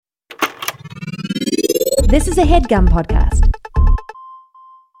This is a HeadGum podcast.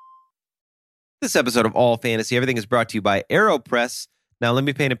 This episode of All Fantasy, everything is brought to you by AeroPress. Now, let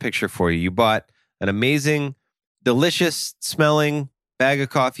me paint a picture for you. You bought an amazing, delicious smelling bag of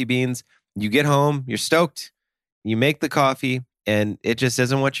coffee beans. You get home, you're stoked, you make the coffee, and it just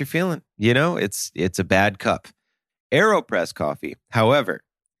isn't what you're feeling. You know, it's a bad cup. AeroPress coffee, however,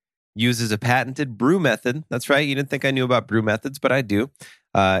 uses a patented brew method. That's right. You didn't think I knew about brew methods, but I do.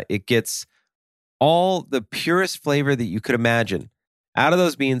 It gets all the purest flavor that you could imagine out of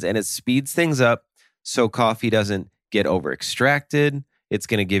those beans, and it speeds things up so coffee doesn't get over extracted. It's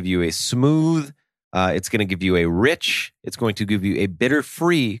going to give you a smooth, it's going to give you a rich, it's going to give you a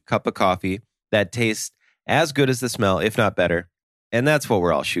bitter-free cup of coffee that tastes as good as the smell, if not better. And that's what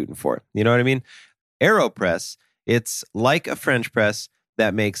we're all shooting for. You know what I mean? AeroPress, it's like a French press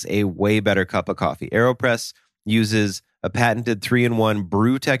that makes a way better cup of coffee. AeroPress uses a patented 3-in-1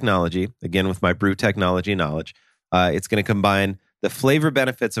 brew technology, again with my brew technology knowledge. It's going to combine the flavor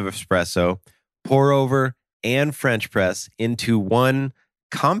benefits of espresso, pour over, and French press into one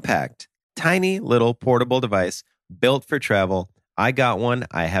compact, tiny little portable device built for travel. I got one.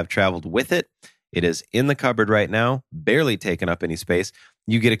 I have traveled with it. It is in the cupboard right now, barely taking up any space.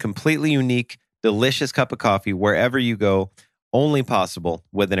 You get a completely unique, delicious cup of coffee wherever you go, only possible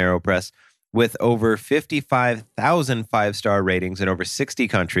with an AeroPress. With over 55,000 five-star ratings in over 60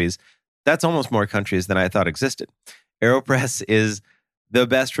 countries. That's almost more countries than I thought existed. AeroPress is the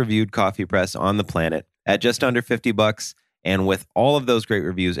best reviewed coffee press on the planet at just under $50. And with all of those great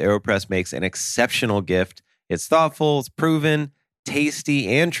reviews, AeroPress makes an exceptional gift. It's thoughtful, it's proven, tasty,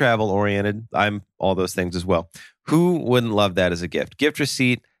 and travel-oriented. I'm all those things as well. Who wouldn't love that as a gift? Gift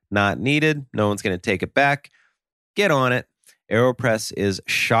receipt, not needed. No one's going to take it back. Get on it. AeroPress is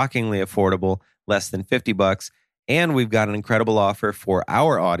shockingly affordable, less than $50. And we've got an incredible offer for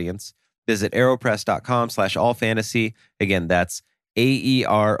our audience. Visit aeropress.com/allfantasy. Again, that's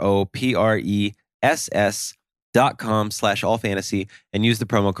AeroPress.com/allfantasy and use the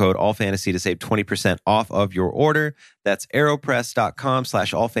promo code allfantasy to save 20% off of your order. That's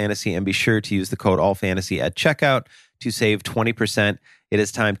aeropress.com/allfantasy and be sure to use the code allfantasy at checkout to save 20%. It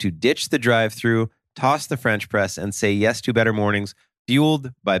is time to ditch the drive-thru, toss the French press, and say yes to better mornings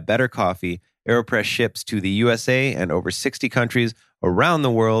fueled by better coffee. AeroPress ships to the USA and over 60 countries around the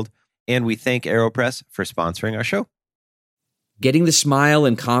world. And we thank AeroPress for sponsoring our show. Getting the smile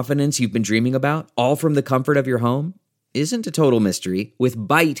and confidence you've been dreaming about, all from the comfort of your home, isn't a total mystery with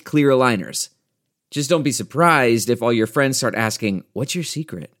Byte clear aligners. Just don't be surprised if all your friends start asking, "What's your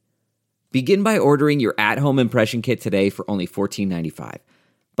secret?" Begin by ordering your at-home impression kit today for only $14.95.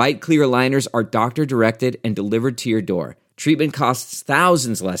 Byte clear aligners are doctor-directed and delivered to your door. Treatment costs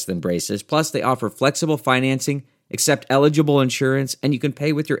thousands less than braces, plus they offer flexible financing, accept eligible insurance, and you can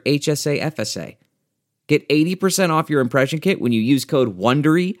pay with your HSA FSA. Get 80% off your impression kit when you use code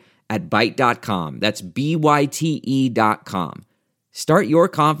WONDERY at Byte.com. That's BYTE.com. Start your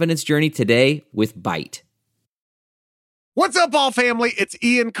confidence journey today with Byte. What's up, all family? It's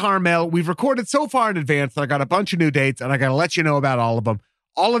Ian Carmel. We've recorded so far in advance that I got a bunch of new dates, and I got to let you know about all of them.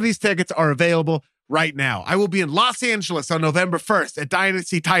 All of these tickets are available right now. I will be in Los Angeles on November 1st at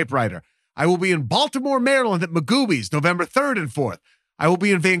Dynasty Typewriter. I will be in Baltimore, Maryland at Magooby's November 3rd and 4th. I will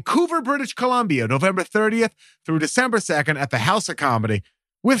be in Vancouver, British Columbia, November 30th through December 2nd at the House of Comedy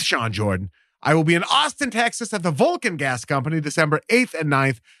with Sean Jordan. I will be in Austin, Texas at the Vulcan Gas Company, December 8th and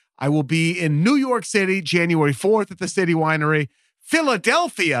 9th. I will be in New York City, January 4th at the City Winery,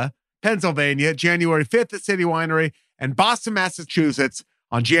 Philadelphia, Pennsylvania, January 5th at City Winery, and Boston, Massachusetts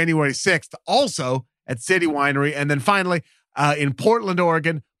on January 6th, also at City Winery. And then finally, in Portland,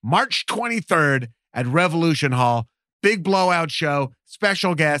 Oregon, March 23rd at Revolution Hall. Big blowout show,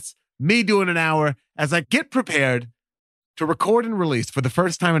 special guests, me doing an hour as I get prepared to record and release for the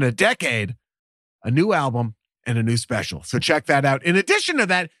first time in a decade, a new album and a new special. So check that out. In addition to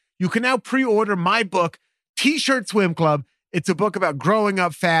that, you can now pre-order my book, T-Shirt Swim Club. It's a book about growing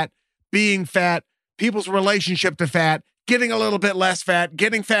up fat, being fat, people's relationship to fat, getting a little bit less fat,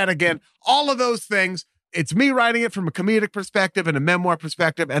 getting fat again, all of those things. It's me writing it from a comedic perspective and a memoir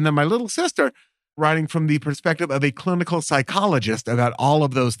perspective, and then my little sister writing from the perspective of a clinical psychologist about all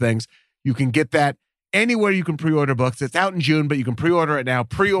of those things. You can get that anywhere you can pre-order books. It's out in June, but you can pre-order it now.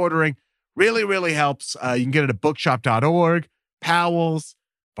 Pre-ordering really, really helps. You can get it at bookshop.org, Powell's,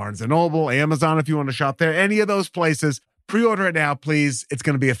 Barnes & Noble, Amazon if you want to shop there, any of those places. Pre-order it now, please. It's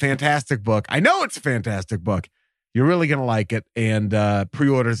going to be a fantastic book. I know it's a fantastic book. You're really going to like it. And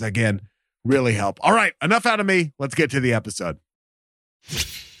pre-orders, again, really help. All right, enough out of me. Let's get to the episode.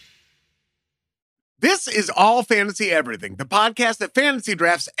 This is All Fantasy Everything, the podcast that fantasy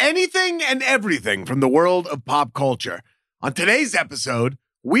drafts anything and everything from the world of pop culture. On today's episode,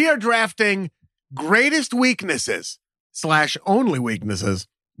 we are drafting greatest weaknesses / only weaknesses.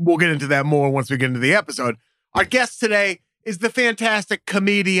 We'll get into that more once we get into the episode. Our guest today is the fantastic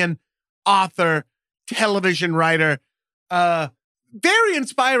comedian, author, television writer, very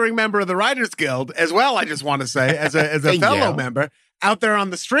inspiring member of the Writers Guild as well, I just want to say, as a fellow member out there on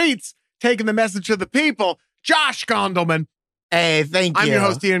the streets, taking the message to the people, Josh Gondelman. Hey, thank you. I'm your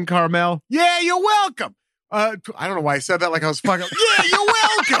host, Ian Carmel. Yeah, you're welcome. I don't know why I said that like I was fucking. Yeah, you're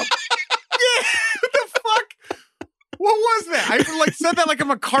welcome. Yeah, what the fuck? What was that? I said that like I'm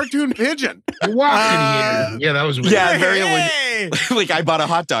a cartoon pigeon. You're walking here. Yeah, that was weird. Yeah, very Hey! like I bought a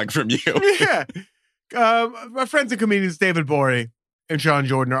hot dog from you. Yeah. My friends and comedians David Gborie and Sean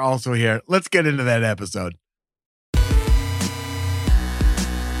Jordan are also here. Let's get into that episode.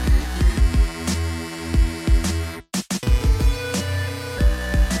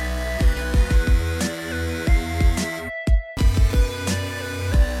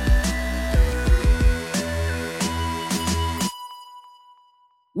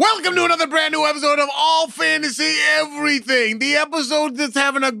 Welcome to another brand new episode of All Fantasy Everything, the episode that's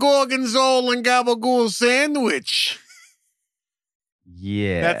having a gorgonzola and gabagool sandwich.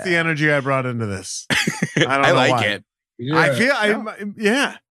 Yeah. That's the energy I brought into this. I don't know like why. it. Yeah. I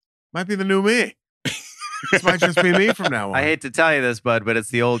feel, might be the new me. This might just be me from now on. I hate to tell you this, bud, but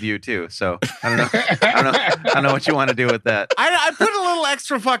it's the old you too. So I don't know. I don't know what you want to do with that. I put a little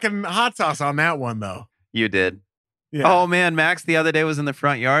extra fucking hot sauce on that one, though. You did. Yeah. Oh man, Max the other day was in the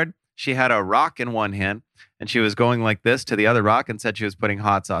front yard. She had a rock in one hand and she was going like this to the other rock and said she was putting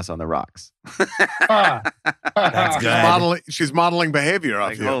hot sauce on the rocks. That's good. She's modeling behavior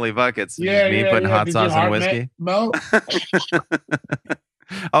off Like, you. holy buckets. Yeah, Me putting hot Did sauce you on heart whiskey. Mo?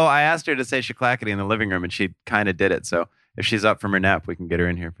 Oh, I asked her to say shaklackety in the living room and she kind of did it. So if she's up from her nap, we can get her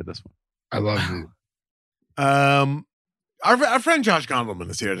in here for this one. I love you. Our friend Josh Gondelman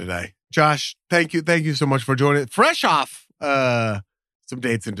is here today. Josh, thank you so much for joining. Fresh off some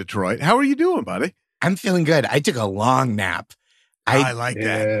dates in Detroit. How are you doing, buddy? I'm feeling good. I took a long nap. I like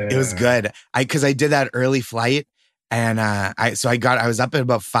that. It was good. Because I did that early flight, and I was up at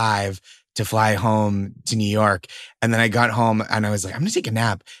about 5 to fly home to New York, and then I got home and I was like, I'm gonna take a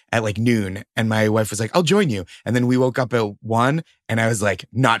nap at like noon, and my wife was like, I'll join you, and then we woke up at 1, and I was like,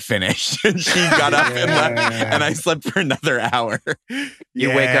 not finished, and she got up and left, and I slept for another hour. You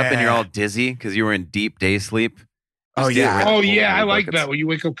wake up and you're all dizzy because you were in deep day sleep. Oh Just do it yeah. with Oh, holy yeah. I like buckets. that when you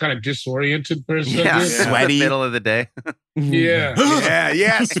wake up kind of disoriented for a second. Yeah, Sweaty. middle of the day. Yeah.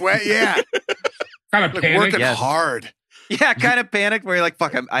 yeah, sweat, yeah. Kind of Like panic. working Yes. hard. Yeah, kind of panicked where you're like,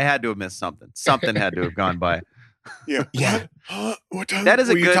 fuck, I had to have missed something. Something had to have gone by. Yeah. Yeah. Huh? What time? That is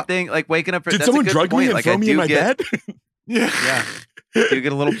a were you good thing. Like waking up. Did that's someone a good drug point. me and Like, throw I me in do my get, bed? Yeah. Yeah. You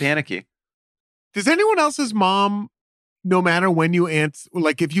get a little panicky. Does anyone else's mom, no matter when you answer,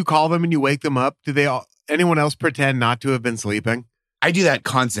 like if you call them and you wake them up, anyone else pretend not to have been sleeping? I do that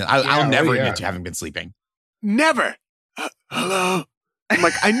constantly. I'll Yeah, never yeah. admit to having been sleeping. Never. Hello. I'm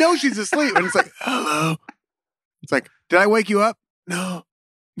like, I know she's asleep. And it's like, hello. It's like, did I wake you up? No.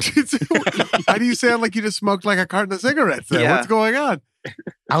 Why do you sound like you just smoked like a carton of cigarettes there? Yeah. What's going on?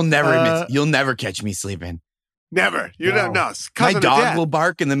 I'll never admit. You'll never catch me sleeping. Never. You don't know. It's My cousin of dog death. will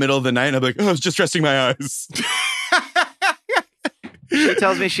bark in the middle of the night, and I'm like, oh, I was just resting my eyes. She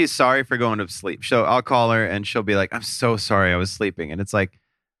tells me she's sorry for going to sleep. So I'll call her and she'll be like, I'm so sorry I was sleeping. And it's like,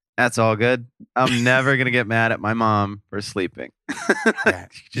 that's all good. I'm never going to get mad at my mom for sleeping. Yeah.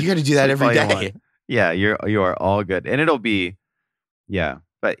 You got to do that sleep all every you day. want. Yeah, you are all good. And it'll be,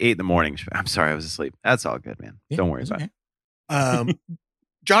 about 8 a.m. I'm sorry I was asleep. That's all good, man. Yeah, Don't worry it's about okay. it.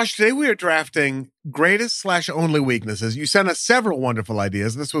 Josh, today we are drafting greatest / only weaknesses. You sent us several wonderful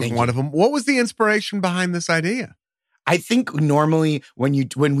ideas. This was Thank one you. of them. What was the inspiration behind this idea? I think normally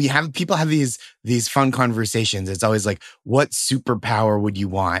when we have people have these fun conversations, it's always like, what superpower would you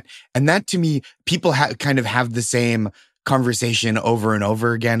want? And that to me, people kind of have the same conversation over and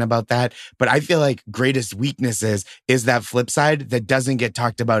over again about that. But I feel like greatest weaknesses is that flip side that doesn't get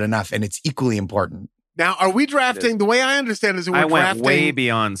talked about enough, and it's equally important. Now, are we drafting, the way I understand is that we're I went drafting, way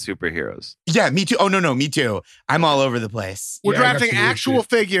beyond superheroes. Yeah, me too. Oh, no, me too. I'm all over the place. we're Yeah, I got drafting some actual issues.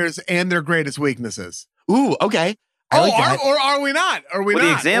 figures and their greatest weaknesses. Ooh, okay. I like that. Or are we not? Are we Well,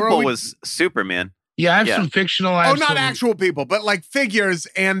 not? the Or are example we- was Superman. Yeah, I have Yeah. some fictional. I Oh, have not some- actual people, but like figures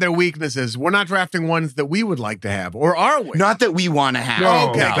and their weaknesses. We're not drafting ones that we would like to have, or are we? Not that we want to have. No,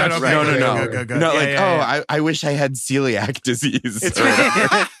 okay, no, good, that's okay, right. No, no, good, no. good, good, good. Not Yeah, like, yeah, yeah. I wish I had celiac disease. It's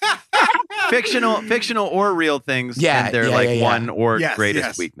Or- fictional or real things. Yeah, and they're yeah, like yeah, yeah. one or Yes, greatest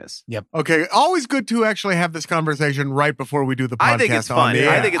yes. weakness. Okay, always good to actually have this conversation right before we do the podcast. I think it's fun. on the air.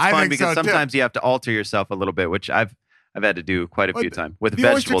 I think it's fun because so, too. sometimes you have to alter yourself a little bit, which I've had to do quite a few times with The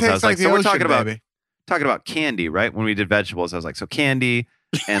oyster vegetables. I tastes was like, the so we're ocean, talking about candy, right? When we did vegetables, I was like, so candy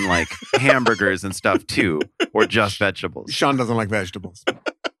and like hamburgers and stuff too, or just vegetables. Sean doesn't like vegetables.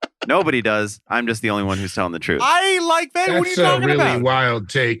 Nobody does. I'm just the only one who's telling the truth. I like vegetables. What are you That's a talking really about? wild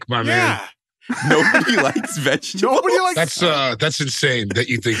take, my man. Yeah. Nobody likes vegetables. Nobody likes. That's insane that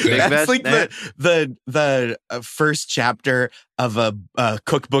you think Big that. That's veg- like the first chapter of a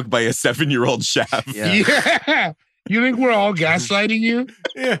cookbook by a 7-year-old chef. Yeah. Yeah. You think we're all gaslighting you?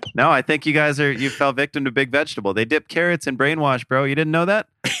 Yeah. No, I think you fell victim to Big Vegetable. They dip carrots in brainwash, bro. You didn't know that?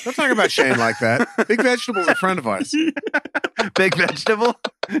 Don't talk about Shane like that. Big Vegetable's a friend of ours. Big Vegetable?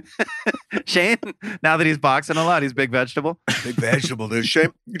 Shane, now that he's boxing a lot, he's Big Vegetable. Big Vegetable, dude.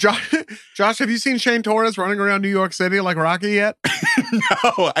 Shane, Josh, have you seen Shane Torres running around New York City like Rocky yet?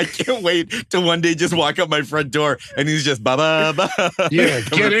 No, I can't wait to one day just walk up my front door and he's just ba Yeah,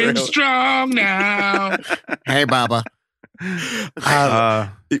 coming getting through. strong now. Hey, Baba.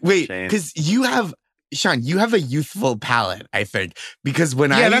 Wait, Shane. because Sean, you have a youthful palate, I think. Because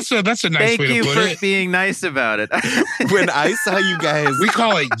when Yeah, that's a nice Thank way you to put for it. being nice about it. when I saw you guys, We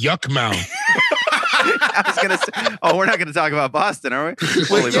call it yuck mouth. I was gonna say, we're not gonna talk about Boston, are we?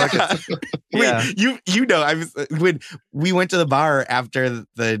 Holy yeah. buckets. Wait, Yeah. you know, I was when we went to the bar after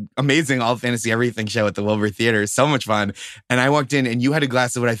the amazing All Fantasy Everything show at the Wilbur Theater, so much fun. And I walked in and you had a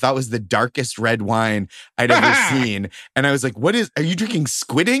glass of what I thought was the darkest red wine I'd ever seen. And I was like, are you drinking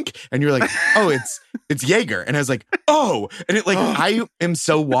squid ink? And you're like, oh, it's Jaeger. And I was like, oh, and I am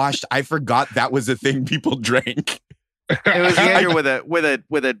so washed. I forgot that was a thing people drank. It was Jaeger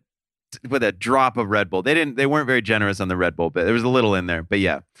with a drop of Red Bull. They weren't very generous on the Red Bull, but there was a little in there. But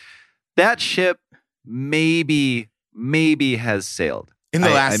yeah, that ship maybe has sailed In the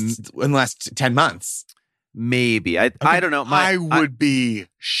last 10 months. Maybe I don't know. I would be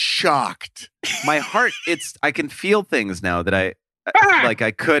shocked. My heart. I can feel things now that I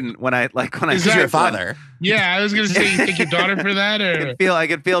couldn't when I Is Because that you're a father. Yeah, I was gonna say you take your daughter for that, or I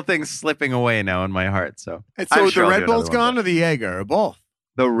can feel things slipping away now in my heart. So And I'm so sure the I'll Red do Bull's another one, gone or the Jaeger or both?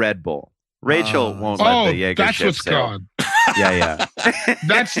 the Red Bull. Rachel won't let oh, the Jaeger that's ship what's sail. gone. Yeah.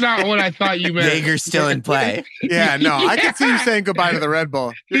 That's not what I thought you meant. Jaeger's still in play. Yeah, no, I can see you saying goodbye to the Red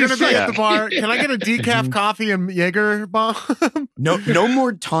Bull. You're going to be at the bar. Can I get a decaf coffee and Jaeger bomb? No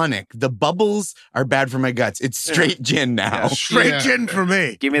more tonic. The bubbles are bad for my guts. It's straight gin now. Straight Yeah. gin for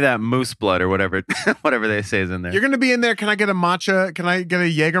me. Give me that moose blood or whatever they say is in there. You're going to be in there. Can I get a matcha? Can I get a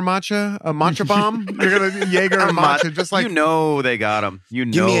Jaeger matcha? A matcha bomb? You're going to Jaeger and matcha, just like. you know they got them. You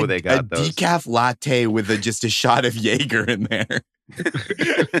Give me know a, they a got those. decaf latte with just a shot of Jaeger in there.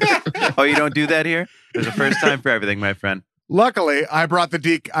 Oh, you don't do that here? There's a first time for everything, my friend. Luckily, I brought the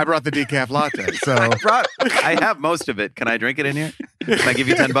decaf latte. So I have most of it. Can I drink it in here? Can I give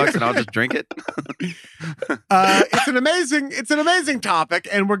you $10 and I'll just drink it? it's an amazing topic,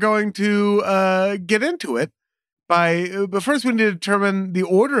 and we're going to get into it but first we need to determine the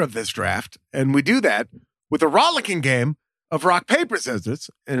order of this draft, and we do that with a rollicking game of rock, paper, scissors,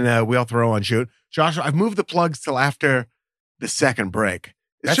 and we all throw on shoot. Josh, I've moved the plugs till after the second break.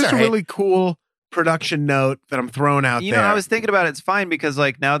 It's That's just all a right. really cool production note that I'm throwing out You there. know, I was thinking about it. It's fine because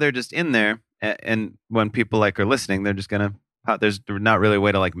like now they're just in there, and when people like are listening, they're just gonna. There's not really a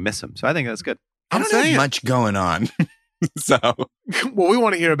way to like miss them. So I think that's good. I I'm don't saying. have much going on. So, Well, we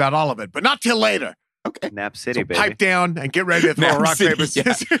want to hear about all of it, but not till later. okay. Nap City, So baby. pipe down and get ready to throw a Nap rock, City, paper,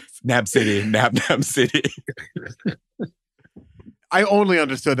 yeah. scissors. Nap City, Nap City. I only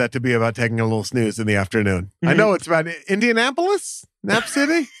understood that to be about taking a little snooze in the afternoon. I know it's about Indianapolis, Nap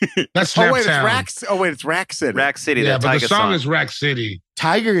City. That's Oh wait, Snaptown. it's Rack City. Rack City. Yeah, that but the Tyga song is Rack City.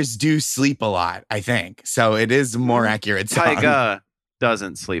 Tigers do sleep a lot, I think. So it is a more accurate song. Tyga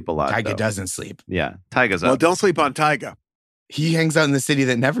doesn't sleep a lot. Tyga though. doesn't sleep. Yeah, Tyga's Well, up. don't sleep on Tyga. He hangs out in the city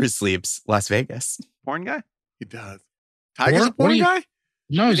that never sleeps, Las Vegas. Porn guy. He does. Tyga's a What do porn you- guy?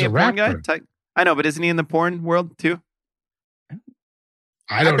 No, he's Isn't he a porn guy? rapper. I know, but isn't he in the porn world too?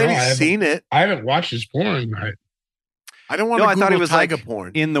 I don't know. bet he's seen it. I haven't watched his porn. I don't want No, to I thought Google he was Tyga like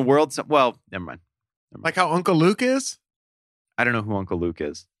porn. in the world. Well, never mind. Like how Uncle Luke is? I don't know who Uncle Luke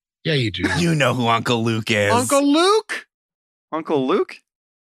is. Yeah, you do. You know who Uncle Luke is. Uncle Luke? Uncle Luke?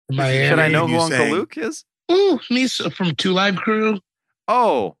 Miami. Should I know who you Uncle saying? Luke is? Ooh, he's from Two Live Crew.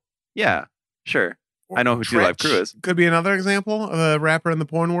 Oh, yeah, sure. I know who Two Live Crew is. Could be another example of a rapper in the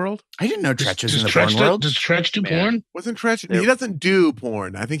porn world. I didn't know Tretch was in the Tretch porn world. Does Tretch do Man. porn? Wasn't Tretch? There- He doesn't do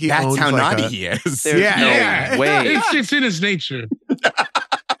porn. I think he That's owns how like naughty a, he is. There's Yeah, no yeah. way. It's in his nature.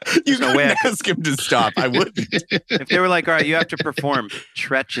 You no couldn't way I could- ask him to stop. I wouldn't. If they were like, all right, you have to perform,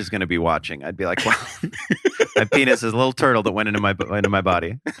 Tretch is going to be watching. I'd be like, well, my penis is a little turtle that went into my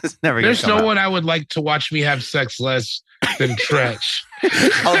body. It's never going to There's come no out. one I would like to watch me have sex less than Tretch.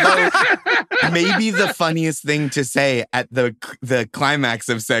 Although maybe the funniest thing to say at the climax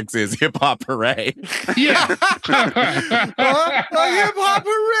of sex is hip hop hooray. Yeah. Hip hop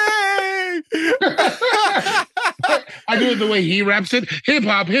hooray! I do it the way he raps it. Hip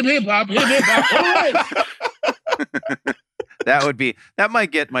hop, hip hop, hip hop. Hooray! That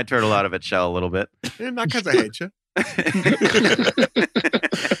might get my turtle out of its shell a little bit. Not because I hate you.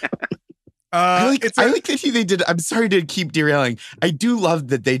 I like that they did. I'm sorry to keep derailing. I do love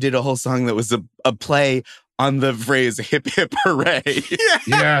that they did a whole song that was a play on the phrase "hip hip hooray."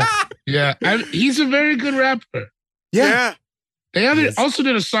 Yeah. And he's a very good rapper. Yeah. They also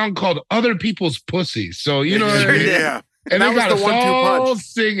did a song called "Other People's Pussy." So you know, what I mean? Yeah. And That they was got the us 1-2 all punch.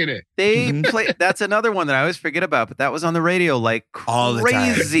 singing it. They play. That's another one that I always forget about, but that was on the radio like All the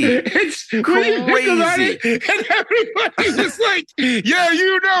time. crazy. It's when you think about it, and everybody's just like, "Yeah,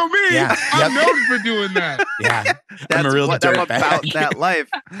 you know me. Yeah. I'm Yep. known for doing that." Yeah. That's I'm a real what I'm dirtbag. about that life.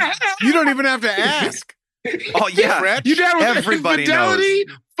 You don't even have to ask. Oh yeah, You down with everybody infidelity?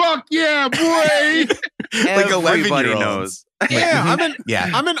 Fuck yeah, boy. Like everybody 11-year-olds. knows. Yeah,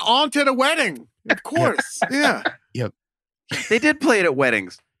 I'm an aunt at a wedding. Of course. Yeah. They did play it at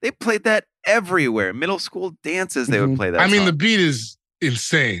weddings. They played that everywhere. Middle school dances, they would play that. I mean, song. the beat is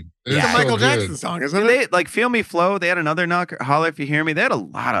insane. Yeah. It's a so Michael good. Jackson song, isn't it? They like "Feel Me Flow." They had another knocker, "Holler If You Hear Me." They had a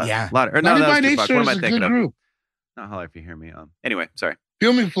lot of, Yeah. or no, Naughty that by was Tupac. Nature What is am I a thinking good of? group. Not "Holler If You Hear Me." Anyway, sorry.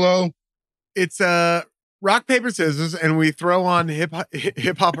 Feel Me Flow. It's rock, paper, scissors, and we throw on hip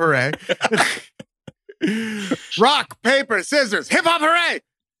hop hooray. Rock, paper, scissors, hip hop hooray.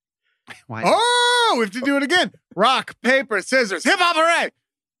 Why? Oh, we have to do it again. Rock, paper, scissors, hip hop hooray.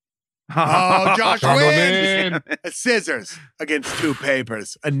 Oh, Josh Gondelman. wins. Scissors against 2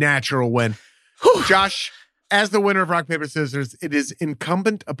 papers. A natural win. Josh, as the winner of Rock, Paper, Scissors, it is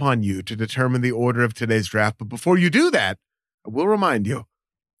incumbent upon you to determine the order of today's draft. But before you do that, I will remind you,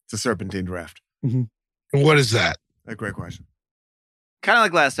 it's a serpentine draft. And what is that? A great question. Kind of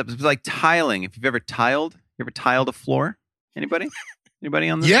like last episode. It was like tiling. If you've ever tiled, a floor? Anybody? Anybody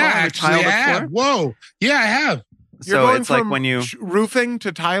on this? Yeah, phone ever actually, I tiled a have. floor? Whoa. Yeah, I have. So it's like when you roofing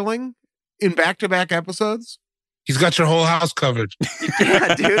to tiling in back-to-back episodes. He's got your whole house covered.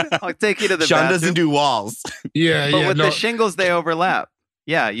 yeah, dude. I'll take you to the Sean bathroom. doesn't do walls. Yeah, But yeah. with No, the shingles, they overlap.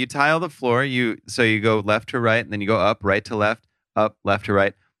 Yeah, you tile the floor. So you go left to right, and then you go up, right to left, up, left to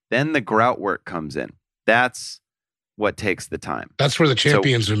right. Then the grout work comes in. That's what takes the time. that's where the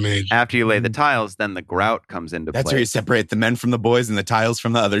champions are made. After you lay the tiles, then the grout comes into That's play. where you separate the men from the boys and the tiles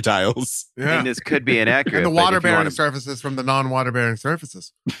from the other tiles. And this could be inaccurate. And the but if you water-bearing wanna- surfaces from the non-water-bearing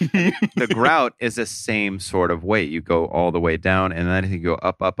surfaces. the grout is the same sort of weight. You go all the way down, and then you go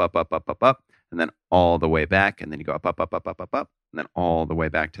up, up, up, up, up, up, up, and then all the way back, and then you go up, up, up, up, up, up, up, and then all the way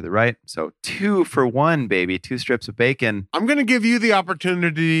back to the right. So 2 for 1, baby. 2 strips of bacon. I'm going to give you the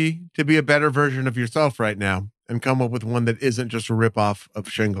opportunity to be a better version of yourself right now and come up with one that isn't just a ripoff of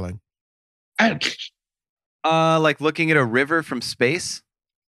shingling. Like looking at a river from space.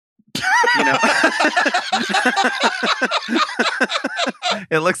 You know,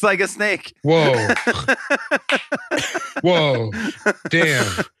 it looks like a snake. Whoa. Whoa. Damn.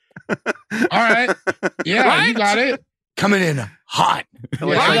 All right. Yeah, Right? you got it. Coming in hot. It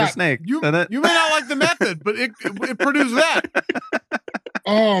looks Yeah. like a snake. You doesn't it? may not like the method, but it produced that.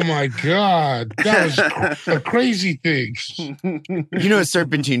 Oh my God. That was a crazy thing. You know, a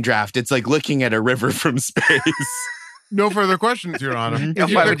serpentine draft. It's like looking at a river from space. No further questions, Your Honor. Yeah,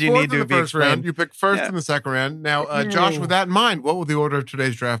 You why pick would you fourth need in to the be first round. explained? You pick first Yeah. in the second round. Now, Josh, with that in mind, what will the order of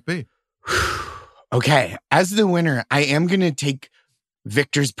today's draft be? Okay. As the winner, I am going to take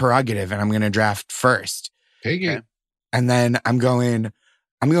Victor's prerogative and I'm going to draft first. Take it. Okay. And then I'm going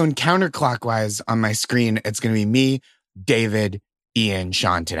counterclockwise on my screen. It's going to be me, David, Ian,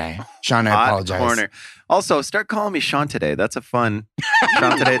 Sean today. Sean, I Hot apologize. corner. Also, start calling me Sean today. That's a fun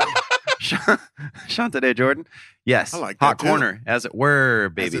Sean today. Sean today, Jordan. Yes. I like hot that, too. corner, as it were,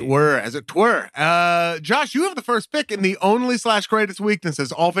 baby. As it were. Josh, you have the first pick in the only/greatest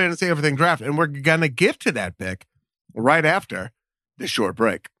weaknesses, all fantasy, everything draft. And we're going to get to that pick right after this short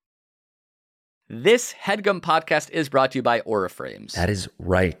break. This HeadGum podcast is brought to you by Aura Frames. That is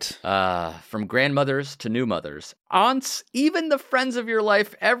right. From grandmothers to new mothers, aunts, even the friends of your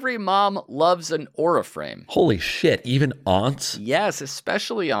life, every mom loves an Aura frame. Holy shit, even aunts? Yes,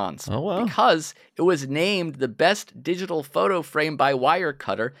 especially aunts. Oh, wow. Because it was named the best digital photo frame by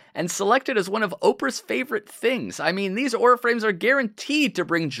Wirecutter and selected as one of Oprah's favorite things. I mean, these Aura frames are guaranteed to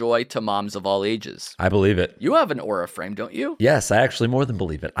bring joy to moms of all ages. I believe it. You have an Aura frame, don't you? Yes, I actually more than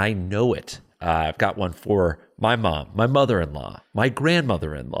believe it. I know it. I've got one for my mom, my mother-in-law, my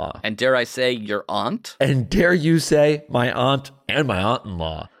grandmother-in-law. And dare I say, your aunt? And dare you say, my aunt and my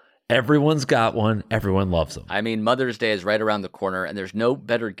aunt-in-law. Everyone's got one. Everyone loves them. I mean, Mother's Day is right around the corner, and there's no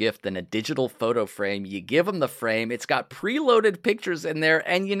better gift than a digital photo frame. You give them the frame. It's got preloaded pictures in there,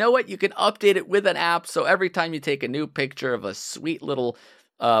 and you know what? You can update it with an app, so every time you take a new picture of a sweet little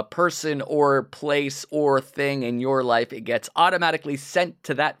person or place or thing in your life, it gets automatically sent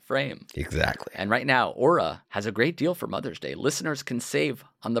to that frame. Exactly. And right now, Aura has a great deal for Mother's Day. Listeners can save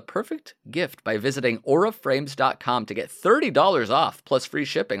on the perfect gift by visiting auraframes.com to get $30 off plus free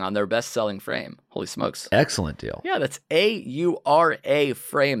shipping on their best-selling frame. Holy smokes. Excellent deal. Yeah, that's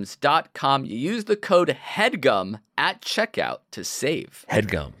auraframes.com. You use the code HEADGUM at checkout to save.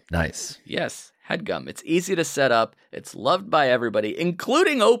 HeadGum. Nice. Yes. HeadGum. It's easy to set up. It's loved by everybody,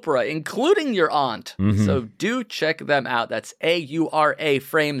 including Oprah, including your aunt. Mm-hmm. So do check them out. That's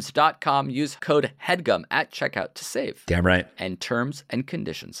auraframes.com. Use code HEADGUM at checkout to save. Damn right. And terms and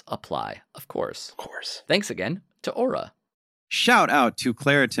conditions apply, of course. Of course. Thanks again to Aura. Shout out to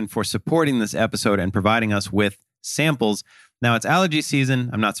Claritin for supporting this episode and providing us with samples. Now, it's allergy season.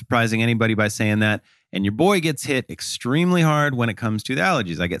 I'm not surprising anybody by saying that. And your boy gets hit extremely hard when it comes to the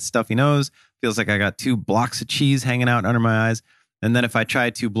allergies. I get stuffy nose. Feels like I got 2 blocks of cheese hanging out under my eyes. And then if I try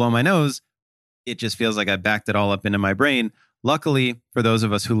to blow my nose, it just feels like I backed it all up into my brain. Luckily, for those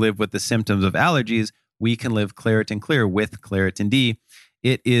of us who live with the symptoms of allergies, we can live Claritin Clear with Claritin D.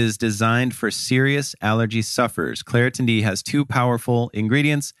 It is designed for serious allergy sufferers. Claritin D has 2 powerful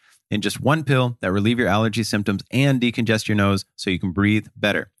ingredients in just 1 pill that relieve your allergy symptoms and decongest your nose so you can breathe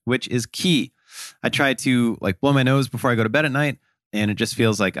better, which is key. I try to blow my nose before I go to bed at night, and it just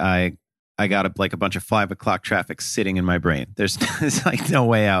feels like I got a bunch of 5 o'clock traffic sitting in my brain. There's no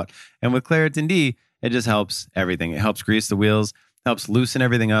way out. And with Claritin D, it just helps everything. It helps grease the wheels, helps loosen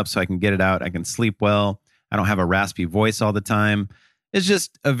everything up so I can get it out. I can sleep well. I don't have a raspy voice all the time. It's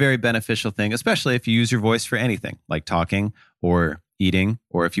just a very beneficial thing, especially if you use your voice for anything, like talking or eating,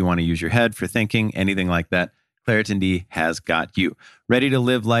 or if you want to use your head for thinking, anything like that. Claritin D has got you. Ready to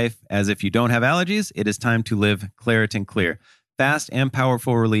live life as if you don't have allergies? It is time to live Claritin Clear. Fast and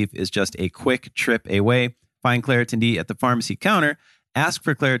powerful relief is just a quick trip away. Find Claritin D at the pharmacy counter. Ask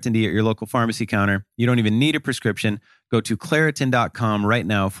for Claritin D at your local pharmacy counter. You don't even need a prescription. Go to Claritin.com right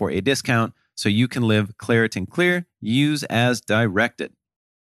now for a discount so you can live Claritin Clear. Use as directed.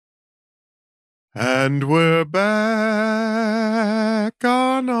 And we're back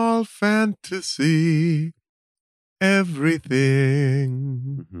on All Fantasy.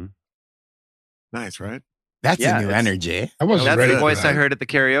 Everything. Mm-hmm. Nice, right? That's Yeah, a new it's- energy. I wasn't That's ready the for voice that. I heard at the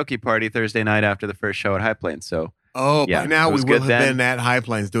karaoke party Thursday night after the first show at High Plains. So Oh, Yeah, by now it we was will good have then. been at High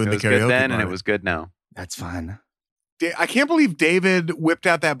Plains doing it the was karaoke good then, and party. it was good now. That's fun. I can't believe David whipped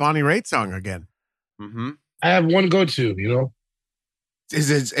out that Bonnie Raitt song again. Mm-hmm. I have one go-to, you know?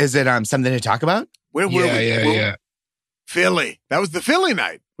 Is it something to talk about? Where were we? Yeah. Philly. That was the Philly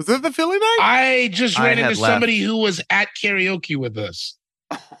night. Was that the Philly night? I just I ran had into left. somebody who was at karaoke with us.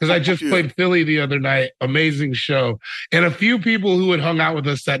 Because I just Dude. played Philly the other night. Amazing show. And a few people who had hung out with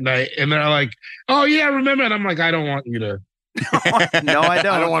us that night. And they're like, oh, yeah, I remember. And I'm like, I don't want you to. No, I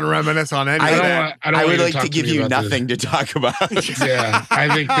don't. I don't want to reminisce on any I of don't that. I would you like talk to give me you about this. nothing to talk about. Yeah, I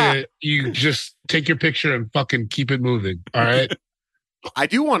think that you just take your picture and fucking keep it moving. All right. I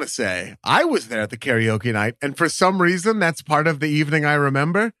do want to say I was there at the karaoke night, and for some reason, that's part of the evening I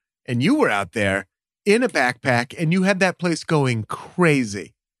remember. And you were out there in a backpack, and you had that place going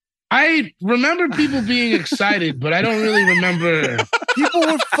crazy. I remember people being excited, but I don't really remember. People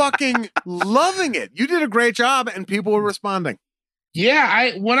were fucking loving it. You did a great job, and people were responding.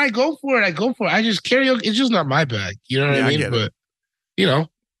 Yeah, when I go for it, I go for it. I just karaoke. It's just not my bag. You know what Yeah, I I mean? get it. But you know,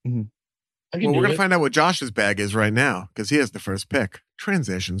 Mhm. I can Well, do we're going it. to find out what Josh's bag is right now because he has the first pick.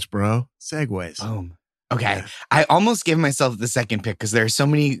 Transitions, bro. Segues. Boom. Okay. Yeah. I almost gave myself the second pick because there are so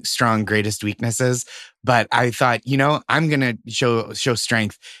many strong greatest weaknesses, but I thought, I'm going to show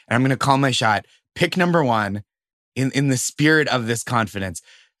strength and I'm going to call my shot. Pick number 1 in the spirit of this confidence,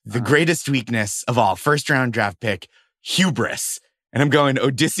 the greatest weakness of all, first round draft pick, hubris. And I'm going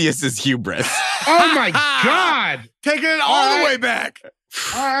Odysseus's hubris. Oh my god! Taking it all the right. way back.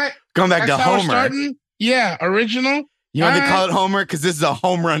 All right. Going back That's to how we're Homer. starting? Yeah, original. You know what they All call right. it, Homer? Because this is a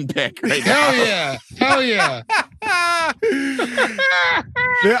home run pick right now. Hell yeah. Hell yeah.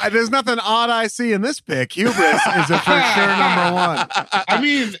 There's nothing odd I see in this pick. Hubris is a for sure number one. I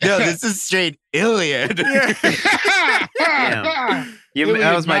mean, No, this is straight Iliad. That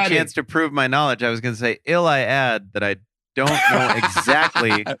was my chance to prove my knowledge. I was going to say Iliad that I don't know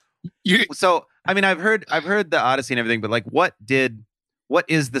exactly. So, I mean, I've heard the Odyssey and everything, but like, what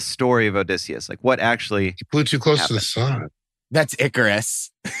is the story of Odysseus? Like, what actually He flew too close happened? to the sun. That's Icarus.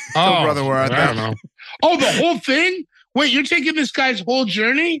 Oh, brother, where art I thou? don't know. Oh, the whole thing? Wait, you're taking this guy's whole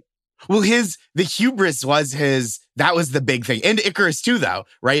journey? Well, the hubris was that was the big thing. And Icarus too, though,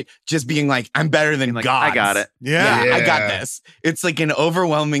 right? Just being like, I'm better than Like, gods. I got it. Yeah, Yeah. I got this. It's like an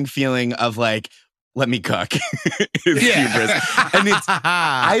overwhelming feeling of like, let me cook. It's Yeah. hubris. And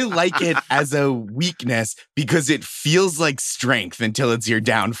I like it as a weakness because it feels like strength until it's your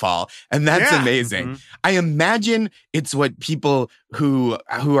downfall. And that's Yeah. amazing. Mhm. I imagine it's what people who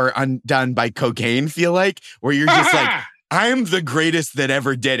are undone by cocaine feel like, where you're just like, I'm the greatest that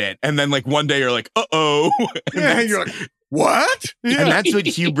ever did it. And then like one day you're like, uh-oh. Yeah, you're like, what? And that's what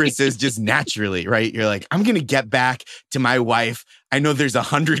hubris is just naturally, right? You're like, I'm going to get back to my wife. I know there's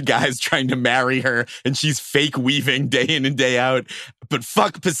 100 guys trying to marry her and she's fake weaving day in and day out, but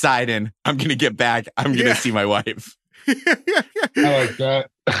fuck Poseidon. I'm going to get back. I'm going to see my wife. I like that.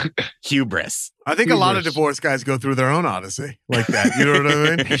 I Hubris. think a lot of Hubris. divorce guys go through their own odyssey like that. You know what I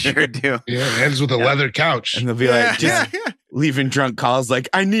mean? I sure do. Yeah, it ends with a leather couch. And they'll be like, just leaving drunk calls like,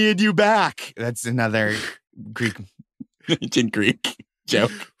 I need you back. That's another Greek, ancient Greek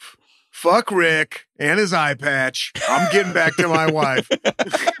joke. Fuck Rick and his eye patch. I'm getting back to my wife.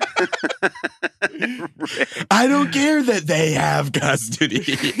 I don't care that they have custody.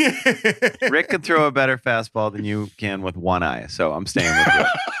 Rick can throw a better fastball than you can with one eye, so I'm staying with Rick.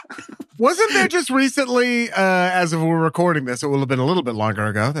 Wasn't there just recently, as if we're recording this, it will have been a little bit longer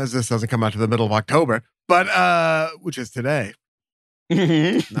ago, as this doesn't come out to the middle of October, but which is today.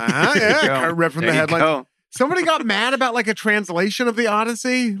 Yeah, read from the headline. Go. Somebody got mad about like a translation of the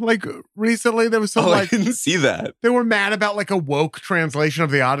Odyssey. Like recently, there was some I like didn't see that. they were mad about like a woke translation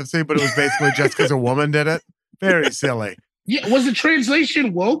of the Odyssey, but it was basically just because a woman did it. Very silly. Yeah, was the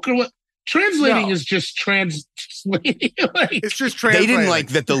translation woke or what? Translating No. is just translating. Like, It's just They translating. didn't like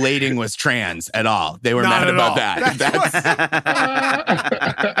that the lading was trans at all. They were Not mad at about all. that.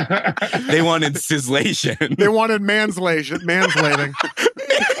 That's They wanted cislation. They wanted manslating. Manslation.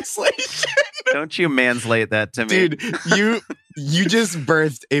 Don't you manslate that to me. Dude, you just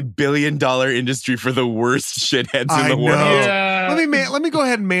birthed $1 billion industry for the worst shitheads I in the know. world. yeah. Let me go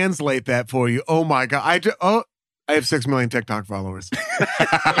ahead and manslate that for you. Oh my god! I have 6 million TikTok followers.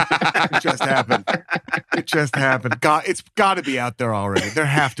 It just happened. It just happened. God, it's got to be out there already. There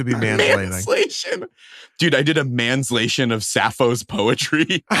have to be manslating. Manslation. Dude, I did a manslation of Sappho's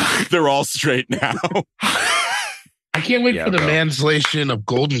poetry. They're all straight now. I can't wait Yeah, for the bro. manslation of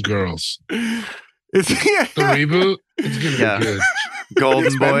Golden Girls. It's The reboot. It's gonna Yeah. be good.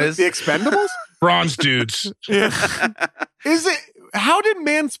 Golden Boys. The Expendables. Bronze dudes. Yeah. Is it? How did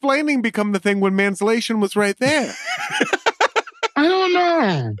mansplaining become the thing when manslation was right there? I don't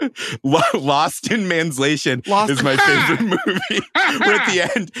know. Lost in Manslation Lost- is my favorite movie. Where at the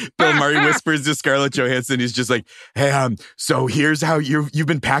end, Bill Murray whispers to Scarlett Johansson, he's just like, hey, so here's how you've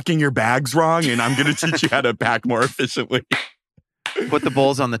been packing your bags wrong, and I'm going to teach you how to pack more efficiently. Put the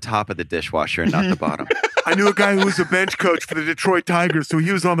bowls on the top of the dishwasher and not the bottom. I knew a guy who was a bench coach for the Detroit Tigers, so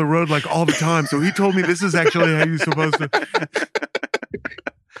he was on the road like all the time. So he told me this is actually how you're supposed to.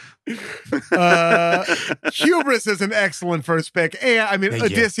 Hubris is an excellent first pick. And I mean, Thank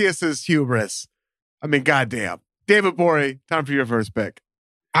you. Odysseus is hubris. I mean, goddamn. David Gborie, time for your first pick.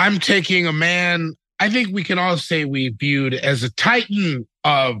 I'm taking a man I think we can all say we viewed as a titan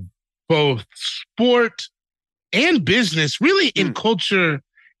of both sport and business, really in culture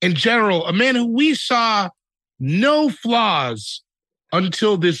in general, a man who we saw no flaws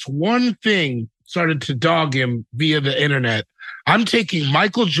until this one thing started to dog him via the internet. I'm taking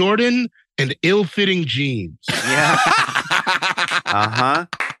Michael Jordan and ill-fitting jeans. Yeah. Uh-huh.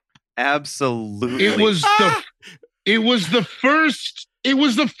 Absolutely. It was the first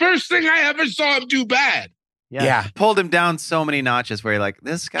thing I ever saw him do bad. Yeah. Pulled him down so many notches where you're like,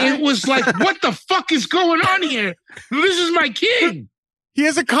 this guy. It was like, what the fuck is going on here? This is my king. He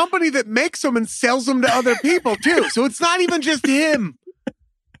has a company that makes them and sells them to other people too. So it's not even just him.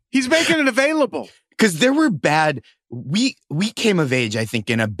 He's making it available. Because there were bad, we came of age, I think,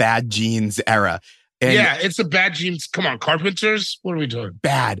 in a bad jeans era. And yeah, it's a bad jeans. Come on, Carpenters. What are we doing?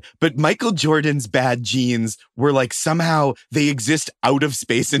 bad. But Michael Jordan's bad jeans were like somehow they exist out of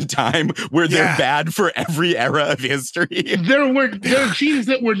space and time where they're Yeah. bad for every era of history. There are jeans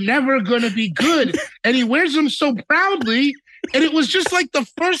that were never going to be good, and he wears them so proudly. And it was just like the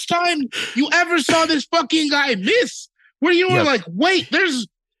first time you ever saw this fucking guy miss, where you were Yep. like, "Wait,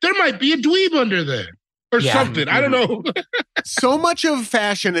 there might be a dweeb under there or Yeah. something." I don't know. So much of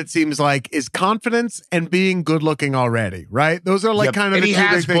fashion, it seems like, is confidence and being good looking already, right? Those are like Yep. kind of And the he two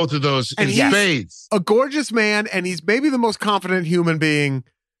has big things. both of those And in he's- spades. A gorgeous man, and he's maybe the most confident human being,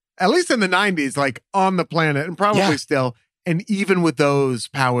 at least in the 90s, like on the planet, and probably Yeah. still. And even with those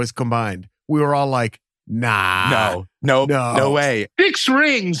powers combined, we were all like, nah. No way. 6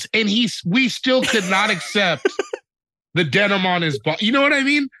 rings, and we still could not accept the denim on his body. You know what I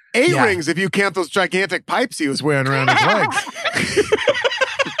mean? 8 Yeah. rings if you count those gigantic pipes he was wearing around his legs.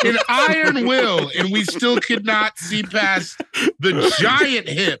 An iron will, and we still could not see past the giant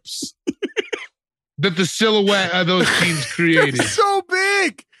hips that the silhouette of those jeans created. So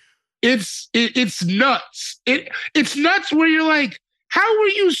big. It's nuts. It's nuts where you're like, how were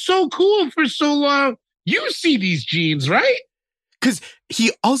you so cool for so long? You see these jeans, right? Because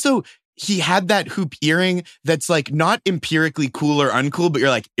he had that hoop earring that's like not empirically cool or uncool, but you're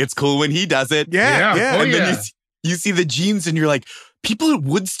like, it's cool when he does it. Yeah. Yeah. Oh, And then yeah. you see the jeans and you're like, people at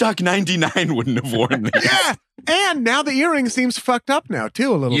Woodstock 99 wouldn't have worn this. Yeah. And now the earring seems fucked up now,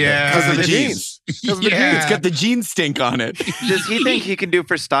 too, a little Yeah. bit. Because of the It jeans. is. 'Cause of the Yeah. It's got the jean stink on it. Does he think he can do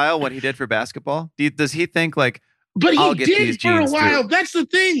for style what he did for basketball? Does he think like, But I'll he get these did for a jeans, while. too. That's the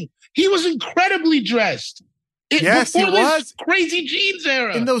thing. He was incredibly dressed. Yes, he before this was. crazy jeans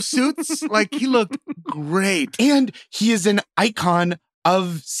era. In those suits, like, he looked great. And he is an icon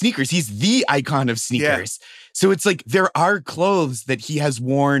of sneakers. He's the icon of sneakers. So it's like there are clothes that he has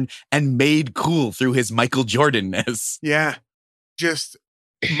worn and made cool through his Michael Jordan-ness. Yeah. Just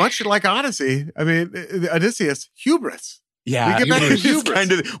much like Odyssey. I mean, Odysseus, hubris. Yeah. We get back to It's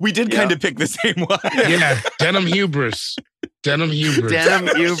hubris. we did kind of pick the same one. yeah, denim hubris. Denim hubris.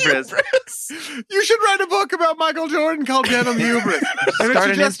 denim hubris? You should write a book about Michael Jordan called Denim Hubris. And it Start should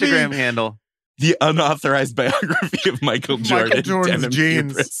an just be Instagram handle. The unauthorized biography of Michael Jordan. Jordan's Denim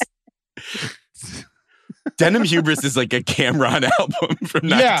jeans. Hubris. Denim Hubris is like a Cameron album from,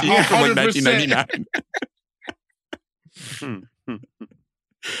 Yeah, 1999.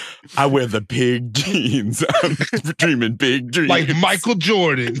 I wear the big jeans. I'm dreaming big dreams. Like Michael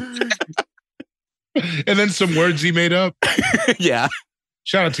Jordan. And then some words he made up. Yeah.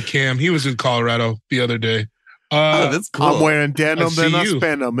 Shout out to Cam. He was in Colorado the other day. Oh, that's cool. I'm wearing denim, I see then I you.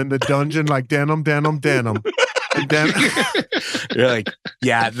 spend them in the dungeon like denim. And then, You're like,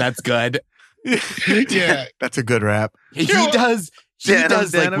 yeah, that's good. Yeah. That's a good rap. He You know, does like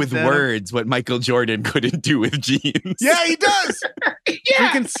denim, with denim. words what Michael Jordan couldn't do with jeans. Yeah, he does. Yeah.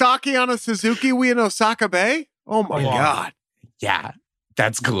 Freaking sake on a Suzuki we in Osaka Bay. Oh my Wow. God. Yeah,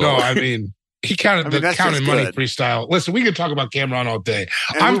 that's cool. No, I mean, he counted I mean, the that's counted just money good. freestyle. Listen, we could talk about Cameron all day.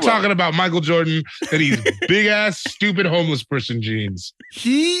 And I'm we will. talking about Michael Jordan and he's big ass, stupid homeless person jeans.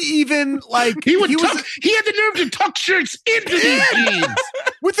 He even like He would he tuck, was he had the nerve to tuck shirts into these jeans.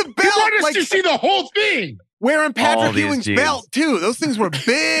 with the He belt, wanted us like to see the whole thing. wearing All Patrick these Ewing's jeans. belt too. Those things were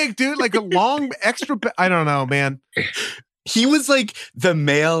big, dude. Like a long extra. I don't know, man. He was like the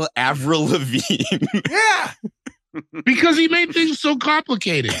male Avril Lavigne. Yeah. Because he made things so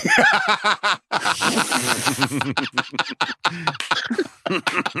complicated.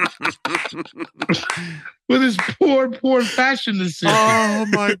 With his poor fashion decision. Oh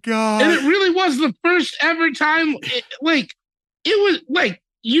my God. And it really was the first ever time. It was like,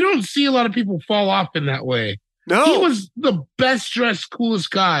 you don't see a lot of people fall off in that way. No, He was the best dressed,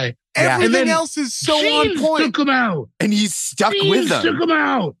 coolest guy. Yeah. everything And then else is so on Jeans point. took him out. And he's stuck with Jeans them. took him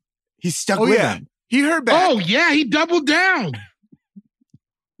out. He's stuck Oh with yeah, them. he heard back. Oh, yeah, he doubled down.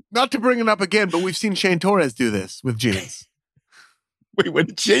 Not to bring it up again, but we've seen Shane Torres do this with jeans. Wait, what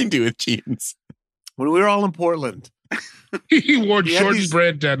did Shane do with jeans? When we were all in Portland, He wore He had short these-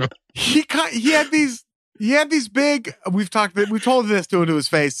 bread denim. he had these big. We've told this to his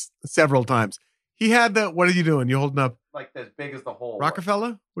face several times. He had the. What are you doing? You holding up Like as big as the hole.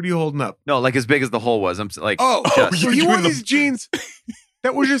 Rockefeller? What are you holding up? No, like as big as the hole was. I'm like, Oh, just- so you're he wore doing the- these jeans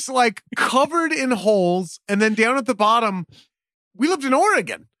that were just like covered in holes, and then down at the bottom, we lived in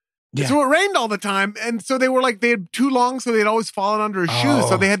Oregon. Yeah. So it rained all the time. And so they had too long, so they'd always fallen under his shoes.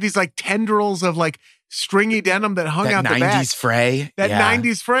 So they had these like tendrils of like stringy denim that hung out That the back. 90s fray. That Yeah.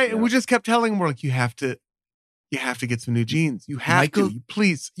 90s fray. And we just kept telling him, we're like, you have to get some new jeans. You have Michael- to.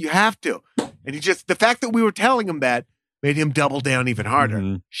 Please, you have to. And the fact that we were telling him that made him double down even harder.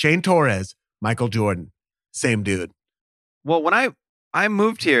 Mhm. Shane Torres Michael Jordan, same dude. Well, when I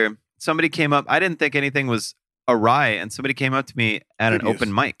moved here, somebody came up. I didn't think anything was awry, and somebody came up to me at Good an news.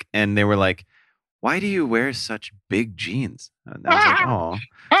 open mic, and they were like, "Why do you wear such big jeans?" And I was like, "Oh."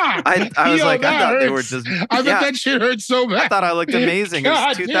 I was like, I thought they were just. I bet that shit hurts so bad. I thought I looked amazing. It God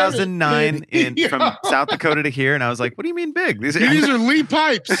was damn it. 2009 Yeah. from South Dakota to here, and I was like, "What do you mean big?" These These are Lee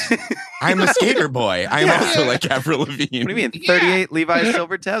pipes. I'm a skater boy. I'm Yeah. also like Avril Lavigne. What do you mean? 38 Levi's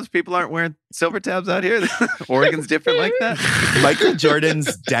silver tabs? People aren't wearing silver tabs out here. Oregon's different like that. Michael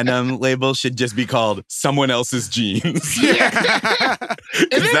Jordan's denim label should just be called someone else's jeans. Yeah. 'Cause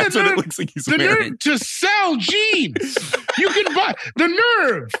And then that's the what nerve- it looks like he's The wearing. nerve to sell jeans. You can buy the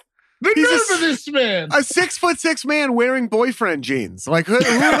nerve. The He's a nerve of this man. A 6'6" man wearing boyfriend jeans. Like who are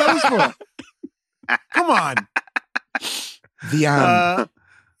those for? Come on. The An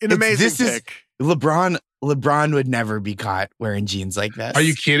it's- amazing this is- pick. LeBron would never be caught wearing jeans like this. Are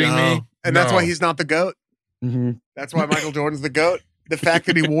you kidding me? And that's why No. he's not the GOAT. Mhm. That's why Michael Jordan's the GOAT. The fact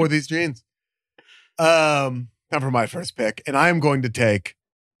that he wore these jeans. Time for my first pick. And I am going to take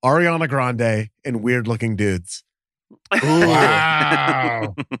Ariana Grande and weird looking dudes.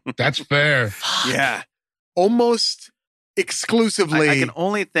 Wow. That's fair. Yeah. Almost exclusively. I can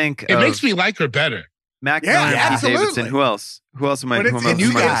only think It of makes me like her better. Mac Yeah, Miller and Pete absolutely. Davidson. Who else? Who else am I? But it's who am a I- new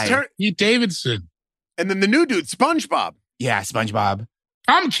who am I guy. missing? Pete Davidson. And then the new dude, SpongeBob. Yeah, SpongeBob.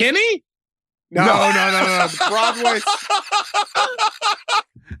 Tom Kenny? No. Broadway.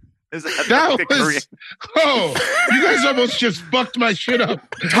 Is that That the Korean? was. Oh, you guys almost just fucked my shit up.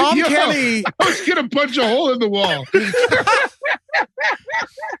 Tom Yo, Kenny. I was going to punch a hole in the wall.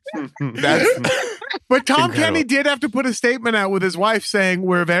 But Tom Incredible. Kenny did have to put a statement out with his wife saying,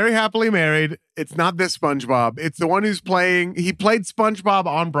 "We're very happily married. It's not this SpongeBob. It's the one who's playing." He played SpongeBob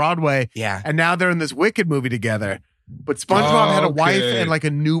on Broadway, Yeah. and now they're in this Wicked movie together. But SpongeBob had a wife Okay. and like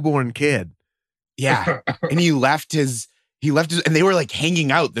a newborn kid. Yeah. And he left his, and they were like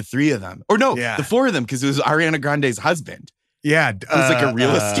hanging out, the three of them. Or no, Yeah. the four of them, because it was Ariana Grande's husband. Yeah, It was like a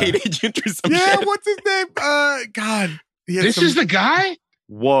real estate agent or some Yeah, shit. what's his name? God, he had This some- is the guy?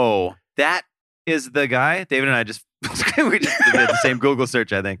 Whoa, that is the guy. David and I just we just did the same Google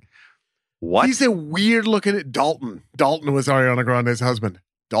search. I think. What? He's a weird looking Dalton. Dalton was Ariana Grande's husband.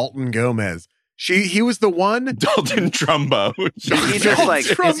 Dalton Gomez. He was the one. Dalton Trumbo. Is he just like?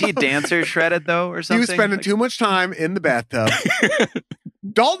 Trumbo. Is he dancer shredded though, or He something? was spending Like- too much time in the bathtub.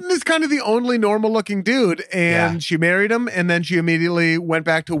 Dalton is kind of the only normal looking dude, and Yeah. she married him, and then she immediately went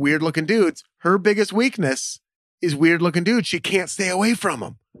back to weird looking dudes. Her biggest weakness is weird looking dudes. She can't stay away from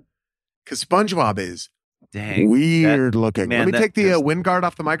them because SpongeBob is Dang. weird looking. man, Let me that take the is- wind guard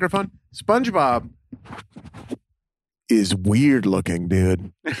off the microphone. SpongeBob is weird looking,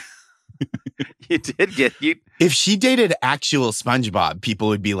 dude. You did get you. If she dated actual SpongeBob, people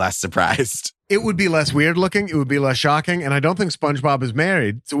would be less surprised. It would be less weird looking. It would be less shocking. And I don't think SpongeBob is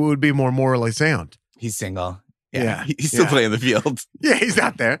married, so it would be more morally sound. He's single. Yeah. He's still Yeah. playing the field. Yeah, he's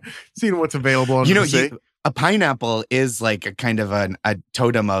out there seeing what's available. Under You know, the sea. a pineapple is like a kind of a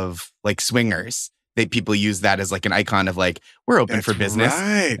totem of like swingers. People use that as like an icon of like, we're open That's for business.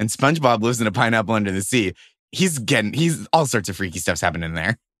 right. And SpongeBob lives in a pineapple under the sea. He's all sorts of freaky stuff's happening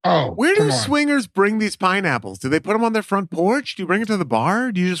there. Oh, Where do come on. swingers bring these pineapples? Do they put them on their front porch? Do you bring it to the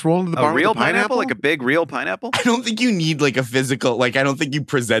bar? Do you just roll into the bar A with real a pineapple? like a big real pineapple. I don't think you need like a physical, like, I don't think you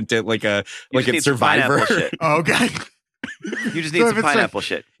present it like a, You like just a need some survivor. pineapple shit. Oh, okay. You just So need if some it's like- pineapple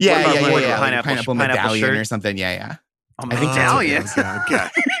shit. Yeah, What about yeah, like yeah, a yeah. pineapple, Pineapple pineapple medallion shirt? or something. Yeah, yeah. A I think that's what it medallion. is. Okay.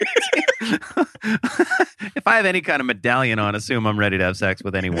 If I have any kind of medallion on, assume I'm ready to have sex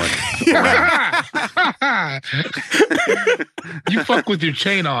with anyone. You fuck with your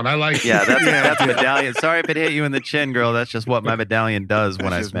chain on. I like Yeah, it. that's medallion. Sorry if it hit you in the chin, girl. That's just what my medallion does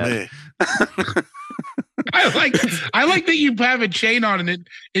when I That's just smash. me. I like that you have a chain on, and it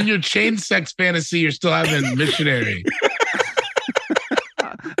in your chain sex fantasy, you're still having missionary.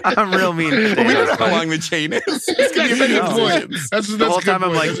 I'm real mean. We don't know how Potatoes. long the chain is. It's That's gonna a be good many point. decisions. That's The whole a good time I'm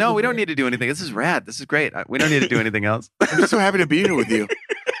point. like, That's a no, good we don't point. need to do anything. This is rad. This is great. We don't need to do anything else. I'm just so happy to be here with you.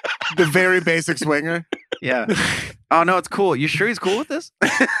 The very basic swinger. Yeah. Oh no, it's cool. You sure he's cool with this?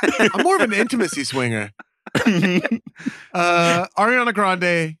 I'm more of an intimacy swinger. Ariana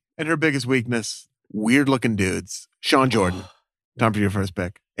Grande and her biggest weakness, weird looking dudes. Sean Jordan. Time for your first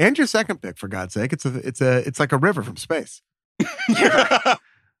pick. And your second pick, for God's sake. It's like a river from space.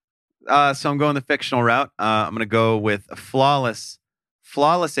 So I'm going the fictional route. I'm going to go with a flawless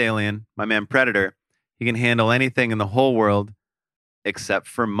alien, my man Predator. He can handle anything in the whole world except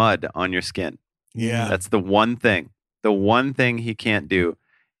for mud on your skin. Yeah. That's the one thing. The one thing he can't do.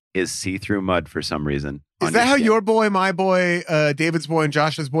 is see-through mud for some reason. Is that how your boy, my boy, David's boy, and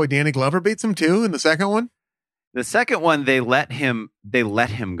Josh's boy, Danny Glover beats him too in the second one? The second one, they let him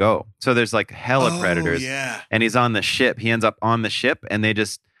go. So there's like hella predators. Yeah. And he's on the ship. He ends up on the ship, and they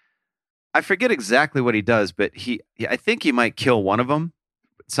just, I forget exactly what he does, but I think he might kill one of them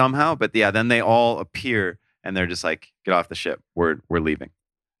somehow. But yeah, then they all appear, and they're just like, get off the ship. We're leaving.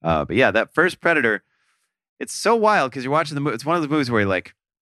 But yeah, that first Predator, it's so wild because you're watching the movie. It's one of those movies where you're like,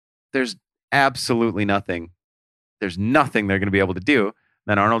 there's absolutely nothing. There's nothing they're going to be able to do.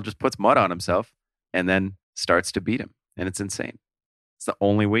 Then Arnold just puts mud on himself and then starts to beat him. And it's insane. It's the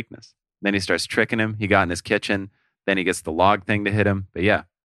only weakness. Then he starts tricking him. He got in his kitchen. Then he gets the log thing to hit him. But yeah.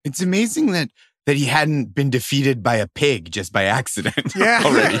 It's amazing that he hadn't been defeated by a pig just by accident. Yeah.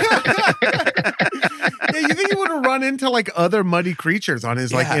 Already. Yeah, you think he would have run into like other muddy creatures on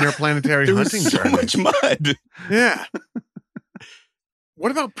his like interplanetary There hunting was so journey. much mud. Yeah.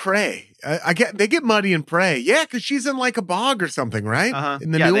 What about Prey? I get they get muddy in Prey. Yeah, because she's in like a bog or something, right? Uh-huh.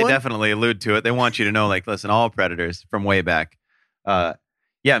 In the yeah, new they one? definitely allude to it. They want you to know, like, listen, all predators from way back. Yeah,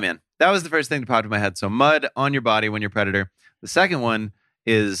 man. That was the first thing that popped in my head. So mud on your body when you're predator. The second one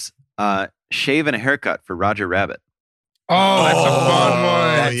is shave and a haircut for Roger Rabbit. Oh, that's a fun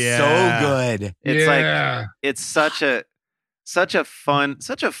one. That's yeah. so good. It's Yeah. like it's such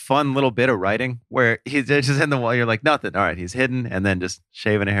a fun little bit of writing where he's just in the wall. You're like, nothing. All right, he's hidden, and then just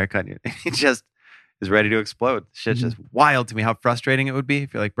shaving a haircut. And he just is ready to explode. Shit's just wild to me how frustrating it would be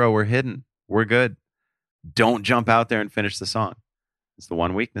if you're like, bro, we're hidden. We're good. Don't jump out there and finish the song. It's the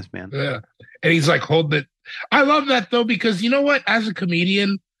one weakness, man. Yeah. And he's like holding it. I love that though, because you know what? As a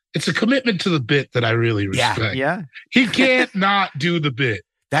comedian, it's a commitment to the bit that I really respect. Yeah. He can't not do the bit.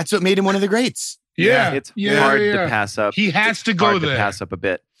 That's what made him one of the greats. Yeah. It's hard to pass up. He has It's to go hard there. to pass up a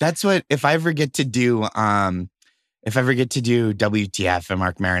bit. That's what, if I ever get to do WTF and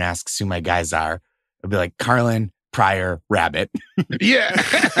Mark Maron asks who my guys are, it'll be like Carlin, Pryor, Rabbit.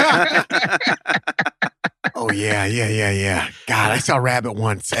 Yeah. Oh, yeah. God, I saw Rabbit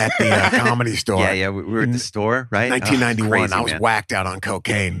once at the comedy store. Yeah. We were at the store, right? 1991. Crazy, I was man. whacked out on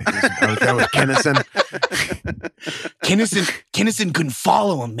cocaine. I was there with Kinnison. Kinnison couldn't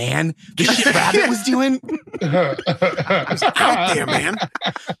follow him, man. The shit Rabbit was doing, Out there, man.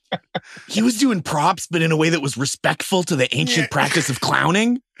 he was doing props, but in a way that was respectful to the ancient practice of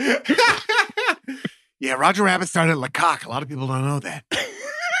clowning. Yeah, Roger Rabbit started at Lecoq. A lot of people don't know that.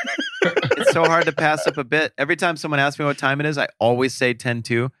 It's so hard to pass up a bit. Every time someone asks me what time it is, I always say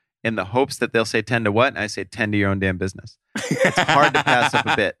 10-2 in the hopes that they'll say 10 to what? And I say 10 to your own damn business. It's hard to pass up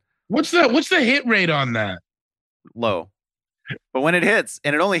a bit. What's the hit rate on that? Low. But when it hits,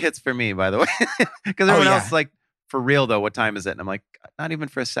 and it only hits for me, by the way, because everyone else is like, for real though, what time is it? And I'm like, not even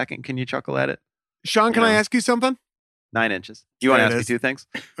for a second. Can you chuckle at it? Sean, can I ask you something? 9 inches. You want to There it ask me two things?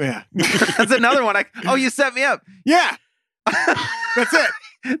 Yeah. That's another one. You set me up. Yeah. That's it.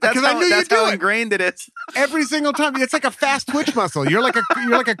 That's Because I knew you'd do it. ingrained it is. Every single time. It's like a fast twitch muscle. You're like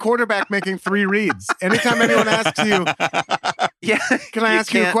a quarterback making 3 reads. Anytime anyone asks you, Yeah. can I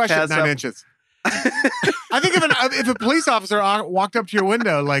ask you a can't question? pass 9 up. inches. I think if a police officer walked up to your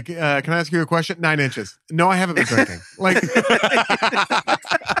window, like, can I ask you a question? 9 inches. No, I haven't been drinking. Like,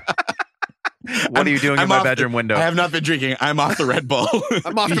 What are you doing in my bedroom window? I have not been drinking. I'm off the Red Bull.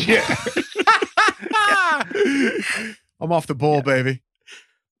 I'm off the I'm off the bowl, baby.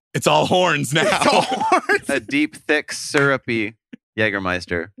 It's all horns now. It's all horns. A deep, thick, syrupy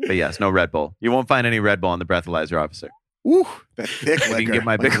Jägermeister. But yes, no Red Bull. You won't find any Red Bull on the breathalyzer, officer. Ooh, that thick liquor. We can get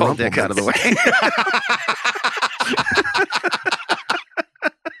my like big old dick out of the way.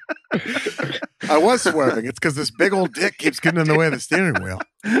 I was swerving. It's because this big old dick keeps getting in the way of the steering wheel.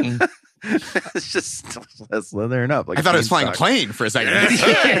 It's just slithering up. Like I thought I was flying a beanstalk. plane for a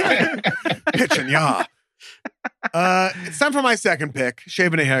second. Pitch and yaw. It's time for my second pick.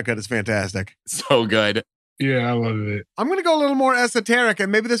 Shaving a haircut is fantastic. So good. Yeah, I love it. I'm going to go a little more esoteric,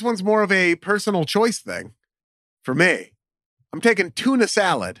 and maybe this one's more of a personal choice thing for me. I'm taking tuna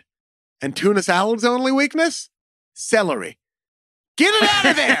salad, and tuna salad's only weakness? Celery. Get it out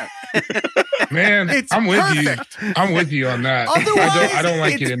of there! Man, It's I'm with perfect. you. I'm with you on that. Otherwise, I don't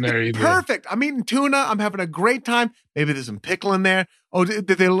like it's it in there either. Perfect. I'm eating tuna. I'm having a great time. Maybe there's some pickle in there. Oh, did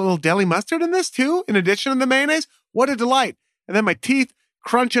they a little deli mustard in this too? In addition to the mayonnaise? What a delight. And then my teeth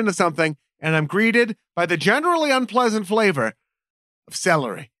crunch into something, and I'm greeted by the generally unpleasant flavor of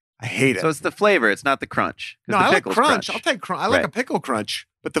celery. I hate it. So it's the flavor. It's not the crunch. 'Cause No, the I like pickle's crunch. I'll take crunch. I like Right. a pickle crunch.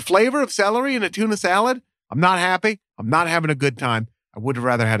 But the flavor of celery in a tuna salad, I'm not happy. I'm not having a good time. I would have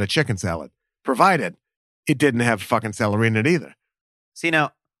rather had a chicken salad, provided it didn't have fucking celery in it either. See,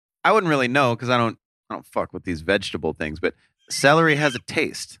 now, I wouldn't really know because I don't fuck with these vegetable things, but celery has a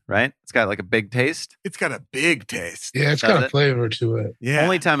taste, right? It's got like a big taste. It's got a big taste. Yeah, it's got a flavor to it. Yeah.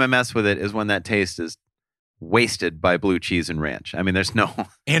 Only time I mess with it is when that taste is wasted by blue cheese and ranch. I mean, there's no.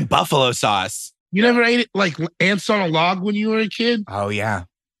 And buffalo sauce. You never ate it like ants on a log when you were a kid? Oh, yeah.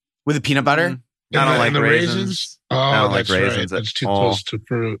 With the peanut butter? I don't like the raisins. Oh, I don't like that's right. raisins at That's too all. close to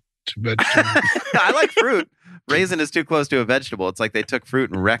fruit, to vegetable. I like fruit. Raisin is too close to a vegetable. It's like they took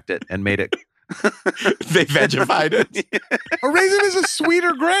fruit and wrecked it and made it. They vegified it. A raisin is a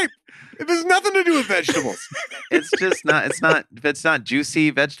sweeter grape. It has nothing to do with vegetables. It's just not. If it's not juicy,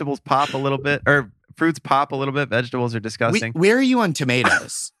 vegetables pop a little bit, or fruits pop a little bit. Vegetables are disgusting. Where are you on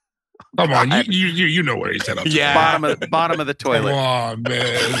tomatoes? Come on, you know where he's at. Yeah. Bottom of the toilet. Come on,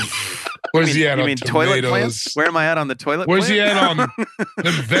 man. Where's he at You on mean tomatoes? toilet plants? Where am I at on the toilet? Where's plant? he at on them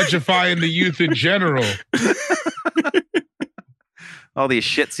vegifying the youth in general? All these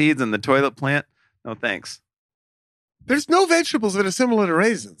shit seeds in the toilet plant? No thanks. There's no vegetables that are similar to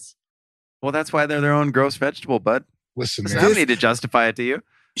raisins. Well, that's why they're their own gross vegetable, bud. Listen, I man. don't need to justify it to you.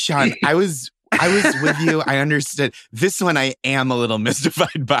 Sean, I was with you. I understood. This one I am a little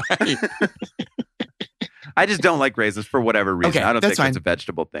mystified by. I just don't like raisins for whatever reason. Okay, I don't that's think fine. it's a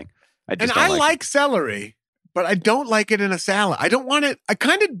vegetable thing. I just And don't I like like celery, but I don't like it in a salad. I don't want it. I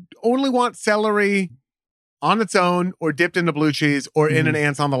kind of only want celery on its own or dipped into blue cheese or in an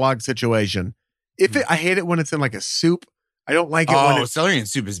ants on the log situation. I hate it when it's in like a soup. I don't like it when it's celery and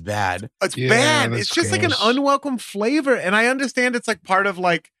soup is bad. It's Yeah, bad. that's It's just like an gross. unwelcome flavor. And I understand it's like part of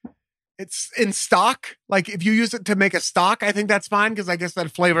like, it's in stock. Like if you use it to make a stock, I think that's fine because I guess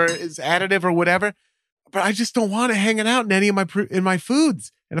that flavor is additive or whatever. But I just don't want it hanging out in any of my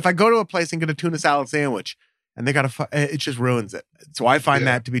foods. And if I go to a place and get a tuna salad sandwich and they got it just ruins it. So I find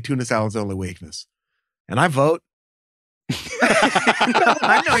that to be tuna salad's only weakness. And I vote.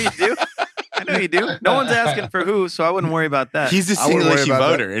 I know you do. I know you do. No one's asking for who, so I wouldn't worry about that. He's a I wouldn't single worry issue about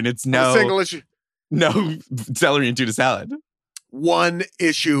voter, and it's I'm a single issue. no celery and tuna salad. One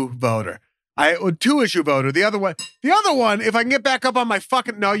issue voter. Two issue voter. The other one, if I can get back up on my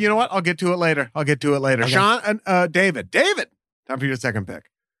fucking, no, you know what? I'll get to it later. Okay. Sean and David, time for your second pick.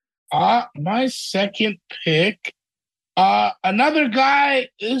 My second pick, another guy.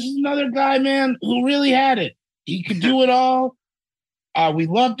 This is another guy, man, who really had it. He could do it all. We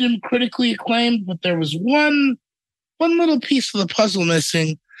loved him, critically acclaimed, but there was one little piece of the puzzle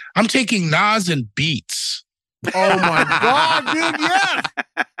missing. I'm taking Nas and Beats. Oh my God, dude,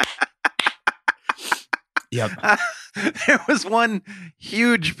 yes. Yep. There was one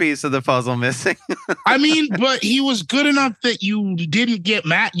huge piece of the puzzle missing. I mean, but he was good enough that you didn't get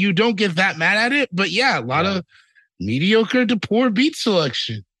mad. You don't get that mad at it. But yeah, a lot of mediocre to poor beat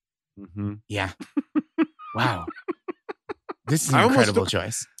selection. Mm-hmm. Yeah. Wow. This is an I almost incredible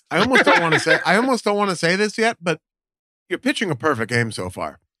choice. I almost don't want to say this yet, but you're pitching a perfect game so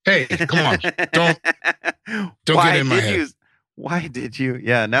far. Hey, come on. Don't get in my head. Why did you?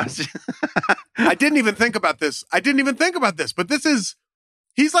 Yeah, now it's I didn't even think about this. But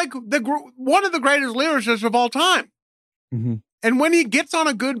he's like one of the greatest lyricists of all time. Mm-hmm. And when he gets on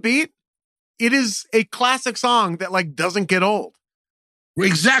a good beat, it is a classic song that like doesn't get old.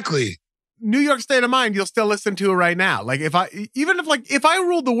 Exactly. New York State of Mind, you'll still listen to it right now. Like if I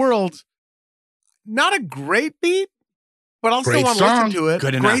ruled the world, not a great beat, but I'll Great still want to listen song. to it.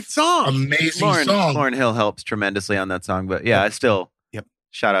 Good Great enough. song. Amazing song. Lauren Hill helps tremendously on that song, but yeah, I still Yep.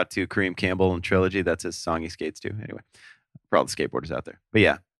 shout out to Kareem Campbell and Trilogy. That's his song he skates to. Anyway, for all the skateboarders out there. But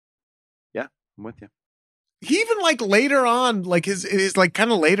yeah, I'm with you. He even like later on, like his like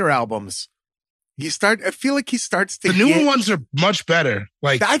kind of later albums, I feel like he starts to The newer ones are much better.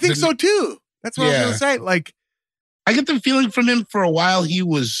 Like I think so too. That's what I was Yeah. gonna say. Like I get the feeling from him for a while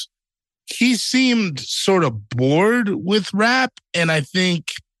he seemed sort of bored with rap, and I think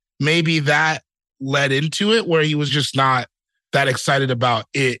maybe that led into it where he was just not that excited about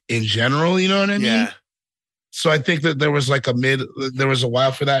it in general, you know what I mean? yeah. So I think that there was a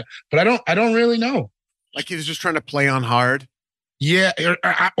while for that, but I don't really know. Like he was just trying to play on hard. Yeah,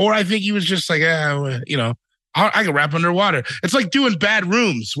 or I think he was just like, I can rap underwater. It's like doing Bad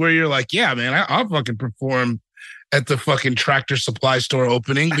Rooms where you're like, yeah, man, I'll fucking perform at the fucking Tractor Supply store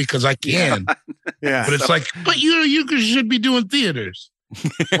opening because I can. Yeah. But it's like, but you should be doing theaters.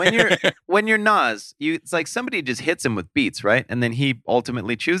 when you're Nas, it's like somebody just hits him with beats, right? And then he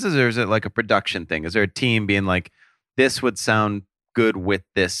ultimately chooses, or is it like a production thing? Is there a team being like, this would sound good with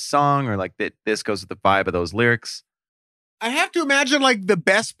this song, or like that this goes with the vibe of those lyrics? I have to imagine like the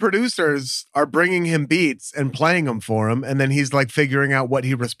best producers are bringing him beats and playing them for him, and then he's like figuring out what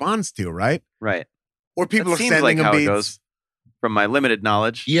he responds to, right? Right. Or people That are seems sending like him how beats. it goes from my limited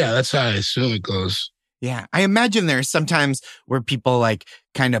knowledge. Yeah, that's how I assume it goes. Yeah, I imagine there's sometimes where people like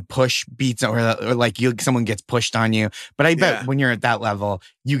kind of push beats or like someone gets pushed on you. But I bet when you're at that level,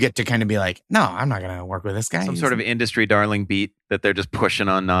 you get to kind of be like, no, I'm not going to work with this guy. Some sort of industry darling beat that they're just pushing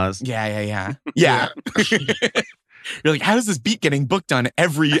on Nas. Yeah. You're like, how is this beat getting booked on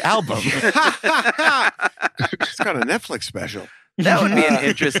every album? It's got a Netflix special. That would be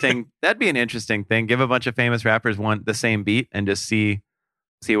that'd be an interesting thing. Give a bunch of famous rappers the same beat and just see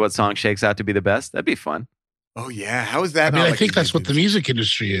what song shakes out to be the best. That'd be fun. Oh yeah, how is that? I mean, I think that's what the music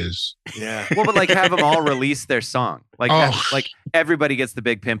industry is. Yeah. Well, but like have them all release their song. Like like everybody gets the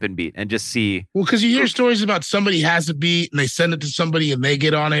Big Pimpin' beat and just see. Well, because you hear stories about somebody has a beat and they send it to somebody and they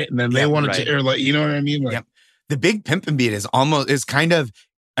get on it and then they want it to air, like, you know what I mean? Like, yep. The Big Pimpin' beat is kind of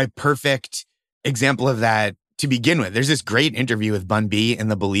a perfect example of that to begin with. There's this great interview with Bun B in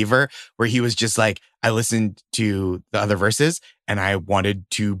The Believer where he was just like, I listened to the other verses and I wanted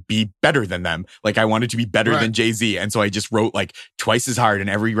to be better than them. Like I wanted to be better than Jay-Z. And so I just wrote like twice as hard, and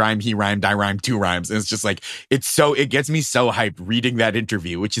every rhyme he rhymed, I rhymed 2 rhymes. And it's just like, it gets me so hyped reading that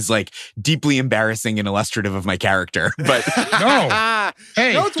interview, which is like deeply embarrassing and illustrative of my character. But no,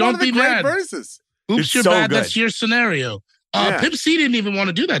 hey, no, it's don't one of the be great mad. Verses. Oops, It's you're so bad. good. That's your scenario. Pimp C didn't even want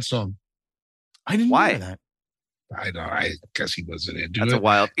to do that song. I didn't know that. I know. I guess he wasn't into it. That's a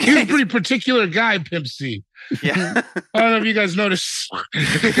wild. He's a pretty particular guy, Pimp C. Yeah. I don't know if you guys noticed.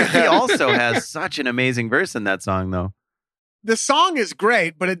 He also has such an amazing verse in that song, though. The song is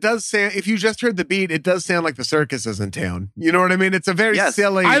great, but it does sound, if you just heard the beat, it does sound like the circus is in town. You know what I mean? It's a very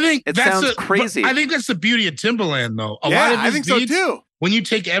silly. I think it sounds crazy. I think that's the beauty of Timbaland, though. A lot of his I think beats, so too. When you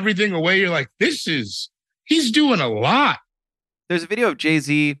take everything away, you're like, he's doing a lot. There's a video of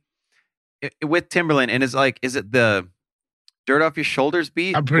Jay-Z with Timberland, and is it the Dirt Off Your Shoulders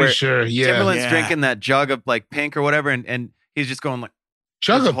beat? I'm pretty sure, yeah. Timberland's drinking that jug of like pink or whatever, and he's just going like,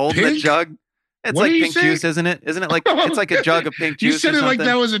 jug of holding pink? the jug. It's What like are you pink saying? juice, isn't it? Isn't it like it's like a jug of pink juice? You said or it like something?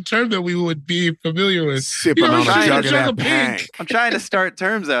 that was a term that we would be familiar with. Sipping on a jug of that pink. I'm trying to start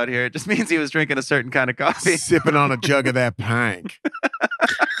terms out here. It just means he was drinking a certain kind of coffee. Sipping on a jug of that pink.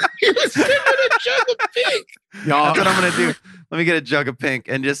 He was sipping a jug of pink. Y'all, That's what I'm gonna do. Let me get a jug of pink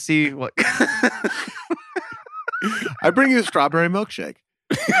and just see what. I bring you a strawberry milkshake.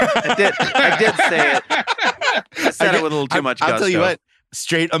 I did say it. I said it with a little too much gusto. I'll tell you what.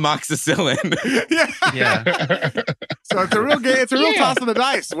 Straight amoxicillin. Yeah. So it's a real game. It's a real toss of the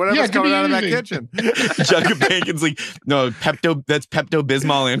dice. Whatever's coming out of that kitchen. Jug of bacon's like, no, that's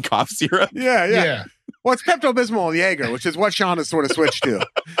Pepto-Bismol and cough syrup. Yeah. Well, it's Pepto-Bismol and Jaeger, which is what Sean has sort of switched to.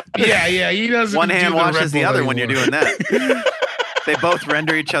 Yeah. He doesn't. One hand do the washes Red the Bull other when you're anymore. doing that. They both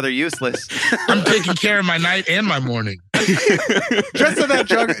render each other useless. I'm taking care of my night and my morning. Just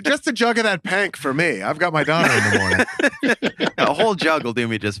a jug of that pank for me. I've got my daughter in the morning. A whole jug will do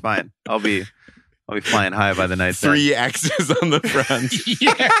me just fine. I'll be flying high by the night. 3 X's on the front.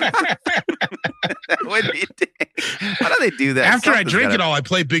 That would be dang. Why do they do that? After I Something's drink gotta- it all, I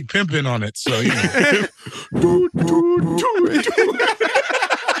play Big Pimpin' on it. So, you know.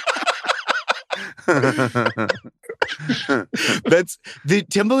 That's the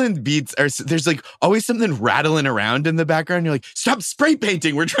Timbaland beats are. There's like always something rattling around in the background. You're like, stop spray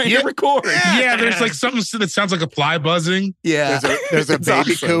painting. We're trying to record. Yeah, there's like something that sounds like a fly buzzing. Yeah, There's a It's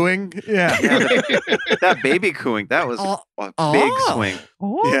baby awesome. cooing. Yeah. That baby cooing, that was a big swing.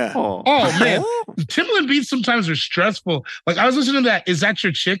 Yeah. Oh man, Timbaland beats sometimes are stressful. Like I was listening to that "Is That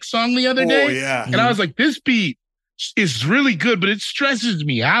Your Chick" song the other day, Oh, yeah. and I was like, this beat is really good, but it stresses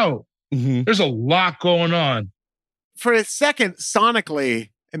me out. Mhm. There's a lot going on. For a second, sonically,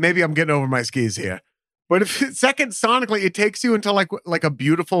 and maybe I'm getting over my skis here, but if second sonically, it takes you into like a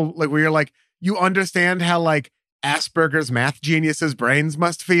beautiful, like where you're like, you understand how like Asperger's math geniuses' brains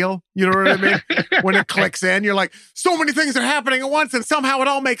must feel. You know what I mean? When it clicks in, you're like, so many things are happening at once, and somehow it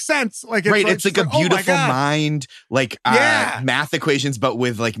all makes sense. Like, Right. It's like a oh my beautiful God. mind, like Yeah. math equations, but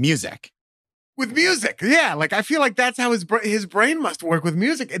with like music. With music. Yeah. Like, I feel like that's how his brain must work with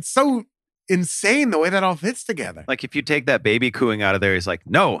music. It's so insane the way that all fits together. Like if you take that baby cooing out of there, he's like,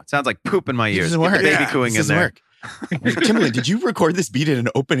 no, it sounds like poop in my It ears. doesn't Get the work. baby Yeah, cooing This in doesn't there. work. Timbaland, did you record this beat at an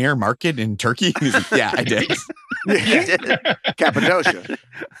open air market in Turkey? And he's like, yeah, I did. Cappadocia.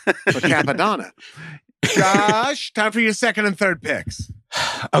 Or Cappadonna. Josh, time for your second and third picks.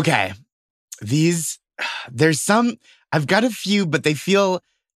 Okay. There's some, I've got a few, but they feel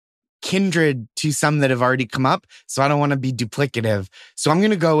kindred to some that have already come up. So I don't want to be duplicative. So I'm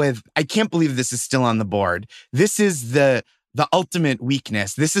going to go with, I can't believe this is still on the board. This is the ultimate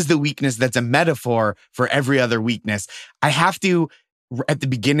weakness. This is the weakness that's a metaphor for every other weakness. I have to, at the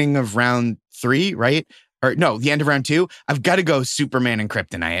beginning of round 3, right? Or no, the end of round 2, I've got to go Superman and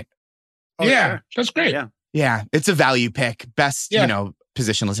Kryptonite. yeah, that's great. Yeah. Yeah, it's a value pick. Best, Yeah.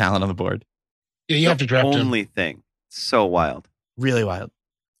 positional talent on the board. Yeah, you have to draft him. Only thing. So wild. Really wild.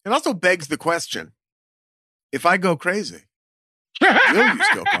 It also begs the question: if I go crazy, will you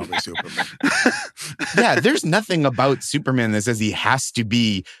still call me Superman? Yeah, there's nothing about Superman that says he has to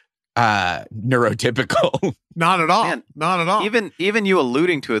be neurotypical. Not at all. Man, Not at all. Even you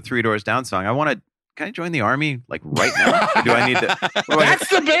alluding to a Three Doors Down song. Can I join the army like right now? Or do I need to? That's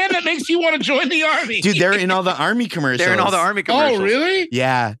the band that makes you want to join the army. Dude, they're in all the army commercials. They're in all the army commercials. Oh, really?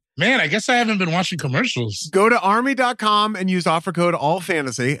 Yeah. Man, I guess I haven't been watching commercials. Go to army.com and use offer code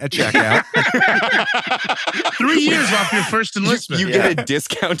ALLFANTASY at checkout. 3 years off your first enlistment. You get a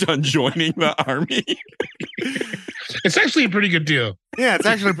discount on joining the army. It's actually a pretty good deal. Yeah, it's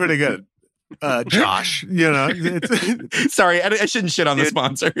actually pretty good. Josh, it's Sorry, I shouldn't shit on the Dude,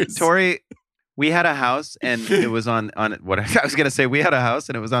 sponsors. Tori, we had a house and it was on what I was going to say. We had a house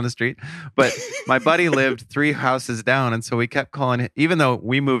and it was on the street, but my buddy lived 3 houses down. And so we kept calling it, even though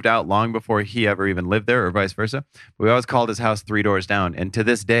we moved out long before he ever even lived there or vice versa, we always called his house 3 doors down. And to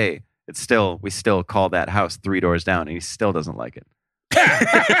this day, we still call that house 3 doors down and he still doesn't like it.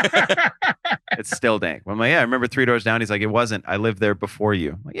 It's still dank. I'm like, yeah, I remember 3 doors down. He's like, it wasn't. I lived there before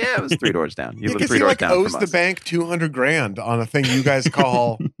you. I'm like, yeah, it was 3 doors down. You lived 3 doors down owes from the us. bank $200,000 on a thing you guys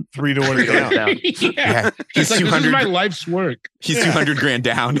call 3 doors 3 doors down. down. Yeah, He's he's like, this is 200. my life's work. He's $200,000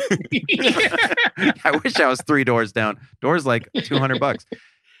 down. I wish I was 3 doors down. Doors like $200.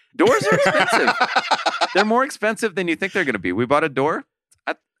 Doors are expensive. They're more expensive than you think they're going to be. We bought a door.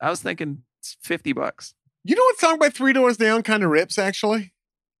 I was thinking it's $50. You know what song by 3 Doors Down kind of rips, actually?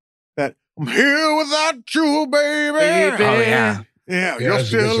 That I'm here without you, baby. Oh, yeah. Yeah, Yeah, you're that's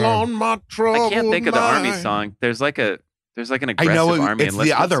a good still song. on my trouble. I can't think of the army mind. song. There's like an I aggressive know army it's the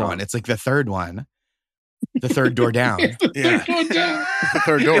enlistment other song. one. It's like the third one. The third door down. Yeah. Door down. The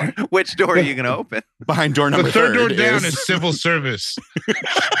third door. Which door are you going to open? Behind door number The third door third down is civil service.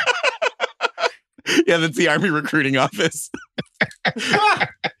 Yeah, that's the army recruiting office. I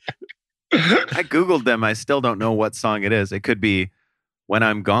Googled them. I still don't know what song it is. It could be When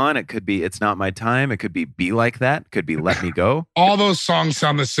I'm Gone. It could be It's Not My Time. It could be Be Like That. It could be Let Me Go. All those songs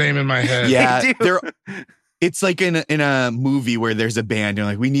sound the same in my head. Yeah, They do. they're. It's like in a movie where there's a band. You're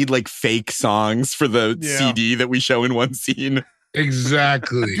like, we need like fake songs for the Yeah. CD that we show in one scene.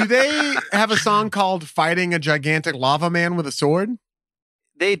 Exactly. Do they have a song called Fighting a Gigantic Lava Man with a Sword?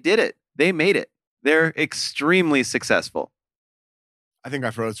 They did it. They made it. They're extremely successful. I think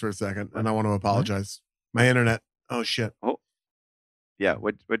I froze for a second and I want to apologize. My internet. Oh, shit. Yeah.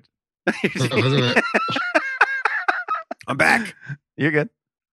 What? I'm back. You're good.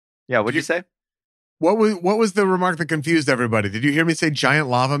 Yeah. What'd you say? What was the remark that confused everybody? Did you hear me say giant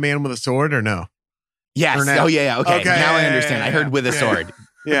lava man with a sword or no? Yes. Or now. Oh yeah. Okay. Okay, Now I yeah, understand. yeah, I heard yeah. with a Yeah. sword.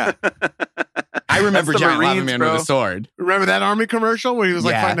 Yeah. I remember That's the Giant Lava Marines, Man bro. with a sword. Remember that army commercial where he was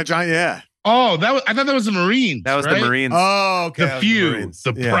like Yeah. fighting a giant? Yeah. Oh, I thought that was the Marines. That was right? the Marines. Oh, okay. The that was few, Marines.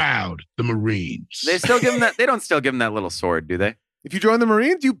 the Yeah. proud, the Marines. They still give him that. They don't still give him that little sword, do they? If you join the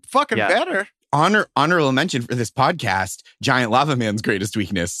Marines, you fucking Yeah. better. Honorable mention for this podcast: Giant Lava Man's greatest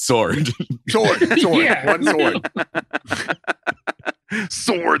weakness: sword. Sword. Yeah. One sword.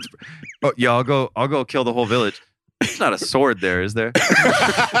 Swords. Oh yeah, I'll go kill the whole village. There's not a sword there, is there?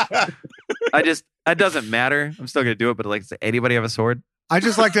 It doesn't matter. I'm still gonna do it, but like, does anybody have a sword? I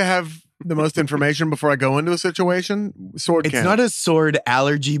just like to have the most information before I go into a situation. Sword It's cannon. not a sword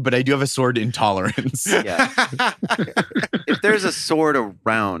allergy, but I do have a sword intolerance. Yeah. If there's a sword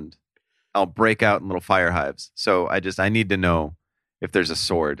around, I'll break out in little fire hives. So I need to know if there's a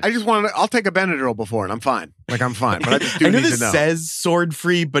sword. I just want to. I'll take a Benadryl before, and I'm fine. Like I'm fine, but I just do I know need this to know. says sword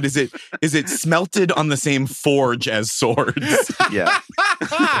free, but is it smelted on the same forge as swords? Yeah.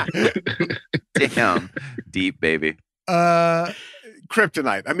 Damn. Deep, baby.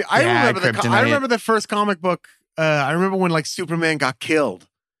 Kryptonite. I mean, I Yeah, remember I Kryptonite. remember the first comic book. I remember when like Superman got killed.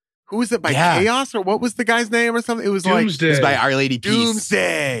 Who was it by Yeah. Chaos or what was the guy's name or something? It was Doomsday. It's by Our Lady like Peace.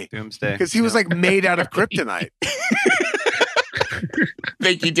 Doomsday Doomsday. because he was like made out of kryptonite.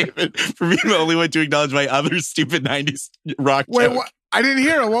 Thank you, David, for being the only one to acknowledge my other stupid 90s rock Wait, joke. what? I didn't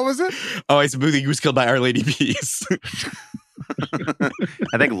hear it. What was it? Oh, I said he was killed by Our Lady Peace.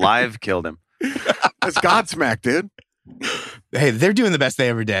 I think Live killed him. That's Godsmack, dude. Hey, they're doing the best they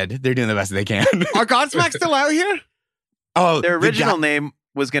ever did. They're doing the best they can. Are Godsmack still out here? Oh, Their the original guy- name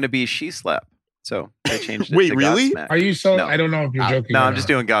was going to be She Slap. So they changed it Wait, to really? Godsmack. Are you so? No. I don't know if you're joking. No, or I'm just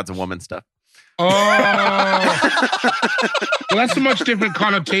not. doing God's a Woman stuff. Oh, well, that's a much different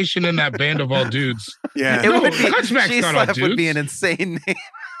connotation in that band of all dudes. Yeah. It No, would be, Godsmack's She not all Slap would be dudes. an insane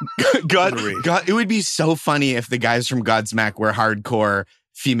name. God, it would be so funny if the guys from Godsmack were hardcore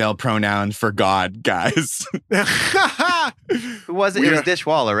female pronoun for God, guys. Who was it? It was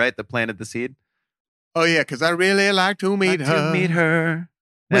Dishwalla, right? That planted the seed. Oh yeah, because I really like to meet her. To meet her.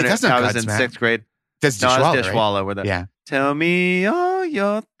 Wait, And that's not I was in Godsmack. 6th grade. That's No, Dishwalla, it's Dishwalla. Where the Yeah. Tell me all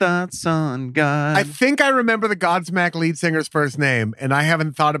your thoughts on God. I think I remember the Godsmack lead singer's first name, and I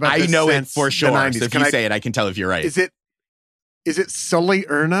haven't thought about I this know it since for the sure. 90s. So if Can you I- say it, I can tell if you're right. Is it Sully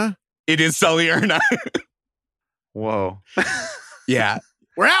Erna? It is Sully Erna. Whoa. Yeah.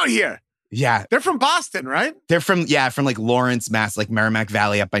 We're out here. Yeah. They're from Boston, right? They're from like Lawrence, Mass, like Merrimack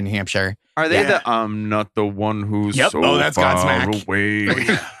Valley up in New Hampshire. Are they Yeah. the I'm not the one who's Yep. so Oh, that's far Godsmack.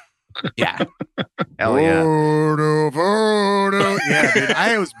 away? Yeah. Hell yeah. Yeah, dude.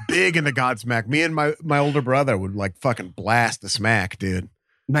 I was big into Godsmack. Me and my older brother would like fucking blast the smack, dude.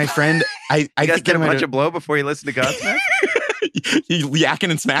 My friend, I You guys think did I a might bunch have- of blow before you listened to Godsmack? You yakking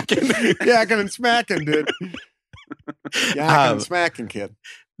and smacking. Yakking and smacking, dude. Yakking and smacking, kid.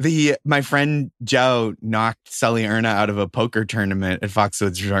 My friend Joe knocked Sully Erna out of a poker tournament at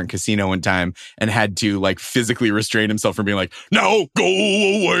Foxwoods Resort and Casino one time and had to like physically restrain himself from being like, "No, go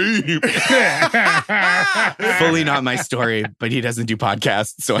away." Fully not my story, but he doesn't do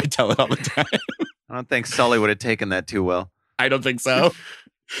podcasts, so I tell it all the time. I don't think Sully would have taken that too well. I don't think so.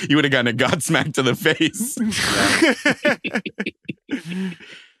 You would have gotten a Godsmack to the face.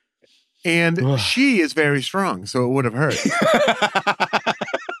 And she is very strong, so it would have hurt.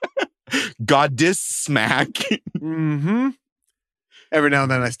 Goddess smack. Mm-hmm. Every now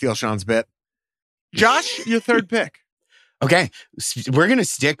and then I steal Sean's bit. Josh, your third pick. Okay, we're gonna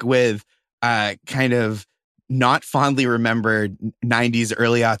stick with kind of not fondly remembered 90s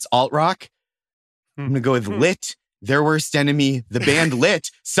early aughts alt rock. I'm gonna go with Lit, Their Worst Enemy, the band Lit,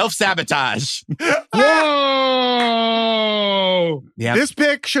 Self-Sabotage. Whoa! Yeah. This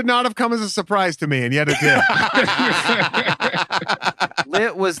pick should not have come as a surprise to me, and yet it did.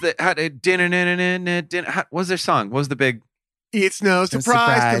 Lit was the what was their song? What was the big It's no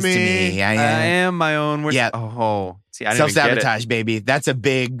surprise to me. Yeah, I yeah. am my own worst. Yeah. Oh, see, I didn't even get Self-sabotage, baby. That's a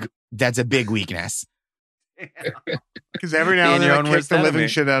big weakness. Because every now and Being then your I own kick worst the living enemy.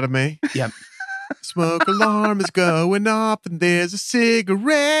 shit out of me. Yep. Smoke alarm is going off, and there's a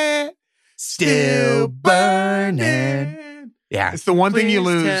cigarette Still burning. Yeah. It's the one thing you Please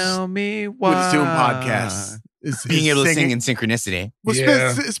lose Tell me with why. Zoom podcasts. Is Being able to sing singing. in synchronicity. Well,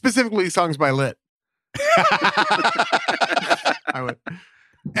 Yeah. specifically songs by Lit. I would.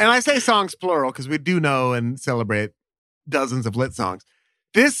 And I say songs plural because we do know and celebrate dozens of Lit songs.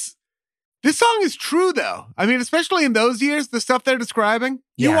 This song is true, though. I mean, especially in those years, the stuff they're describing,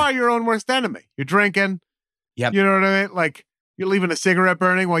 you Yeah. are your own worst enemy. You're drinking. Yep. You know what I mean? Like, you're leaving a cigarette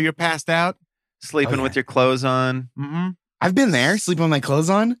burning while you're passed out. Sleeping Oh, yeah. with your clothes on, Mm-hmm. I've been there, sleeping with my clothes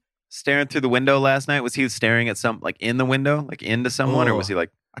on. staring through the window last night. Was he staring at like in the window, like into someone, or was he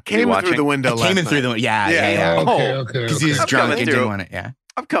like? I came in through watching? the window I last came in night. through the yeah. Okay. Because he was I'm drunk coming and through. didn't want it. Yeah.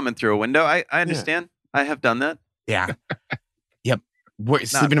 I'm coming through a window. I understand. I have done that. Yeah. Yep.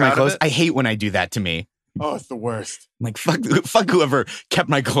 Sleeping in my proud of clothes. it? I hate when I do that to me. Oh, it's the worst. I'm like, fuck whoever kept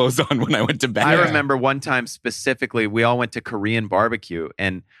my clothes on when I went to bed. I remember one time specifically, we all went to Korean barbecue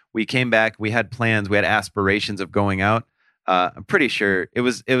and we came back. We had plans. We had aspirations of going out. I'm pretty sure it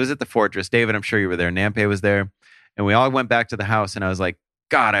was at the Fortress. David, I'm sure you were there. Nampe was there. And we all went back to the house and I was like,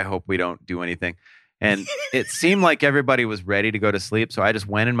 God, I hope we don't do anything. And it seemed like everybody was ready to go to sleep. So I just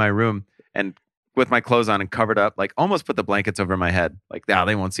went in my room and with my clothes on and covered up, like almost put the blankets over my head. Like, now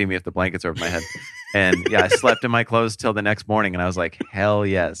they won't see me if the blankets are over my head. And yeah, I slept in my clothes till the next morning and I was like, hell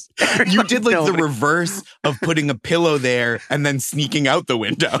yes. You did like the Nobody- reverse of putting a pillow there and then sneaking out the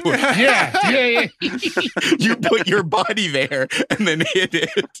window. Yeah. You put your body there and then hid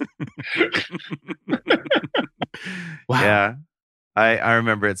it. Wow. Yeah. I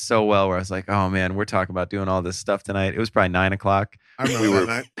remember it so well where I was like, oh man, we're talking about doing all this stuff tonight. It was probably 9:00. I remember We that were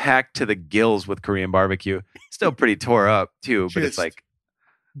night. packed to the gills with Korean barbecue. Still pretty tore up too, but it's Just- like,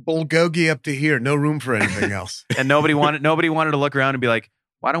 Bulgogi up to here. No room for anything else. and nobody wanted to look around and be like,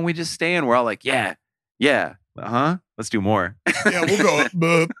 why don't we just stay in? We're all like, yeah, let's do more. Yeah,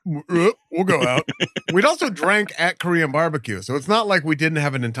 we'll go out. We'd also drank at Korean barbecue, so it's not like we didn't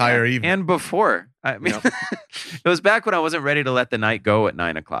have an entire evening. And before, I mean, it was back when I wasn't ready to let the night go at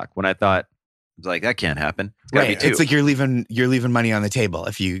 9:00. When I thought, I was like, that can't happen. It's gotta Right. be 2. It's like you're leaving money on the table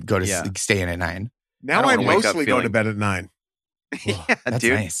if you go to stay in at 9. Now I I don't wanna wake up mostly go to feeling- bed at 9. yeah, That's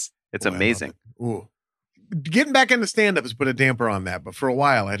dude, nice. it's Boy, I love amazing. it. Ooh. Getting back into stand-up has put a damper on that, but for a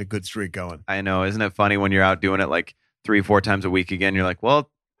while I had a good streak going. I know. Isn't it funny when you're out doing it like 3-4 times a week again? You're like,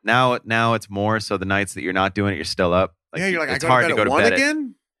 well, now it's more. So the nights that you're not doing it, you're still up. Yeah, you're like, it's I hard go to to go bed to at bed 1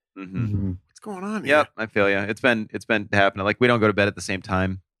 again? Mhm. going on here? Yep, I feel you. It's been happening. Like we don't go to bed at the same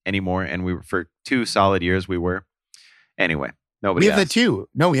time anymore, and we were for 2 solid years. We were anyway. Nobody. We have asked. that too.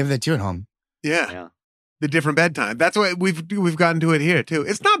 No, we have that too at home. Yeah. The different bedtime. That's what we've gotten to it here too.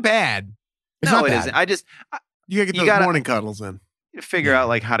 It's not bad. It's no, not it bad. isn't. I just You gotta get You those gotta- morning cuddles in. you figure out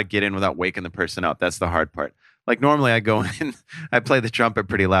like how to get in without waking the person up. That's the hard part. Like normally I go in, I play the trumpet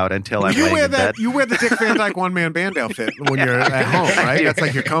pretty loud until I'm laying in bed. You wear the Dick Van Dyke one-man band outfit when you're at home, right? That's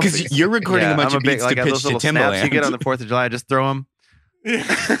like your comfy. Because you're recording a bunch I'm of beats to those pitch to little snaps you get on Timbaland. the 4th of July. I just throw them.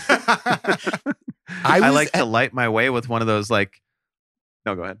 I I was like to light my way with one of those like.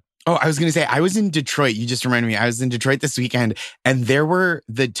 No, go ahead. Oh, I was going to say, I was in Detroit. You just reminded me. I was in Detroit this weekend, and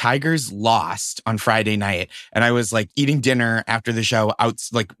the Tigers lost on Friday night. And I was like eating dinner after the show out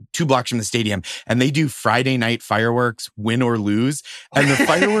like 2 blocks from the stadium. And they do Friday night fireworks, win or lose. And the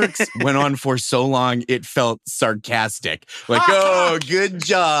fireworks went on for so long, it felt sarcastic. Like, oh, good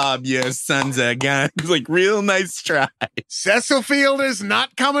job, you sons of guns. Like, real nice try. Cecil Fielder's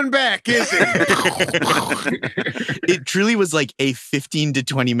not coming back, is he? It truly was like a 15 to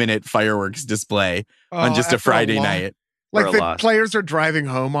 20 minute fireworks display on just a Friday night. Like For a the loss. players are driving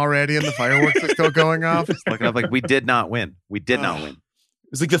home already and the fireworks are still going off. Looking up like we did not win. We did not win.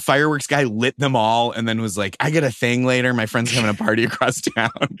 It was like the fireworks guy lit them all and then was like, I got a thing later. My friend's having a party across town.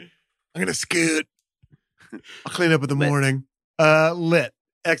 I'm going to scoot. I'll clean up in the Lit. morning. Lit.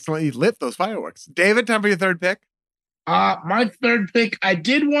 Excellent. You lit those fireworks. David, time for your third pick. My third pick, I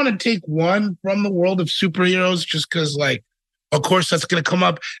did want to take one from the world of superheroes just because, like, of course, that's going to come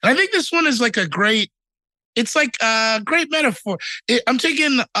up. And I think this one is like it's like a great metaphor. I'm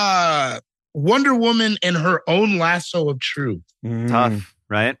taking Wonder Woman and her own lasso of truth. Tough,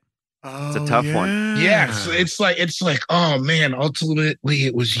 right? Oh, a tough one. Yeah, so it's like, oh man, ultimately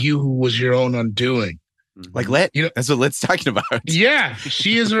it was you who was your own undoing. Like Lit. You know- That's what Lit's talking about. Yeah,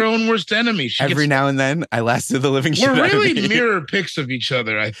 she is her own worst enemy. She Every gets, now and then, I lasted the living shit we're out of really me. mirror pics of each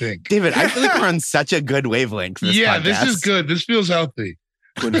other, I think. David, I feel like we're on such a good wavelength. This Yeah, podcast. this is good. This feels healthy.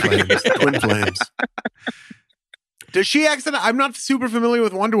 Twin flames. Twin flames. Does she accident? I'm not super familiar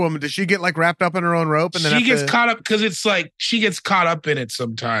with Wonder Woman. Does she get like wrapped up in her own rope and then She gets caught up because it's like she gets caught up in it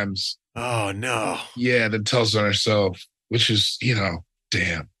sometimes. Oh no! Yeah, then tells on herself, which is,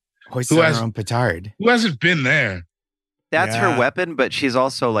 damn. Hoisted Who on has- her own petard. Who hasn't been there? That's Yeah. her weapon, but she's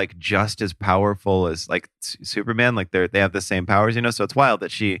also like just as powerful as like Superman. Like they have the same powers, So it's wild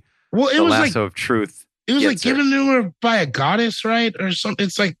that she Well, it the was lasso like of truth. it was like gets her. given to her by a goddess, right, or something.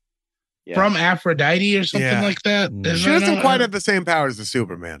 It's like Yeah. from Aphrodite or something Yeah. like that. Mm. Is She that doesn't not- quite have the same powers as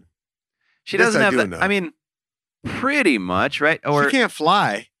Superman. She This doesn't I have do that. know. I mean, pretty much, right? Or She can't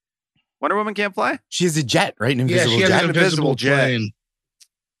fly. Wonder Woman can't fly. She has a jet, right? An Yeah, invisible she has jet. an invisible jet. plane,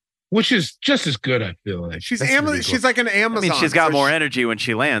 which is just as good. I feel like She's That's pretty cool. She's like an Amazon. I mean, she's got so more she- energy when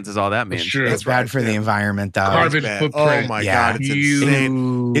she lands. Is all that means. true. It's That's bad right, for the yeah. environment, though. Carbon Bad. footprint. Oh my Yeah. god, it's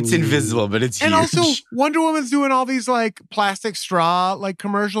insane. It's invisible, but it's And huge. also, Wonder Woman's doing all these like plastic straw like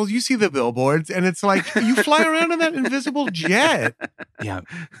commercials. You see the billboards, and it's like you fly around in that invisible jet. yeah.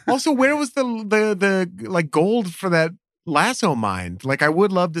 Also, where was the like gold for that lasso mine? Like, I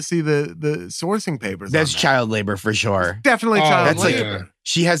would love to see the sourcing papers. That's on that. child labor for sure. Definitely Oh, child That's like- labor.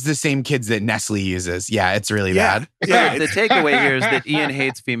 She has the same kids that Nestle uses. Yeah, it's really Yeah, bad. yeah. The takeaway here is that Ian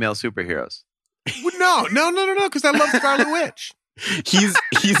hates female superheroes. No, because I love Scarlet Witch. He's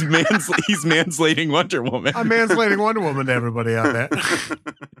manslating Wonder Woman. I'm manslating Wonder Woman to everybody out there.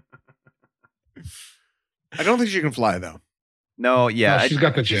 I don't think she can fly though. No, yeah, No, she's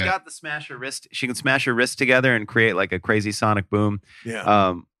got the She's jet. got the smash her wrist. She can smash her wrist together and create like a crazy sonic boom.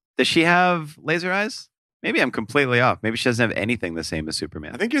 Yeah, Does she have laser eyes? Maybe I'm completely off. Maybe she doesn't have anything the same as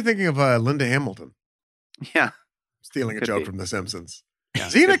Superman. I think you're thinking of Linda Hamilton Yeah, stealing a Could joke be. from The Simpsons. Yeah,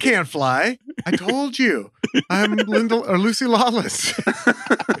 Xena could be. can't fly. I told you. I'm Lucy Lawless.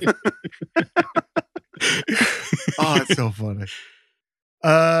 Oh, it's so funny.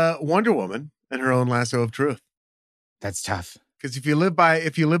 Wonder Woman and her own lasso of truth. That's tough. Because if you live by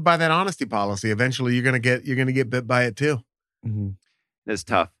that honesty policy, eventually you're gonna get bit by it too. Mhm. It's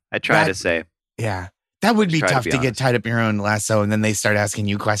tough. I try That- to say. Yeah. That would Just be try to tough be to get honest. tied up in your own lasso and then they start asking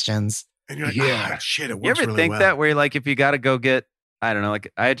you questions. And you're like, Yeah. oh, shit, it works You ever really think well. that where you're like, if you got to go get, I don't know,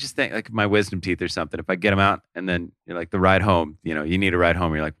 like I just think like my wisdom teeth or something. If I get them out and then you're like the ride home, you need a ride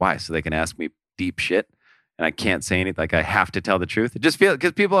home. You're like, why? So they can ask me deep shit and I can't say anything. Like I have to tell the truth. It just feels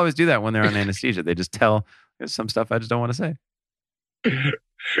because people always do that when they're on anesthesia. They just tell there's some stuff I just don't want to say.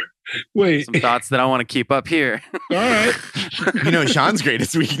 Wait, Some thoughts that I want to keep up here. all right, Sean's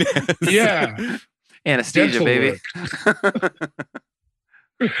greatest weakness. yeah. Anesthesia, Dental baby.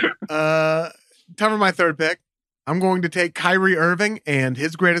 Time for my third pick. I'm going to take Kyrie Irving and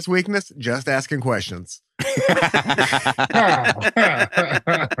his greatest weakness, just asking questions.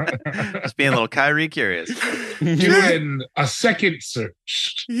 Just being a little Kyrie curious. Doing a second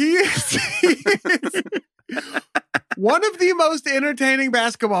search. He is one of the most entertaining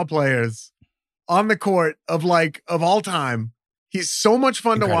basketball players on the court of all time. He's so much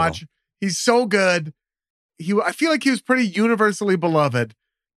fun to watch. He's so good. I feel like he was pretty universally beloved.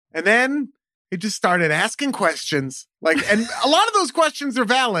 And then he just started asking questions. And a lot of those questions are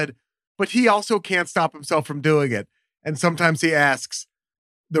valid, but he also can't stop himself from doing it. And sometimes he asks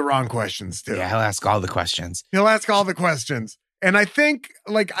the wrong questions too. Yeah, he'll ask all the questions. And I think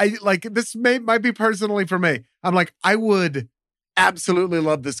this might be personally for me. I'm like, I would absolutely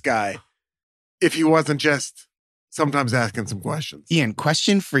love this guy if he wasn't just sometimes asking some questions. Ian,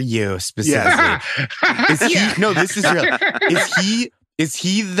 question for you specifically. Yes. No, this is real. Is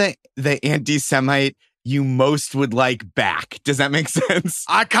he the anti-Semite you most would like back? Does that make sense?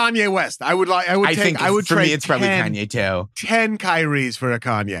 Kanye West. I would for trade me, it's probably Kanye too. 10 Kyries for a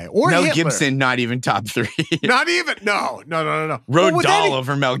Kanye. Or Mel Hitler. Gibson, not even top 3. Not even. No. Roald Dahl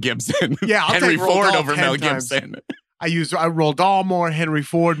over Mel Gibson. Yeah, I'll Henry take Roald Ford Dahl over 10 Mel times. Gibson. I Roald Dahl more, Henry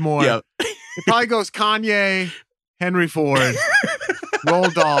Ford more. Yep. It probably goes Kanye, Henry Ford,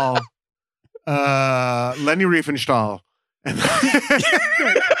 Roald Dahl, Leni Riefenstahl.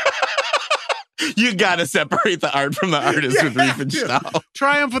 You gotta separate the art from the artist with Riefenstahl.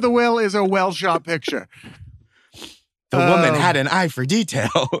 Triumph of the Will is a well-shot picture. The woman had an eye for detail.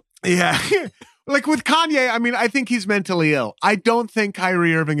 Yeah. With Kanye, I mean, I think he's mentally ill. I don't think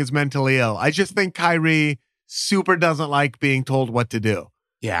Kyrie Irving is mentally ill. I just think Kyrie super doesn't like being told what to do.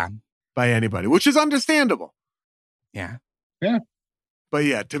 Yeah. By anybody, which is understandable. Yeah. But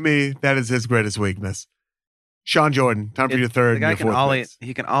yeah, to me, that is his greatest weakness. Sean Jordan, time for your third. The guy and your can fourth ollie. place.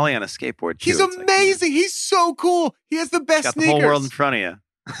 He can ollie on a skateboard too. He's It's like, amazing. He's so cool. He has the best got the sneakers. whole world in front of you.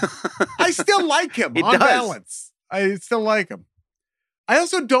 I still like him He on does. balance. I still like him. I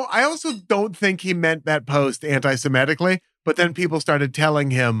also don't think he meant that post anti-Semitically, but then people started telling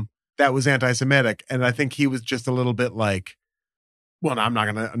him that was anti-Semitic, and I think he was just a little bit like, well, no, I'm not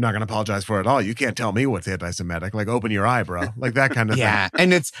gonna apologize for it at all. You can't tell me what's anti-Semitic. Open your eye, bro. That kind of Yeah.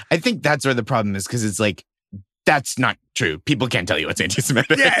 thing. And I think that's where the problem is, because it's that's not true. People can't tell you what's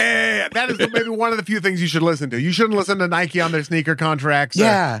anti-Semitic. Yeah. That is maybe one of the few things you should listen to. You shouldn't listen to Nike on their sneaker contracts.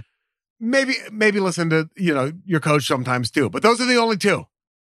 Yeah. Maybe listen to, your coach sometimes too. But those are the only two.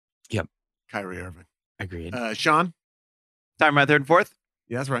 Yep. Kyrie Irving. Agreed. Sean? Time for my third and fourth.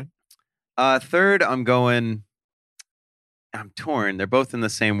 Yeah, that's right. Third, I'm torn. They're both in the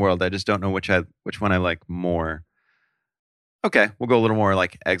same world. I just don't know which one I like more. Okay, we'll go a little more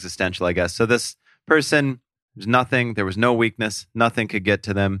existential, I guess. So this person, there's nothing. There was no weakness. Nothing could get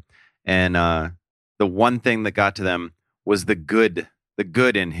to them, and the one thing that got to them was the good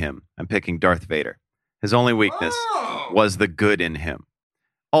in him. I'm picking Darth Vader. His only weakness was the good in him.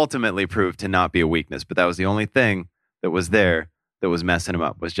 Ultimately proved to not be a weakness, but that was the only thing that was there that was messing him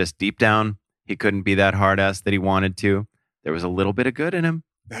up. Was just deep down, he couldn't be that hard ass that he wanted to. There was a little bit of good in him.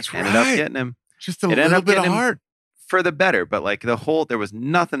 That's right. Ended up getting him. Just a little bit of heart. For the better, but there was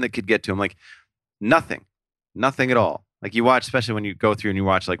nothing that could get to him. Nothing at all. You watch, especially when you go through and you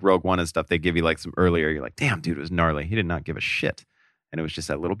watch Rogue One and stuff, they give you some earlier, you're like, damn, dude, it was gnarly. He did not give a shit. And it was just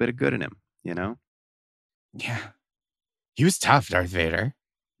that little bit of good in him, Yeah. He was tough, Darth Vader.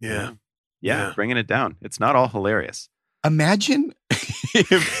 Yeah. Yeah, bringing it down. It's not all hilarious. Imagine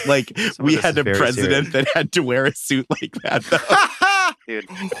if we had a president that had to wear a suit like that, though. Dude,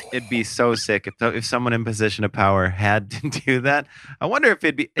 it'd be so sick if someone in position of power had to do that. I wonder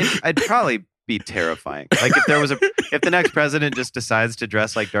if I'd probably be terrifying. If the next president just decides to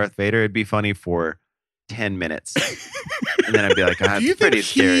dress like Darth Vader, it'd be funny for 10 minutes. And then I'd be like, do you it's pretty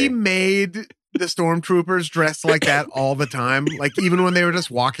think he scary. made the stormtroopers dressed like that all the time? Even when they were just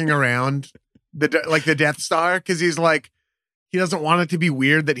walking around the Death Star? Because he's he doesn't want it to be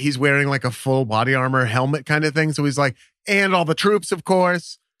weird that he's wearing a full body armor helmet kind of thing. So he's and all the troops, of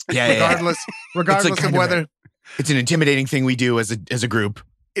course. Regardless of whether it's an intimidating thing we do as a group.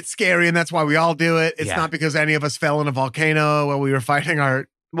 It's scary, and that's why we all do it. It's not because any of us fell in a volcano while we were fighting our...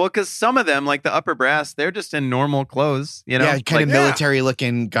 Well, because some of them, the upper brass, they're just in normal clothes, Yeah, kind of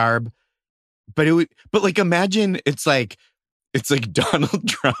military-looking garb. But imagine it's Donald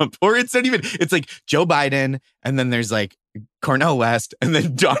Trump, or it's not even, it's Joe Biden, and then there's Cornel West, and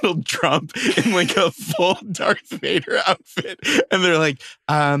then Donald Trump in a full Darth Vader outfit. And they're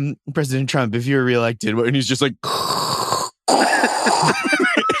President Trump, if you were reelected, and he's just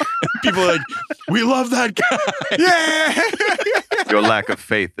People are like, we love that guy. Yeah. Your lack of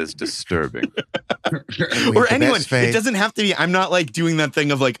faith is disturbing. Or anyone. It doesn't have to be. I'm not like doing that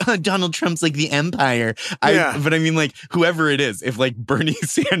thing of like, oh, Donald Trump's like the empire. But I mean, like, whoever it is, if like Bernie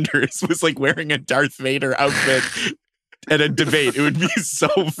Sanders was like wearing a Darth Vader outfit at a debate, it would be so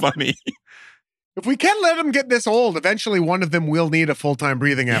funny. If we can't let them get this old, eventually one of them will need a full-time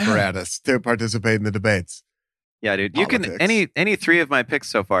breathing apparatus to participate in the debates. Yeah, dude. Politics. You can any three of my picks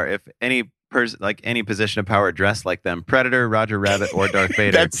so far. If any person like any position of power dressed like them, Predator, Roger Rabbit, or Darth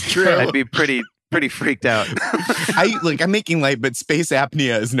Vader. That's true. I'd be pretty freaked out. I'm making light, but space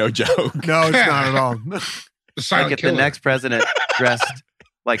apnea is no joke. No, it's not at all. Like if the next president dressed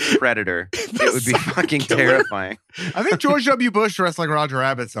like Predator, it would be fucking terrifying. I think George W. Bush dressed like Roger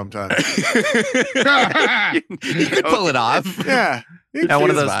Rabbit sometimes. He could pull it off. Yeah. At one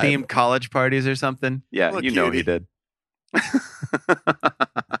of those themed college parties or something. Yeah, Look, you know cutie. he did.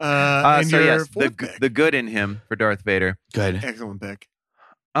 And So your yes, fourth pick. the good in him for Darth Vader. Good. Excellent pick.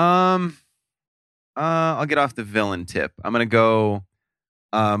 I'll get off the villain tip. I'm gonna go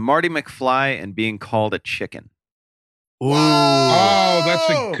Marty McFly and being called a chicken. Ooh. Oh, that's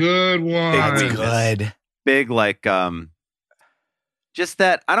a good one. That's good. Big like just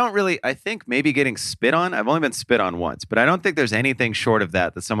that I think maybe getting spit on. I've only been spit on once, but I don't think there's anything short of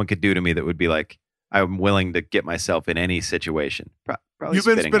that someone could do to me that would be like I'm willing to get myself in any situation. Probably You've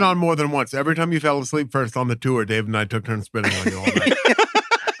been spitting spit on more than once. Every time you fell asleep first on the tour, Dave and I took turns spitting on you all night.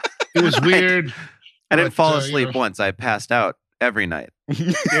 It was weird. I didn't fall you asleep know. once. I passed out every night.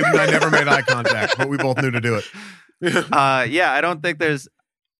 Dave and I never made eye contact, but we both knew to do it. Yeah, I don't think there's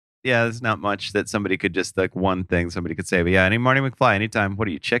not much that somebody could just like one thing somebody could say. But yeah, any Marty McFly, anytime, what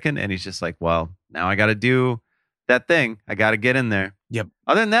are you, chicken? And he's just like, well, now I got to do that thing. I got to get in there. Yep.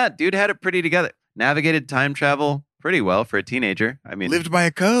 Other than that, dude had it pretty together. Navigated time travel pretty well for a teenager. I mean, Lived by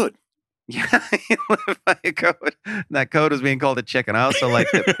a code. yeah, he lived by a code. That code was being called a chicken. I also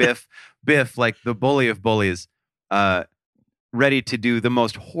like that Biff, like the bully of bullies, ready to do the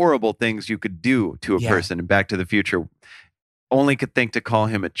most horrible things you could do to a person in Back to the Future, only could think to call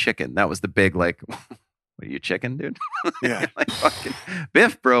him a chicken. That was the big, like, what are you, chicken, dude? Yeah. Like, fucking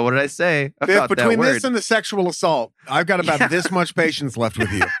Biff, bro, what did I say Biff, about between that word? this and the sexual assault, I've got about this much patience left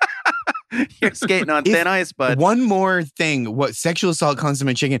with you. You're skating on thin ice, bud. One more thing. What sexual assault calls him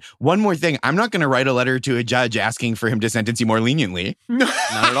a chicken. One more thing. I'm not going to write a letter to a judge asking for him to sentence you more leniently. Not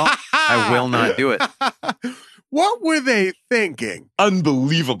at all. I will not do it. What were they thinking?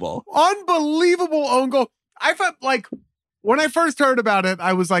 Unbelievable. Unbelievable own goal. I felt like when I first heard about it,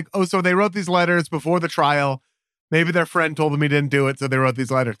 I was like, oh, so they wrote these letters before the trial. Maybe their friend told them he didn't do it, so they wrote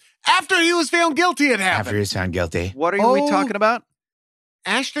these letters. After he was found guilty, it happened. After he was found guilty. What are we talking about?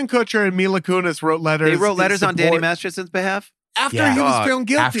 Ashton Kutcher and Mila Kunis wrote letters. They wrote letters on Danny support- Masterson's behalf? After Yeah. he was found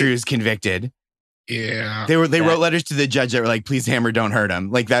guilty. After he was convicted. Yeah. They wrote letters to the judge that were like, please hammer, don't hurt him.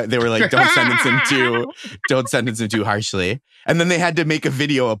 Like that. They were like, don't sentence him too harshly. And then they had to make a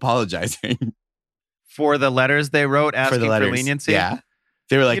video apologizing For the letters they wrote asking for the letters. leniency? Yeah.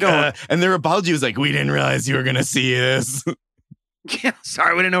 They were like, You don't- and their apology was like, we didn't realize you were going to see this. Yeah,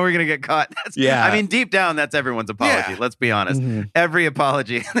 sorry, we didn't know we were going to get caught. Yeah. I mean, deep down, that's everyone's apology. Yeah. Let's be honest. Mhm. Every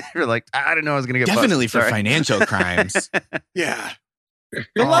apology, they're like, I didn't know I was going to get Definitely busted. for Sorry. financial crimes. Yeah. The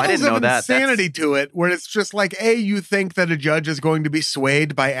Oh, I levels didn't know of that. insanity to it, where it's just like, A, you think that a judge is going to be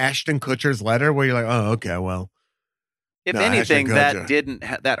swayed by Ashton Kutcher's letter, where you're like, oh, okay, well. If No, anything, Ashton that Kutcher. didn't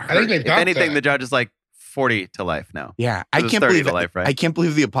that I hurt. think they If thought anything, that. the judge is like 40 to life now. Yeah. It was 30 to life, right? I can't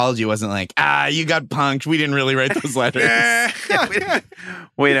believe the apology wasn't like, you got punked. We didn't really write those letters.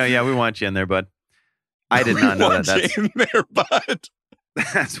 We know, yeah, we want you in there, bud. I did not know that. That's in there, bud.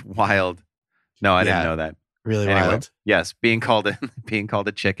 That's wild. No, I didn't Yeah. know that. Really Anyway, wild. yes, being called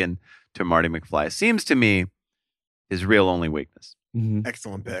a chicken to Marty McFly seems to me his real only weakness. Mhm.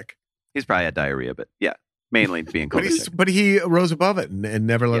 Excellent pick. He's probably had diarrhea, but yeah, mainly being But, called a chicken. but he rose above it and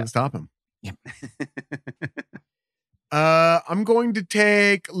never let Yeah. it stop him. Yep. I'm going to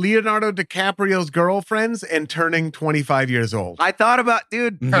take Leonardo DiCaprio's girlfriends and turning 25 years old. I thought about,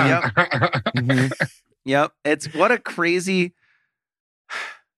 dude. Mhm. Yep. Mhm. Yep. It's what a crazy.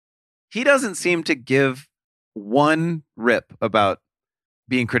 He doesn't seem to give one rip about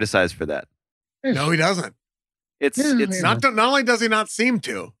being criticized for that. No, he doesn't. It's Not only does he not seem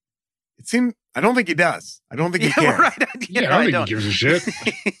to, I don't think he does. I don't think he yeah, cares. right. Yeah, No, I don't think he gives a shit.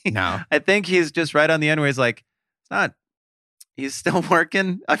 No. I think he's just right on the end where he's like, it's not. He's still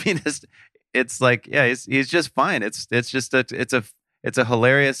working. I mean, it's like, yeah, he's just fine. It's just it's a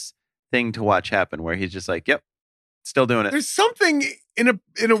hilarious thing to watch happen where he's just like, yep, Still doing it. There's something in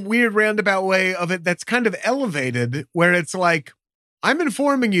a weird roundabout way of it that's kind of elevated, where it's like, I'm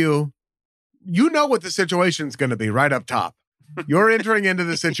informing you, you know what the situation's going to be right up top. You're entering into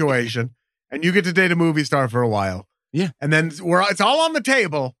the situation, and you get to date a movie star for a while. Yeah. And then it's all on the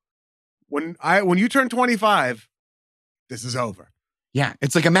table. When you turn 25, this is over. Yeah,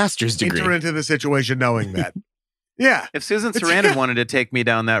 it's like a master's degree. Enter into the situation knowing that. Yeah. If Susan Sarandon wanted to take me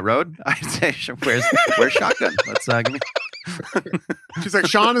down that road, I'd say, where's shotgun? Let's give me. She's like,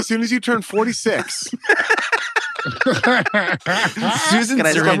 Sean, as soon as you turn 46. Susan Can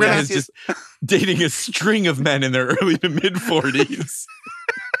I just- I'm Sarandon gonna is ask you- just dating a string of men in their early to mid 40s.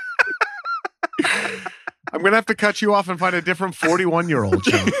 I'm going to have to cut you off and find a different 41-year-old,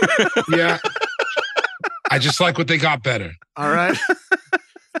 Sean. Yeah. I just like what they got better. All right.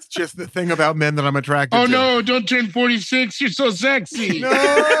 It's just the thing about men that I'm attracted Oh to. no, don't turn 46. You're so sexy.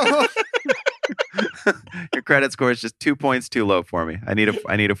 No. Your credit score is just 2 points too low for me. I need a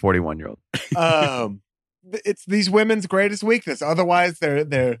 41-year-old. It's these women's greatest weakness. Otherwise,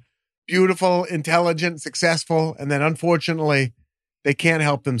 they're beautiful, intelligent, successful, and then unfortunately, they can't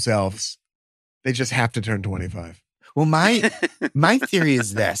help themselves. They just have to turn 25. Well, my theory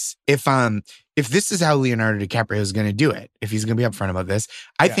is this: if this is how Leonardo DiCaprio is going to do it, if he's going to be upfront about this,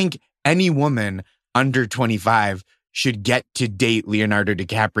 I think any woman under 25 should get to date Leonardo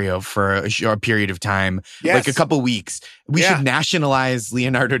DiCaprio for a short period of time, like a couple weeks. We should nationalize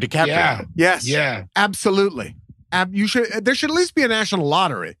Leonardo DiCaprio. Yeah. Yes. Yeah. Absolutely. You should. There should at least be a national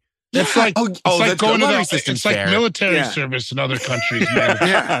lottery. It's like, it's like going to system's it's like fair. military service in other countries, man.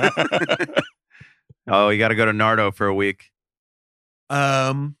 Yeah. Oh, you got to go to Nardo for a week.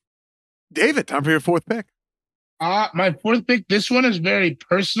 David, time for your fourth pick. My fourth pick, this one is very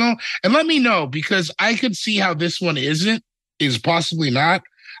personal. And let me know, because I could see how this one is possibly not.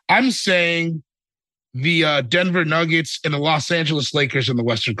 I'm saying the Denver Nuggets and the Los Angeles Lakers in the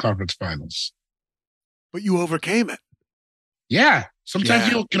Western Conference Finals. But you overcame it. Yeah.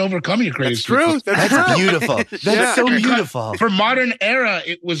 Sometimes you can overcome your greatest. That's true. That's beautiful. That's so beautiful. For modern era,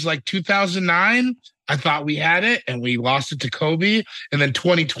 it was like 2009. I thought we had it, and we lost it to Kobe. And then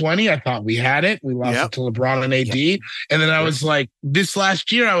 2020, I thought we had it. We lost it to LeBron and AD. And then I was like, this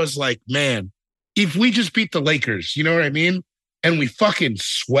last year, I was like, man, if we just beat the Lakers, you know what I mean? And we fucking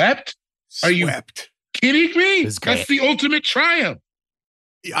swept. Are you kidding me? That's the ultimate triumph.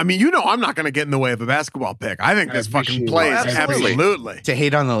 I mean, I'm not going to get in the way of a basketball pick. I think this fucking plays absolutely. To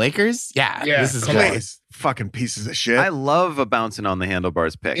hate on the Lakers? Yeah. This is great. Fucking pieces of shit. I love a bouncing on the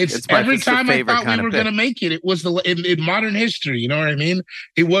handlebars pick. It's my every time I favorite thought kind we were of going to pick. make it, it was in modern history. You know what I mean?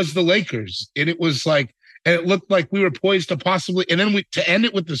 It was the Lakers, and it was like, and it looked like we were poised to possibly, and then to end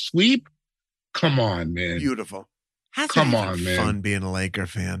it with the sweep. Come on, man. Beautiful. Come on, man. Fun being a Laker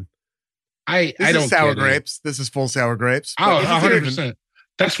fan. I This don't is sour get it. grapes. This is full sour grapes. Oh, But 100%.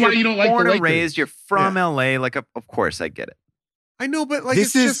 That's why you don't like the Born Lakers. and raised, you're from LA. Like, of course, I get it. I know, but like This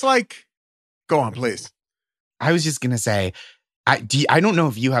it's is- just like, go on, please. I was just going to say, I don't know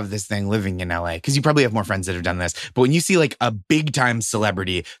if you have this thing living in LA, because you probably have more friends that have done this. But when you see like a big time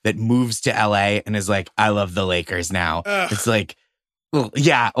celebrity that moves to LA and is like, I love the Lakers now, it's like,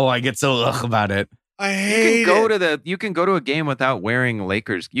 I get so about it. I You hate can go it. you can go to a game without wearing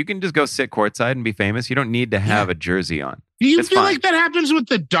Lakers. You can just go sit courtside and be famous. You don't need to have a jersey on. Do you It's feel fine. like that happens with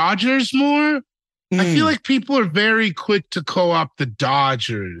the Dodgers more? I feel like people are very quick to co-opt the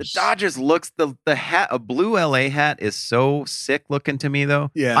Dodgers. The Dodgers looks the hat, a blue LA hat is so sick looking to me though.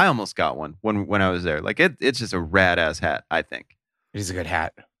 Yeah. I almost got one when I was there. Like it's just a rad ass hat, I think. It is a good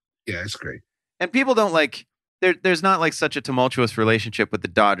hat. Yeah, it's great. And people don't like there's not like such a tumultuous relationship with the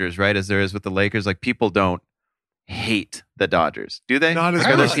Dodgers, right? As there is with the Lakers. Like people don't hate the Dodgers, do they? Not as Like,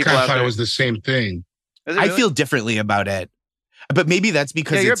 I are there always people kind of out thought there? it was the same thing. Is it I really? feel differently about it. But maybe that's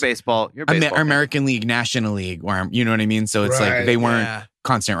because yeah, you're it's baseball. You're baseball. fan. American League, National League, or you know what I mean? So it's like Right, they weren't yeah.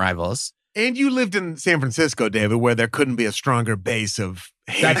 constant rivals. And you lived in San Francisco, David, where there couldn't be a stronger base of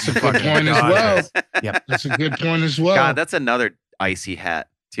hate. That's a good fucking point as Dodgers. well. Yep. That's a good point as well. God, that's another icy hat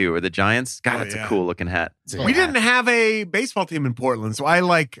too. Or the Giants. God, Oh, that's yeah. a cool looking hat. It's a We good hat. didn't have a baseball team in Portland, so I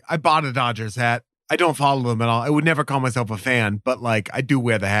bought a Dodgers hat. I don't follow them at all. I would never call myself a fan, but like I do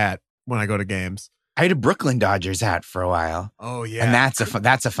wear the hat when I go to games. I had a Brooklyn Dodgers hat for a while. Oh yeah, And that's a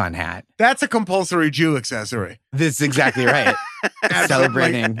fun hat. that's a compulsory Jew accessory. This is exactly right.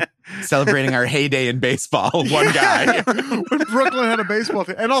 celebrating our heyday in baseball. One guy. when Brooklyn had a baseball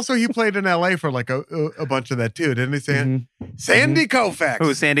team, and also he played in L.A. for like a bunch of that too, didn't he? Mhm. Sandy Koufax.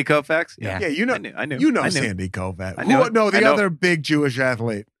 Who, Sandy Koufax? Yeah. Yeah, you know, I knew. you know I knew. Sandy Koufax. I know it. No, the I know. other big Jewish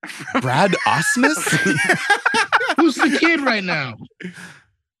athlete. Brad Osmus? Who's the kid right now?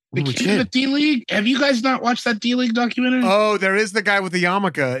 The Ooh, kid in the D League. Have you guys not watched that D League documentary? Oh, there is the guy with the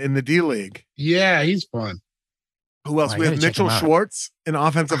yarmulke in the D League. Yeah, he's fun. Who else? Oh, I We have gotta check Mitchell him out. Schwartz, an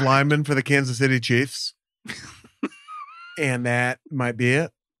offensive lineman for the Kansas City Chiefs. And that might be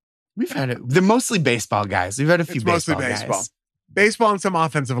it. We've had it. They're mostly baseball guys. We've had a few It's mostly baseball baseball. guys. Baseball and some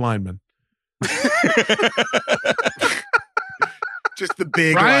offensive linemen. Just the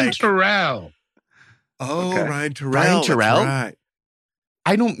big Ryan like, Terrell, oh, Okay. Ryan Terrell. Ryan that's Terrell? right.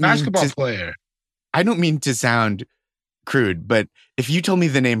 I don't mean basketball to, player. I don't mean to sound crude, but if you told me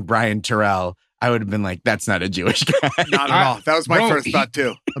the name Brian Terrell, I would have been like, that's not a Jewish guy. Not at all. That was my Bro, first he- thought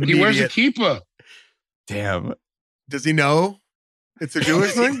too. He wears a Immediate. kippah. Damn. Does he know it's a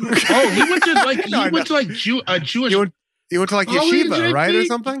Jewish thing? Oh, he went to like No, I he went to like a Jewish. He went to like college, yeshiva, I right, or think?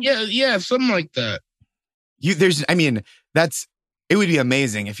 something? Yeah, something like that. It would be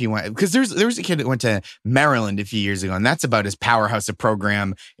amazing if he went, because there was a kid that went to Maryland a few years ago, and that's about as powerhouse a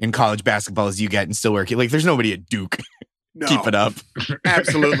program in college basketball as you get and still working. Like, there's nobody at Duke. No, Keep it up.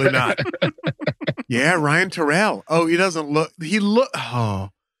 absolutely not. Yeah, Ryan Terrell. Oh, he doesn't look. Oh,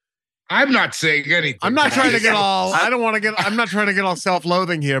 I'm not saying anything. I'm not trying to get all. I don't want to get. I'm not trying to get all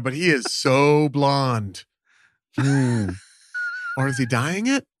self-loathing here, but he is so blonde. Or is he dyeing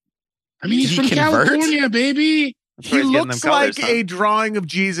it? I mean, he's Did from he convert? California, baby. That's where He he's getting looks them colors, like huh? a drawing of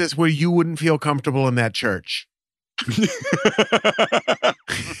Jesus where you wouldn't feel comfortable in that church.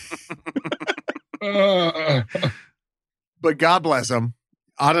 Uh, But God bless him.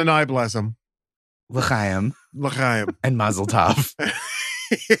 Adonai bless him. L'chaim L'chaim. and Mazel Tov.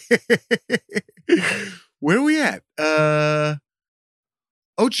 Where are we at? Oh,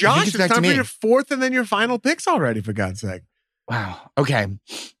 Josh, it's it's back to time for me. your fourth and then your final picks already, for God's sake. Wow. Okay.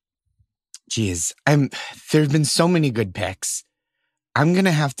 Jeez. There have been so many good picks. I'm going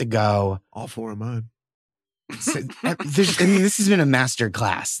to have to go. All four of mine. This has been a master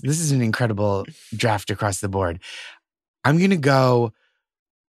class. This is an incredible draft across the board. I'm going to go.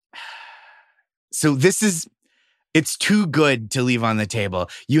 So it's too good to leave on the table.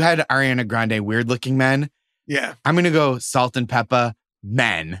 You had Ariana Grande, Weird Looking Men. Yeah. I'm going to go Salt and Peppa,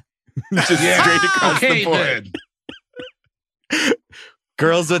 Men. Just straight across the board. then.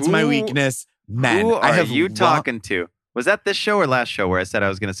 Girls, what's my Who- weakness? Men. Who I are have you talking to? Was that this show or last show where I said I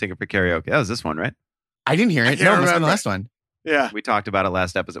was going to sing it for karaoke? That was this one, right? I didn't hear I it. can't No, it must have been remember. the last one. Yeah. We talked about it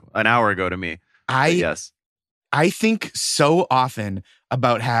last episode, an hour ago to me. But yes. I think so often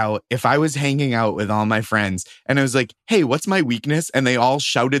about how if I was hanging out with all my friends and I was like, hey, what's my weakness? And they all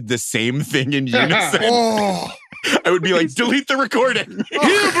shouted the same thing in unison. Oh, I would be like, delete the recording.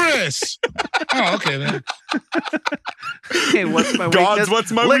 Hubris. Oh, okay then. Hey, what's my Gods, weakness?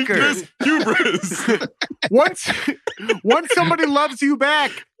 what's my Liquor. weakness? Hubris. once somebody loves you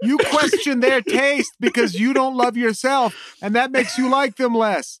back, you question their taste because you don't love yourself, and that makes you like them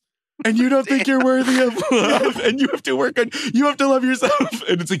less. And you don't think you're worthy of love. And you have to love yourself.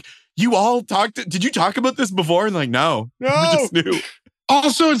 And it's like, did you talk about this before? And like, no. We No. just knew.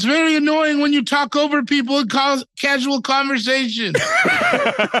 Also, it's very annoying when you talk over people in casual conversation.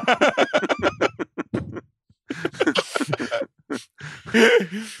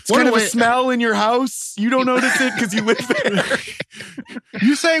 It's What kind a of a way- smell in your house. You don't notice it because you live there.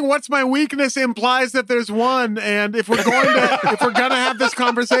 You saying what's my weakness implies that there's one, and if we're gonna have this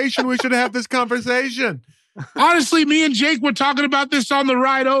conversation, we should have this conversation. Honestly, me and Jake were talking about this on the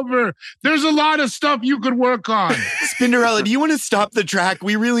ride over. There's a lot of stuff you could work on. Spinderella, do you want to stop the track?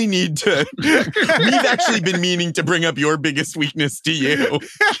 We really need to. We've actually been meaning to bring up your biggest weakness to you.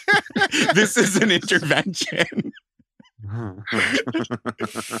 This is an intervention.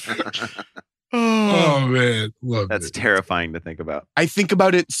 Oh man, love That's it. terrifying to think about. I think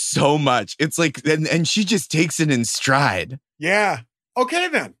about it so much. It's like, and she just takes it in stride. Yeah. Okay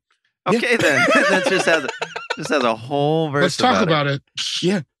then. Okay, then that just has a whole verse. Let's talk about it.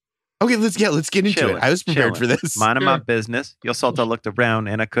 Yeah. Okay, let's get into Chilling, it. I was prepared chilling. for this. Minding my Yeah. business. Your Salta looked around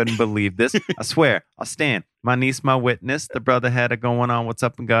and I couldn't believe this. I swear, I'll stand. My niece, my witness. The brother had it going on. What's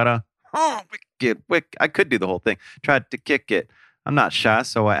up and got a wicked. I could do the whole thing. Tried to kick it. I'm not shy,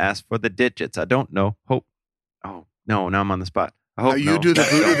 so I asked for the digits. I don't know. Hope. Oh no, now I'm on the spot. I hope How you no. do the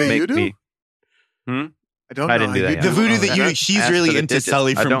voodoo don't that make you do? me- I don't know. I didn't do how that you yet. The voodoo that Yeah. she's Ask really for the into digits.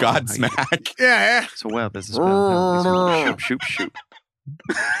 Sully I from don't know how you- Godsmack. Yeah. So well, there's a spell. Shoot.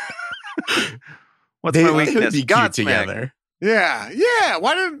 What's They my would weakness? be cute Godsmack. together. Yeah.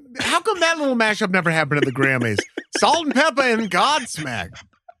 How come that little mashup never happened at the Grammys? Salt and Pepper and Godsmack.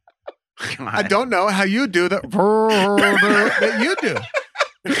 I don't know how you do that you do.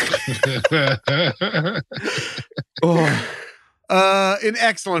 Oh. An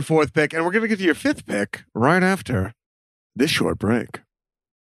excellent fourth pick, and we're going to get to your fifth pick right after this short break.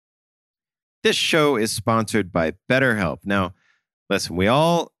 This show is sponsored by BetterHelp. Now, listen, we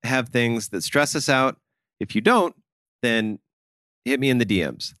all have things that stress us out. If you don't, then hit me in the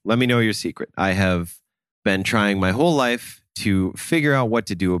DMs. Let me know your secret. I have been trying my whole life to figure out what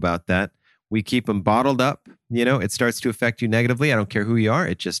to do about that. We keep them bottled up. You know, it starts to affect you negatively. I don't care who you are.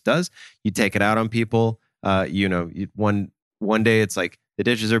 It just does. You take it out on people. One day it's like the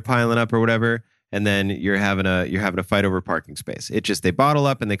dishes are piling up or whatever, and then you're having a fight over parking space. They bottle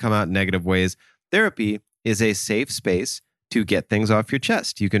up and they come out in negative ways. Therapy is a safe space to get things off your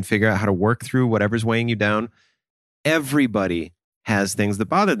chest. You can figure out how to work through whatever's weighing you down. Everybody has things that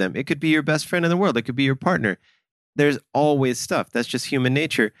bother them. It could be your best friend in the world. It could be your partner. There's always stuff. That's just human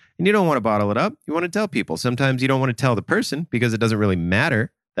nature. And you don't want to bottle it up. You want to tell people. Sometimes you don't want to tell the person because it doesn't really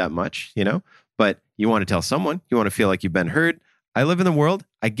matter that much, you know, but you want to tell someone. You want to feel like you've been heard. I live in the world.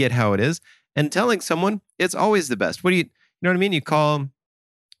 I get how it is. And telling someone, it's always the best. You know what I mean? You call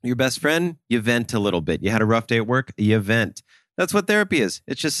your best friend, you vent a little bit. You had a rough day at work, you vent. That's what therapy is.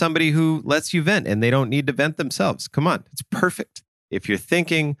 It's just somebody who lets you vent and they don't need to vent themselves. Come on, it's perfect. If you're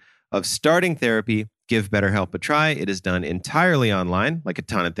thinking of starting therapy, give BetterHelp a try. It is done entirely online, like a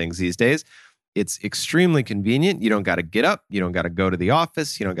ton of things these days. It's extremely convenient. You don't got to get up. You don't got to go to the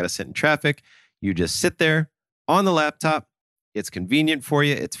office. You don't got to sit in traffic. You just sit there on the laptop. It's convenient for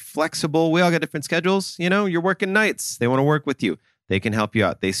you. It's flexible. We all got different schedules. You know, you're working nights. They want to work with you. They can help you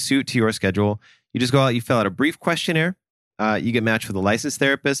out. They suit to your schedule. You just go out, you fill out a brief questionnaire. You get matched with a licensed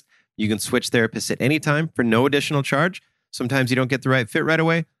therapist. You can switch therapists at any time for no additional charge. Sometimes you don't get the right fit right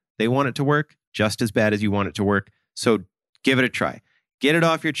away. They want it to work just as bad as you want it to work. So give it a try. Get it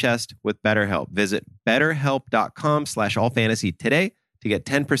off your chest with BetterHelp. Visit betterhelp.com/allfantasy today to get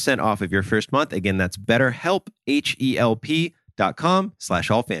 10% off of your first month. Again, that's BetterHelp,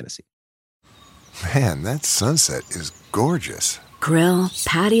 HELP.com/allfantasy. Man, that sunset is gorgeous. Grill,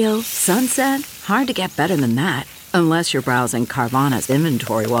 patio, sunset. Hard to get better than that. Unless you're browsing Carvana's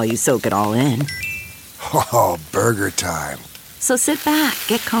inventory while you soak it all in. Oh, burger time. So sit back,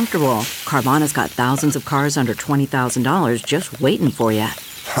 get comfortable. Carvana's got thousands of cars under $20,000 just waiting for you.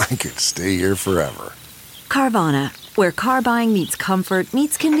 I could stay here forever. Carvana, where car buying meets comfort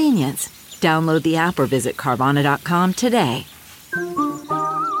meets convenience. Download the app or visit Carvana.com today.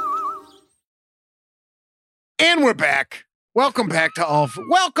 And we're back. Welcome back to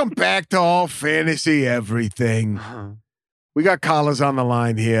all fantasy everything. We got callers on the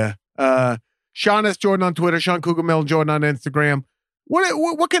line here. Sean S. Jordan on Twitter, Sean Cougar Mill Jordan on Instagram.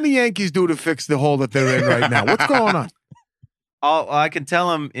 What can the Yankees do to fix the hole that they're in right now? What's going on? I can tell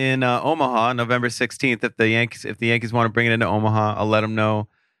them in Omaha, November 16th. If the Yankees want to bring it into Omaha, I'll let them know.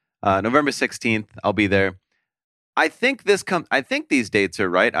 November 16th, I'll be there. I think these dates are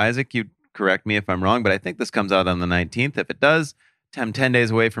right. Isaac, you correct me if I'm wrong, but I think this comes out on the 19th. If it does, I'm 10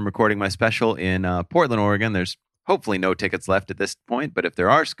 days away from recording my special in Portland, Oregon. There's hopefully no tickets left at this point, but if there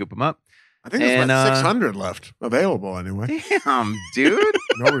are, scoop them up. I think there's about 600 left available anyway. Damn, dude.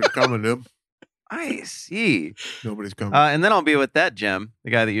 Nobody's coming, dude. I see. Nobody's coming. And then I'll be with that gem, the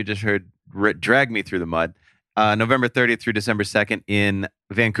guy that you just heard drag me through the mud, November 30th through December 2nd in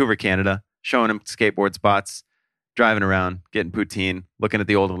Vancouver, Canada, showing him skateboard spots, driving around, getting poutine, looking at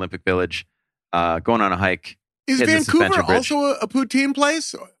the old Olympic Village, going on a hike. Is Vancouver also a poutine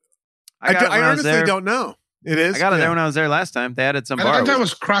place? I honestly don't know. It is? I got it there when I was there last time. They added some bars. I thought that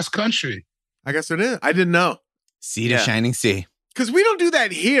was cross country. I guess it is. I didn't know. Sea to shining sea. Because we don't do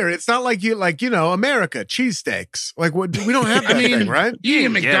that here. It's not like America, cheesesteaks. Like, we don't have that thing, right? You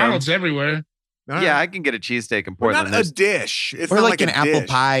get McDonald's everywhere. Right. Yeah, I can get a cheesesteak in Portland. Not a dish. It's or not like an apple dish.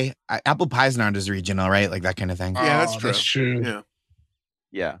 pie. Apple pie's not as regional, right? Like that kind of thing. Yeah, that's true. That's true. Yeah.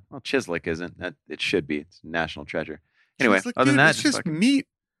 Yeah. Well, Chislik isn't. It should be. It's a national treasure. Anyway, Chislik, other than that, it's just meat.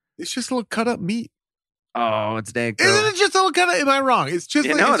 It's just a little cut up meat. Oh, it's dank. Isn't it just a little cut up? Am I wrong? It's just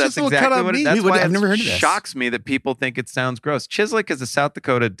it's that's just a little exactly cut up what meat. That's why I've never heard of this. Shocks me that people think it sounds gross. Chislik is a South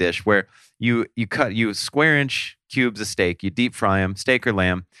Dakota dish where you square inch cubes of steak, you deep fry them, steak or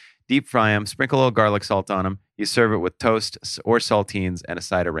lamb, deep fry them, sprinkle a little garlic salt on them. You serve it with toast or saltines and a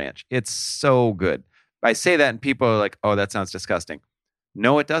side of ranch. It's so good. I say that and people are like, "Oh, that sounds disgusting."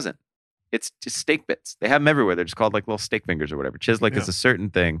 No, it doesn't. It's just steak bits. They have them everywhere. They're just called like little steak fingers or whatever. Chislik is a certain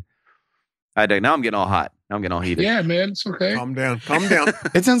thing. Now I'm getting all hot. Now I'm getting all heated. Yeah, man, it's okay. Calm down. Calm down.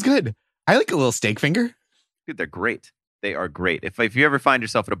 It sounds good. I like a little steak finger. Dude, they're great. They are great. If you ever find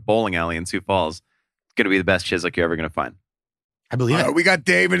yourself at a bowling alley in Sioux Falls, it's going to be the best Chislik you're ever going to find. I believe it. We got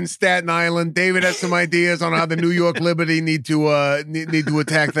David in Staten Island. David has some ideas on how the New York Liberty need to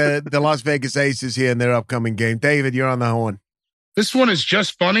attack the Las Vegas Aces here in their upcoming game. David, you're on the horn. This one is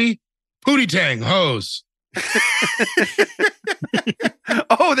just funny. Pootie Tang, hose.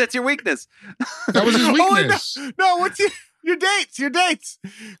 Oh, that's your weakness. That was his Oh, weakness. no, what's your dates? Your dates.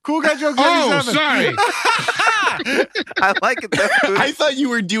 Cool Guy Joke 77. Oh, sorry. I like it though. I thought you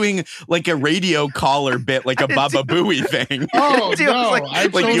were doing like a radio caller bit, like a Baba Booey thing. Oh, Dude, I was no. like- I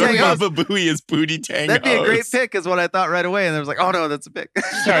Like totally your Totally. Baba Booey is Pootie Tang. That'd be a great host. pick, is what I thought right away. And I was like, oh no, that's a pick.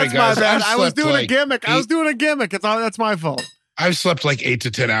 Sorry, That's guys. my bad. I've I was slept doing a like gimmick. I was eight- doing a gimmick. That's my fault. I've slept like 8 to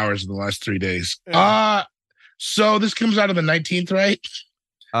 10 hours in the last 3 days. Yeah. So this comes out on the 19th, right?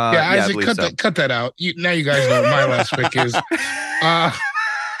 Yeah, I Isaac, believe so. cut that out. Now you guys know what my last pick is.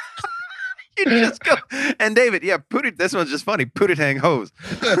 You just go. And David, yeah, Pootie, this one's just funny. Pootie Tang hose.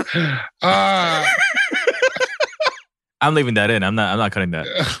 I'm leaving that in. I'm not cutting that.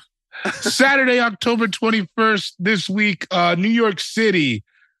 Saturday, October 21st, this week, New York City.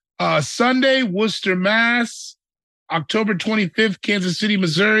 Sunday, Worcester, Mass. October 25th, Kansas City,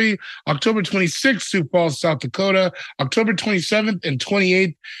 Missouri. October 26th, Sioux Falls, South Dakota. October 27th and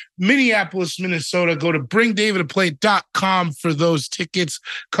 28th, Minneapolis, Minnesota. Go to bringdavidaplay.com for those tickets.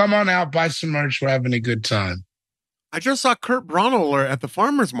 Come on out, buy some merch. We're having a good time. I just saw Kurt Braunohler at the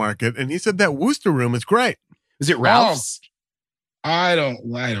farmer's market, and he said that Worcester room is great. Was it Ralph's? I don't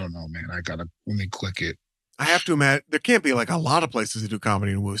know, man. Let me click it. I have to imagine there can't be like a lot of places to do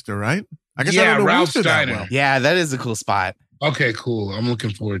comedy in Worcester, right? I guess I Yeah, don't know Ralph's Worcester that Diner. well. Yeah, that is a cool spot. Okay, cool. I'm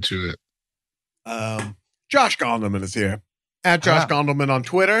looking forward to it. Josh Gondelman is here. At Josh Gondelman on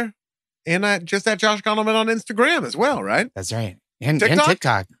Twitter, and just at Josh Gondelman on Instagram as well, right? That's right. And TikTok?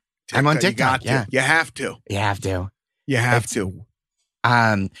 TikTok. I'm on You TikTok. got Yeah, to. You have to. you have to. You have to.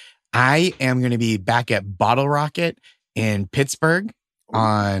 I am going to be back at Bottle Rocket in Pittsburgh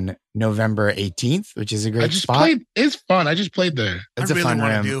on November 18th, which is a I great just spot. played. It's fun. I just played there. It's I a really fun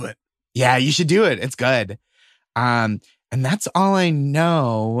want room. to do it. Yeah, you should do it. It's good. And that's all I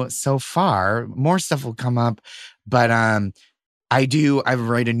know so far. More stuff will come up, but I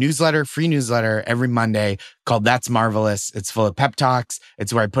write a newsletter, free newsletter every Monday called That's Marvelous. It's full of pep talks.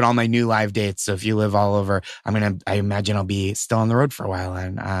 It's where I put all my new live dates. So if you live all over, I imagine I'll be still on the road for a while,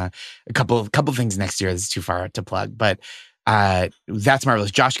 and a couple things next year that's too far to plug, but That's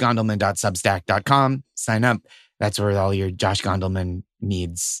Marvelous. JoshGondelman.substack.com. Sign up. That's where all your Josh Gondelman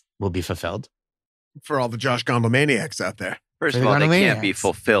needs will be fulfilled. For all the Josh Gondelmaniacs out there. First For of the all, they can't Gondelmaniacs. be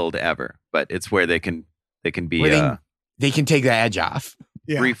fulfilled ever, but it's where they can be Where they can take the edge off.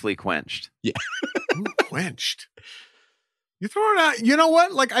 Yeah. briefly quenched. Ooh, quenched. You throw it out. You know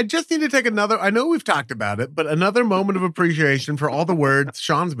what? Like, I just need to take another. I know we've talked about it, but another moment of appreciation for all the words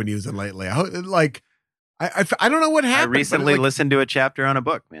Sean's been using lately. I don't know what I happened. but recently it, like, listened to a chapter on a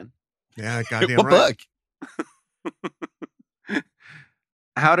book, man. Yeah, goddamn What right. book?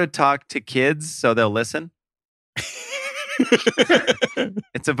 How to talk to kids so they'll listen.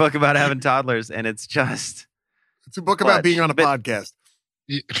 It's a book about having toddlers, and it's just It's a book about Clutch. being on a But- podcast.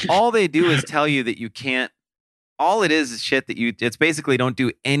 all they do is tell you that you can't. All it is shit that you. It's basically don't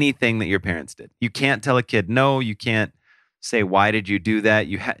do anything that your parents did. You can't tell a kid no. You can't say why did you do that.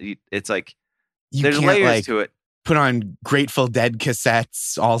 It's like You there's can't layers to it. put on Grateful Dead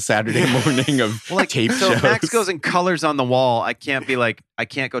cassettes all Saturday morning of tape So shows. if Max goes and colors on the wall, I can't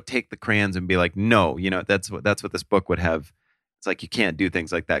go take the crayons and be like, no, that's what this book would have. It's like you can't do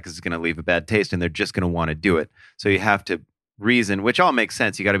things like that because it's going to leave a bad taste, and they're just going to want to do it. So you have to reason, which all makes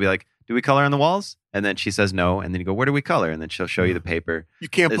sense. You got to be like, do we color on the walls? And then she says no, and then you go, where do we color? And then she'll show you the paper. You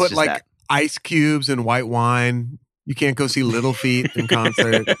can't It's put just like that. ice cubes and white wine. You can't go see Little Feet in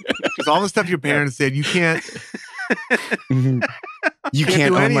concert. Because all the stuff your parents did, you can't. Mhm. You Can't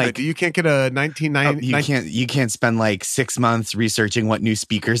can't do own any of like it. You can't get a 1990. you can't spend like 6 months researching what new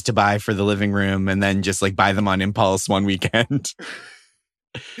speakers to buy for the living room and then just like buy them on impulse one weekend.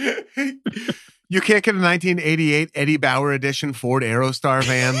 You can't get a 1988 Eddie Bauer edition Ford Aerostar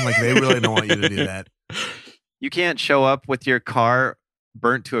van. Like, they really don't want you to do that. You can't show up with your car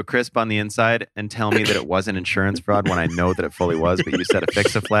burnt to a crisp on the inside and tell me that it wasn't insurance fraud when I know that it fully was, but you said a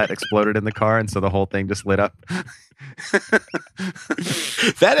fix-a-flat exploded in the car, and so the whole thing just lit up.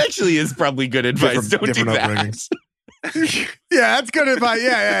 That actually is probably good advice. Different Don't do that. upbringings. Yeah, that's good advice.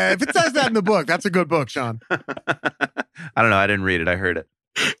 Yeah. If it says that in the book, that's a good book, Sean. I don't know. I didn't read it. I heard it.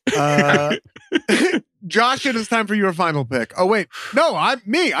 Josh, it is time for your final pick. Oh, wait. No, I'm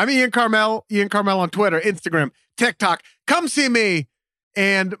Ian Carmel. Ian Carmel on Twitter, Instagram, TikTok. Come see me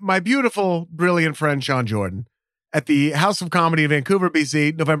and my beautiful, brilliant friend, Sean Jordan, at the House of Comedy in Vancouver,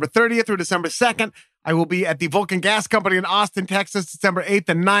 BC, November 30th through December 2nd. I will be at the Vulcan Gas Company in Austin, Texas, December 8th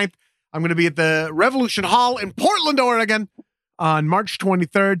and 9th. I'm going to be at the Revolution Hall in Portland, Oregon on March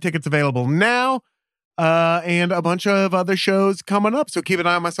 23rd. Tickets available now. And a bunch of other shows coming up. So keep an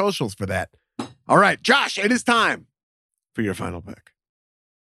eye on my socials for that. All right, Josh, it is time for your final pick.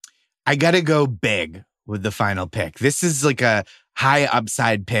 I got to go big with the final pick. This is like a high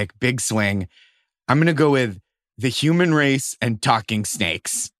upside pick, big swing. I'm going to go with the human race and talking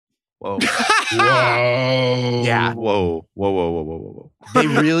snakes. Whoa. Whoa. Yeah. Whoa. Whoa, whoa, whoa, whoa, whoa, whoa. They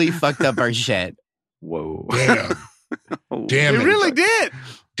really fucked up our shit. Whoa. Damn. Oh, Damn They it. really did.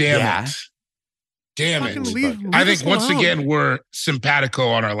 Damn Yeah. it. Damn Fucking it. leave I us think once alone. again, we're simpatico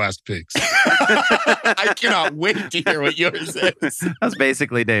on our last picks. I cannot wait to hear what yours is. That's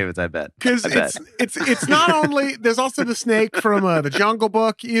basically David's, I bet. Because I bet. it's not only there's also the snake from the Jungle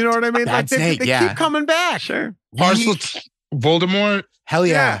Book. You know what I mean? That snake, they yeah. keep coming back. Sure. Parcel Voldemort. Hell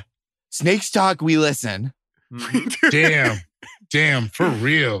yeah. Yeah. Snakes talk, we listen. Damn, for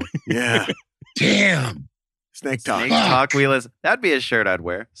real. Yeah. Damn. Snake talk. Snakes talk, we listen. That'd be a shirt I'd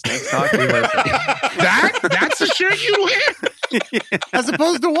wear. Snakes talk, we listen. That's a shirt you wear? As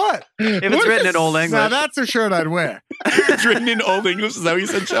opposed to what? If it's written in Old English. Now that's a shirt I'd wear. It's written in Old English. Is that what you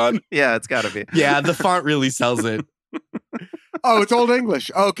said, Sean? Yeah, it's got to be. Yeah, the font really sells it. Oh, it's Old English.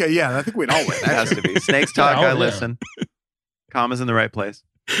 Okay, yeah, I think we'd all wear It that. has to be. Snakes talk, Oh, I yeah. listen. Commas in the right place.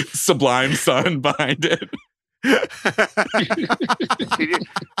 Sublime sun behind it.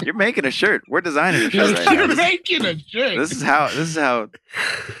 You're making a shirt. We're designing a shirt right You're now. making a shirt. This is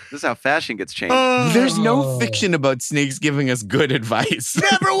how fashion gets changed. There's no Oh. fiction about snakes giving us good advice.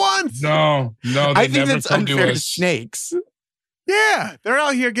 Never once. No, they I think never that's come to unfair to us. snakes. Yeah, they're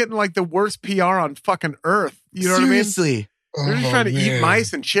out here getting like the worst PR on fucking Earth. You know Seriously. what I mean? They're just trying to eat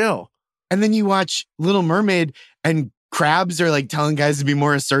mice and chill. And then you watch Little Mermaid and crabs are like telling guys to be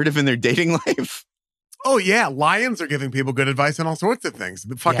more assertive in their dating life. Oh yeah, lions are giving people good advice on all sorts of things.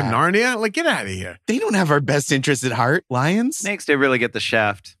 The fucking Yeah. Narnia, like get out of here. They don't have our best interest at heart. Lions? Snakes did really get the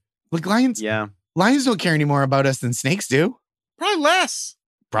shaft. Like lions? Yeah. Lions don't care any more about us than snakes do. Probably less.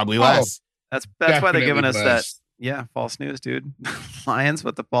 Probably Oh. less. That's why they're Definitely giving us less. that. Yeah, false news, dude. Lions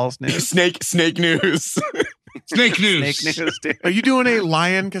with the false news. Snake news. Snake news. Snake news, dude. Are you doing a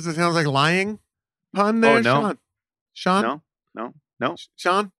lion because it sounds like lying pun there, Oh, no. Sean? Sean? No.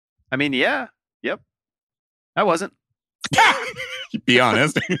 Sean? I mean, yeah. Yep. I wasn't. Be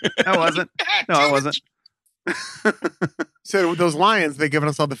honest. I wasn't. No, I wasn't. So those lions, they giving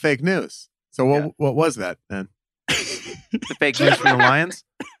us all the fake news. So what Yeah. what was that then? The fake news from the Lions.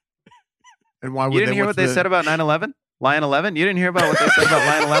 And why would You didn't they? hear what they said about 9/11? Lion 11? You didn't hear about what they said about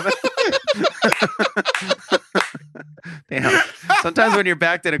Lion 11? Damn. Sometimes when you're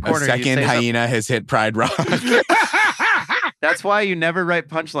backed in a A corner, you second say something. hyena has hit Pride Rock. That's why you never write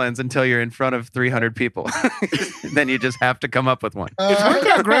punchlines until you're in front of 300 people. Then you just have to come up with one. It's worked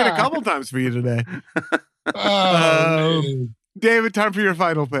out great a couple times for you today. Oh, David, time for your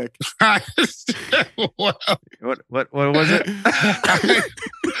final pick. man. Well, What was it?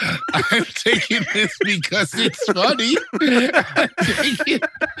 I'm taking this because it's funny. I'm taking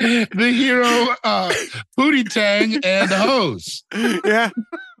the hero Pootie Tang and the hose. Yeah.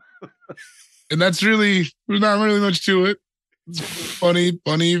 And that's really, there's not really much to it. It's funny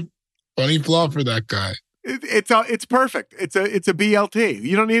flaw for that guy. It's perfect. It's a BLT.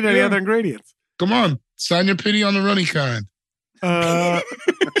 You don't need any Yeah. other ingredients. Come on, sign your pity on the runny kind.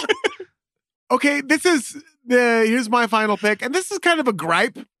 Okay, here's my final pick, and this is kind of a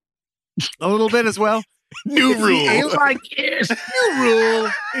gripe, a little bit as well. New It's the rule. New rule.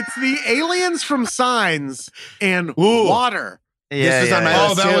 It's the aliens from Signs and Ooh. water. This was on my Oh,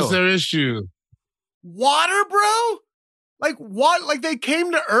 list that too. was their issue. Water, bro? Like what? Like they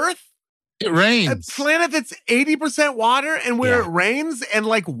came to Earth, It a rains. planet that's 80% water, and where Yeah. it rains, and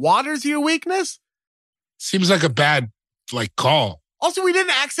like water's your weakness. Seems like a bad call. Also, we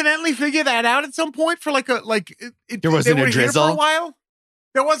didn't accidentally figure that out at some point for There wasn't they a were here drizzle? for a while.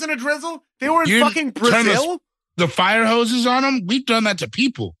 There wasn't a drizzle. They were in You fucking didn't turn Brazil. The fire hoses on them. We've done that to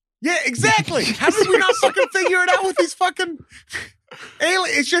people. Yeah, exactly. How did we not fucking figure it out with these fucking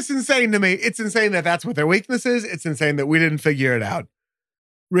aliens? It's just insane to me. It's insane that that's what their weakness is. It's insane that we didn't figure it out.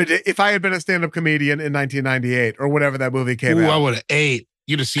 If I had been a stand-up comedian in 1998 or whatever that movie came Ooh, I out, would have ate.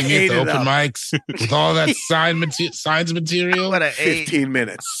 You'd have seen me at Ate the it open up. mics with all that science material. What a 15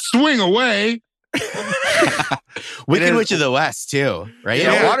 minutes. Swing away. Wicked is- Witch of the West too, right?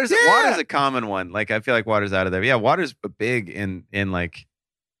 Yeah, Yeah. water's Yeah. a common one. Like I feel like water's out of there. Yeah, water's big in like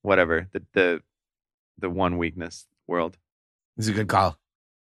whatever the one weakness world. This is a good call.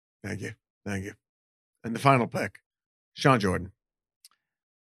 Thank you. And the final pick, Sean Jordan.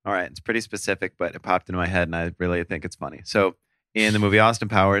 All right, it's pretty specific, but it popped into my head, and I really think it's funny. So, in the movie Austin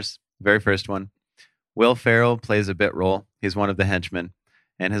Powers, very first one, Will Ferrell plays a bit role. He's one of the henchmen,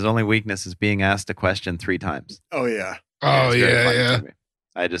 and his only weakness is being asked a question 3 times. Oh yeah. Oh, It's very yeah, funny yeah. to me.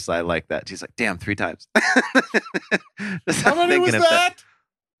 I like that. He's like, damn, 3 times. How many was that?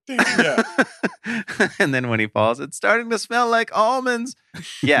 Yeah. And then when he falls, it's starting to smell like almonds.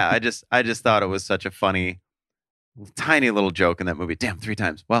 Yeah, I just thought it was such a funny, tiny little joke in that movie. Damn, 3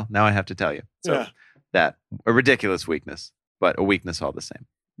 times. Well, now I have to tell you. So that a ridiculous weakness, but a weakness all the same.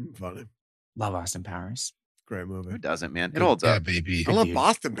 Funny. Love Austin Powers. Great movie. Who doesn't, man? It holds Yeah, up. baby. I love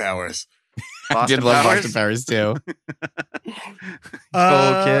Boston Powers. I did love Boston Powers too.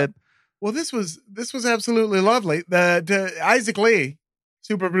 Cool kid. Well, this was absolutely lovely. Isaac Lee,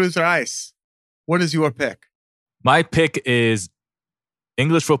 super producer Ice. What is your pick? My pick is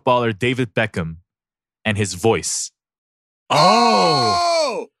English footballer David Beckham and his voice.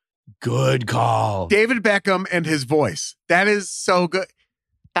 Oh, good call. David Beckham and his voice. That is so good.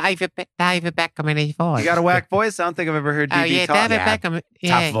 David Beckham and his voice. You got a whack voice? I don't think I've ever heard DB talk. David Beckham.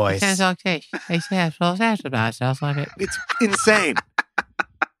 Yeah, tough voice. He sounds like this. He sounds like it. It's insane.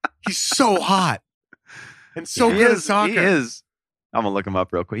 He's so hot and so He good at is- soccer. He is. I'm gonna look him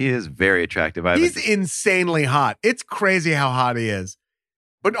up real quick. He is very attractive. He's insanely hot. It's crazy how hot he is.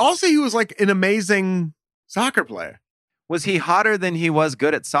 But also, he was like an amazing soccer player. Was he hotter than he was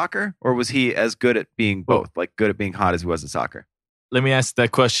good at soccer, or was he as good at being both, like good at being hot as he was at soccer? Let me ask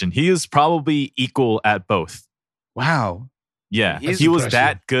that question. He is probably equal at both. Wow. Yeah, He's he was impressive.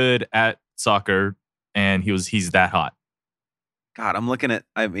 that good at soccer, and he's that hot. God, I'm looking at,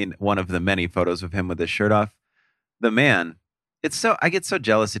 one of the many photos of him with his shirt off. The man, I get so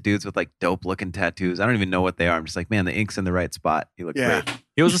jealous of dudes with like dope looking tattoos. I don't even know what they are. I'm just like, man, the ink's in the right spot. You look Yeah. great.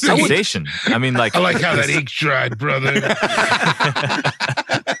 He was a sensation. I mean, like I like how that ink dried, brother.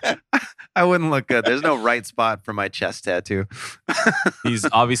 I wouldn't look good. There's no right spot for my chest tattoo. He's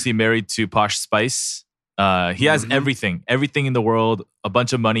obviously married to Posh Spice. He has everything in the world, a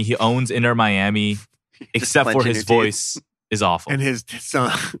bunch of money. He owns Inter Miami, except for clenching his your teeth. voice is awful. And his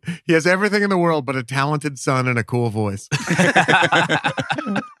son, he has everything in the world but a talented son and a cool voice.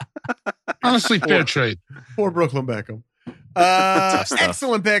 Honestly, fair trade. Poor Brooklyn Beckham. Tough stuff.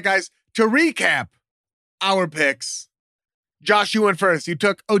 Excellent pick, guys. To recap our picks, Josh, you went first. You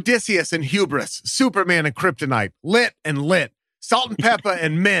took Odysseus and Hubris, Superman and Kryptonite, Lit and Lit, Salt and Pepper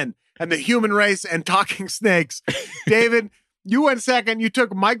and Men, and the Human Race and Talking Snakes. David, you went second. You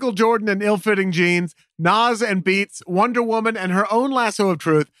took Michael Jordan and Ill-Fitting Jeans, Nas and Beats, Wonder Woman and Her Own Lasso of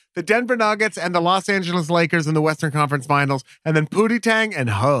Truth, the Denver Nuggets and the Los Angeles Lakers in the Western Conference Finals, and then Pootie Tang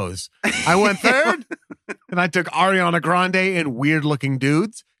and Hose. I went third, and I took Ariana Grande and Weird Looking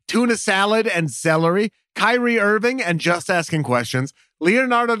Dudes, Tuna Salad and Celery, Kyrie Irving and Just Asking Questions,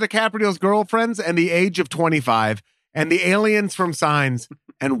 Leonardo DiCaprio's Girlfriends and The Age of 25, and the Aliens from Signs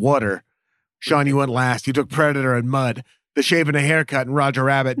and Water. Sean, you went last. You took Predator and Mud, The Shave and a Haircut and Roger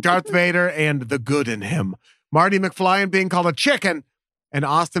Rabbit, Darth Vader and The Good in Him, Marty McFly and Being Called a Chicken, and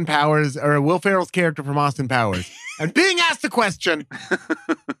Austin Powers, or Will Ferrell's character from Austin Powers, and being asked the question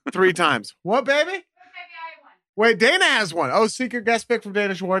 3 times. What, baby? Wait, Dana has one. Oh, secret guest pick from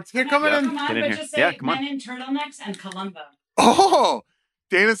Dana Schwartz. Here, come in. Come on, Get in but here. just say Yeah, come on. Men in Turtlenecks and Columbo. Oh,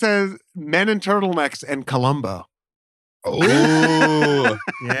 Dana says Men in Turtlenecks and Columbo. Oh, Ooh.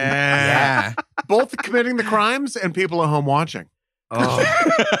 Yeah. Yeah. Both committing the crimes and people at home watching. Oh.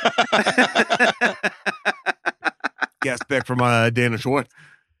 Guest pick from Dana Schwartz.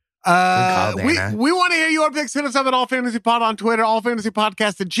 call, Dana. We want to hear your picks. Hit us up at All Fantasy Pod on Twitter,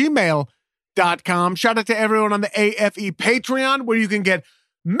 allfantasypodcast@gmail.com. Shout out to everyone on the AFE Patreon, where you can get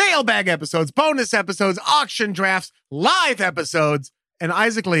mailbag episodes, bonus episodes, auction drafts, live episodes, and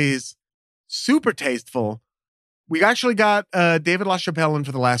Isaac Lee's super tasteful. We actually got David LaChapelle in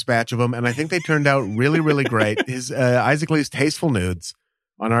for the last batch of them, and I think they turned out really, really great. His Isaac Lee's tasteful nudes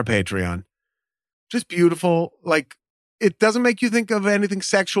on our Patreon. Just beautiful. Like, it doesn't make you think of anything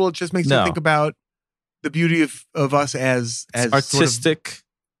sexual. It just makes you No. think about the beauty of us as artistic, sort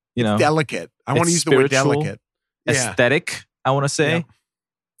you know, of delicate. I want to it's use the word spiritual, delicate. Yeah. aesthetic, I want to say. Yeah.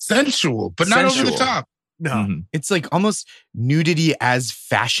 sensual, but not over the Sensual. top. No. Mhm. It's like almost nudity as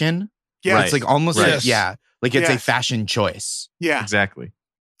fashion. Yeah. Where It's like almost Right. like, yeah, like it's a Yes. fashion choice. Yeah. Exactly.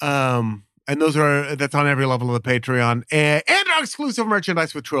 And that's on every level of the Patreon. And our exclusive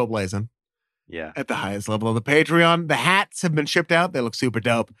merchandise with Trailblazing Yeah. at the highest level of the Patreon. The hats have been shipped out. They look super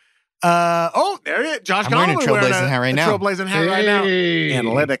dope. There it is. Josh I'm wearing a Gondelman Trailblazing hat right now. Trailblazing hat right now. Hey.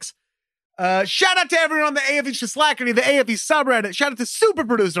 Analytics. Shout out to everyone on the AFE Schlackety, the AFE subreddit. Shout out to super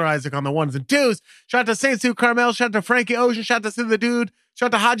producer Isaac on the 1s and 2s. Shout out to Saint Sue Carmel. Shout out to Frankie Ocean. Shout out to Sid the Dude. Shout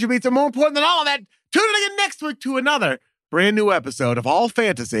out to Haji Beats. And more important than all of that, tune in again next week to another brand new episode of All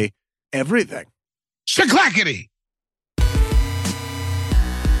Fantasy Everything. Shaklackety.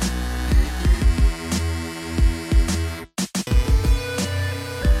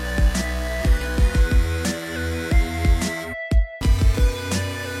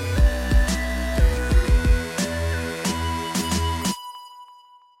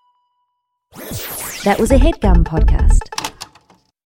 That was a HeadGum podcast.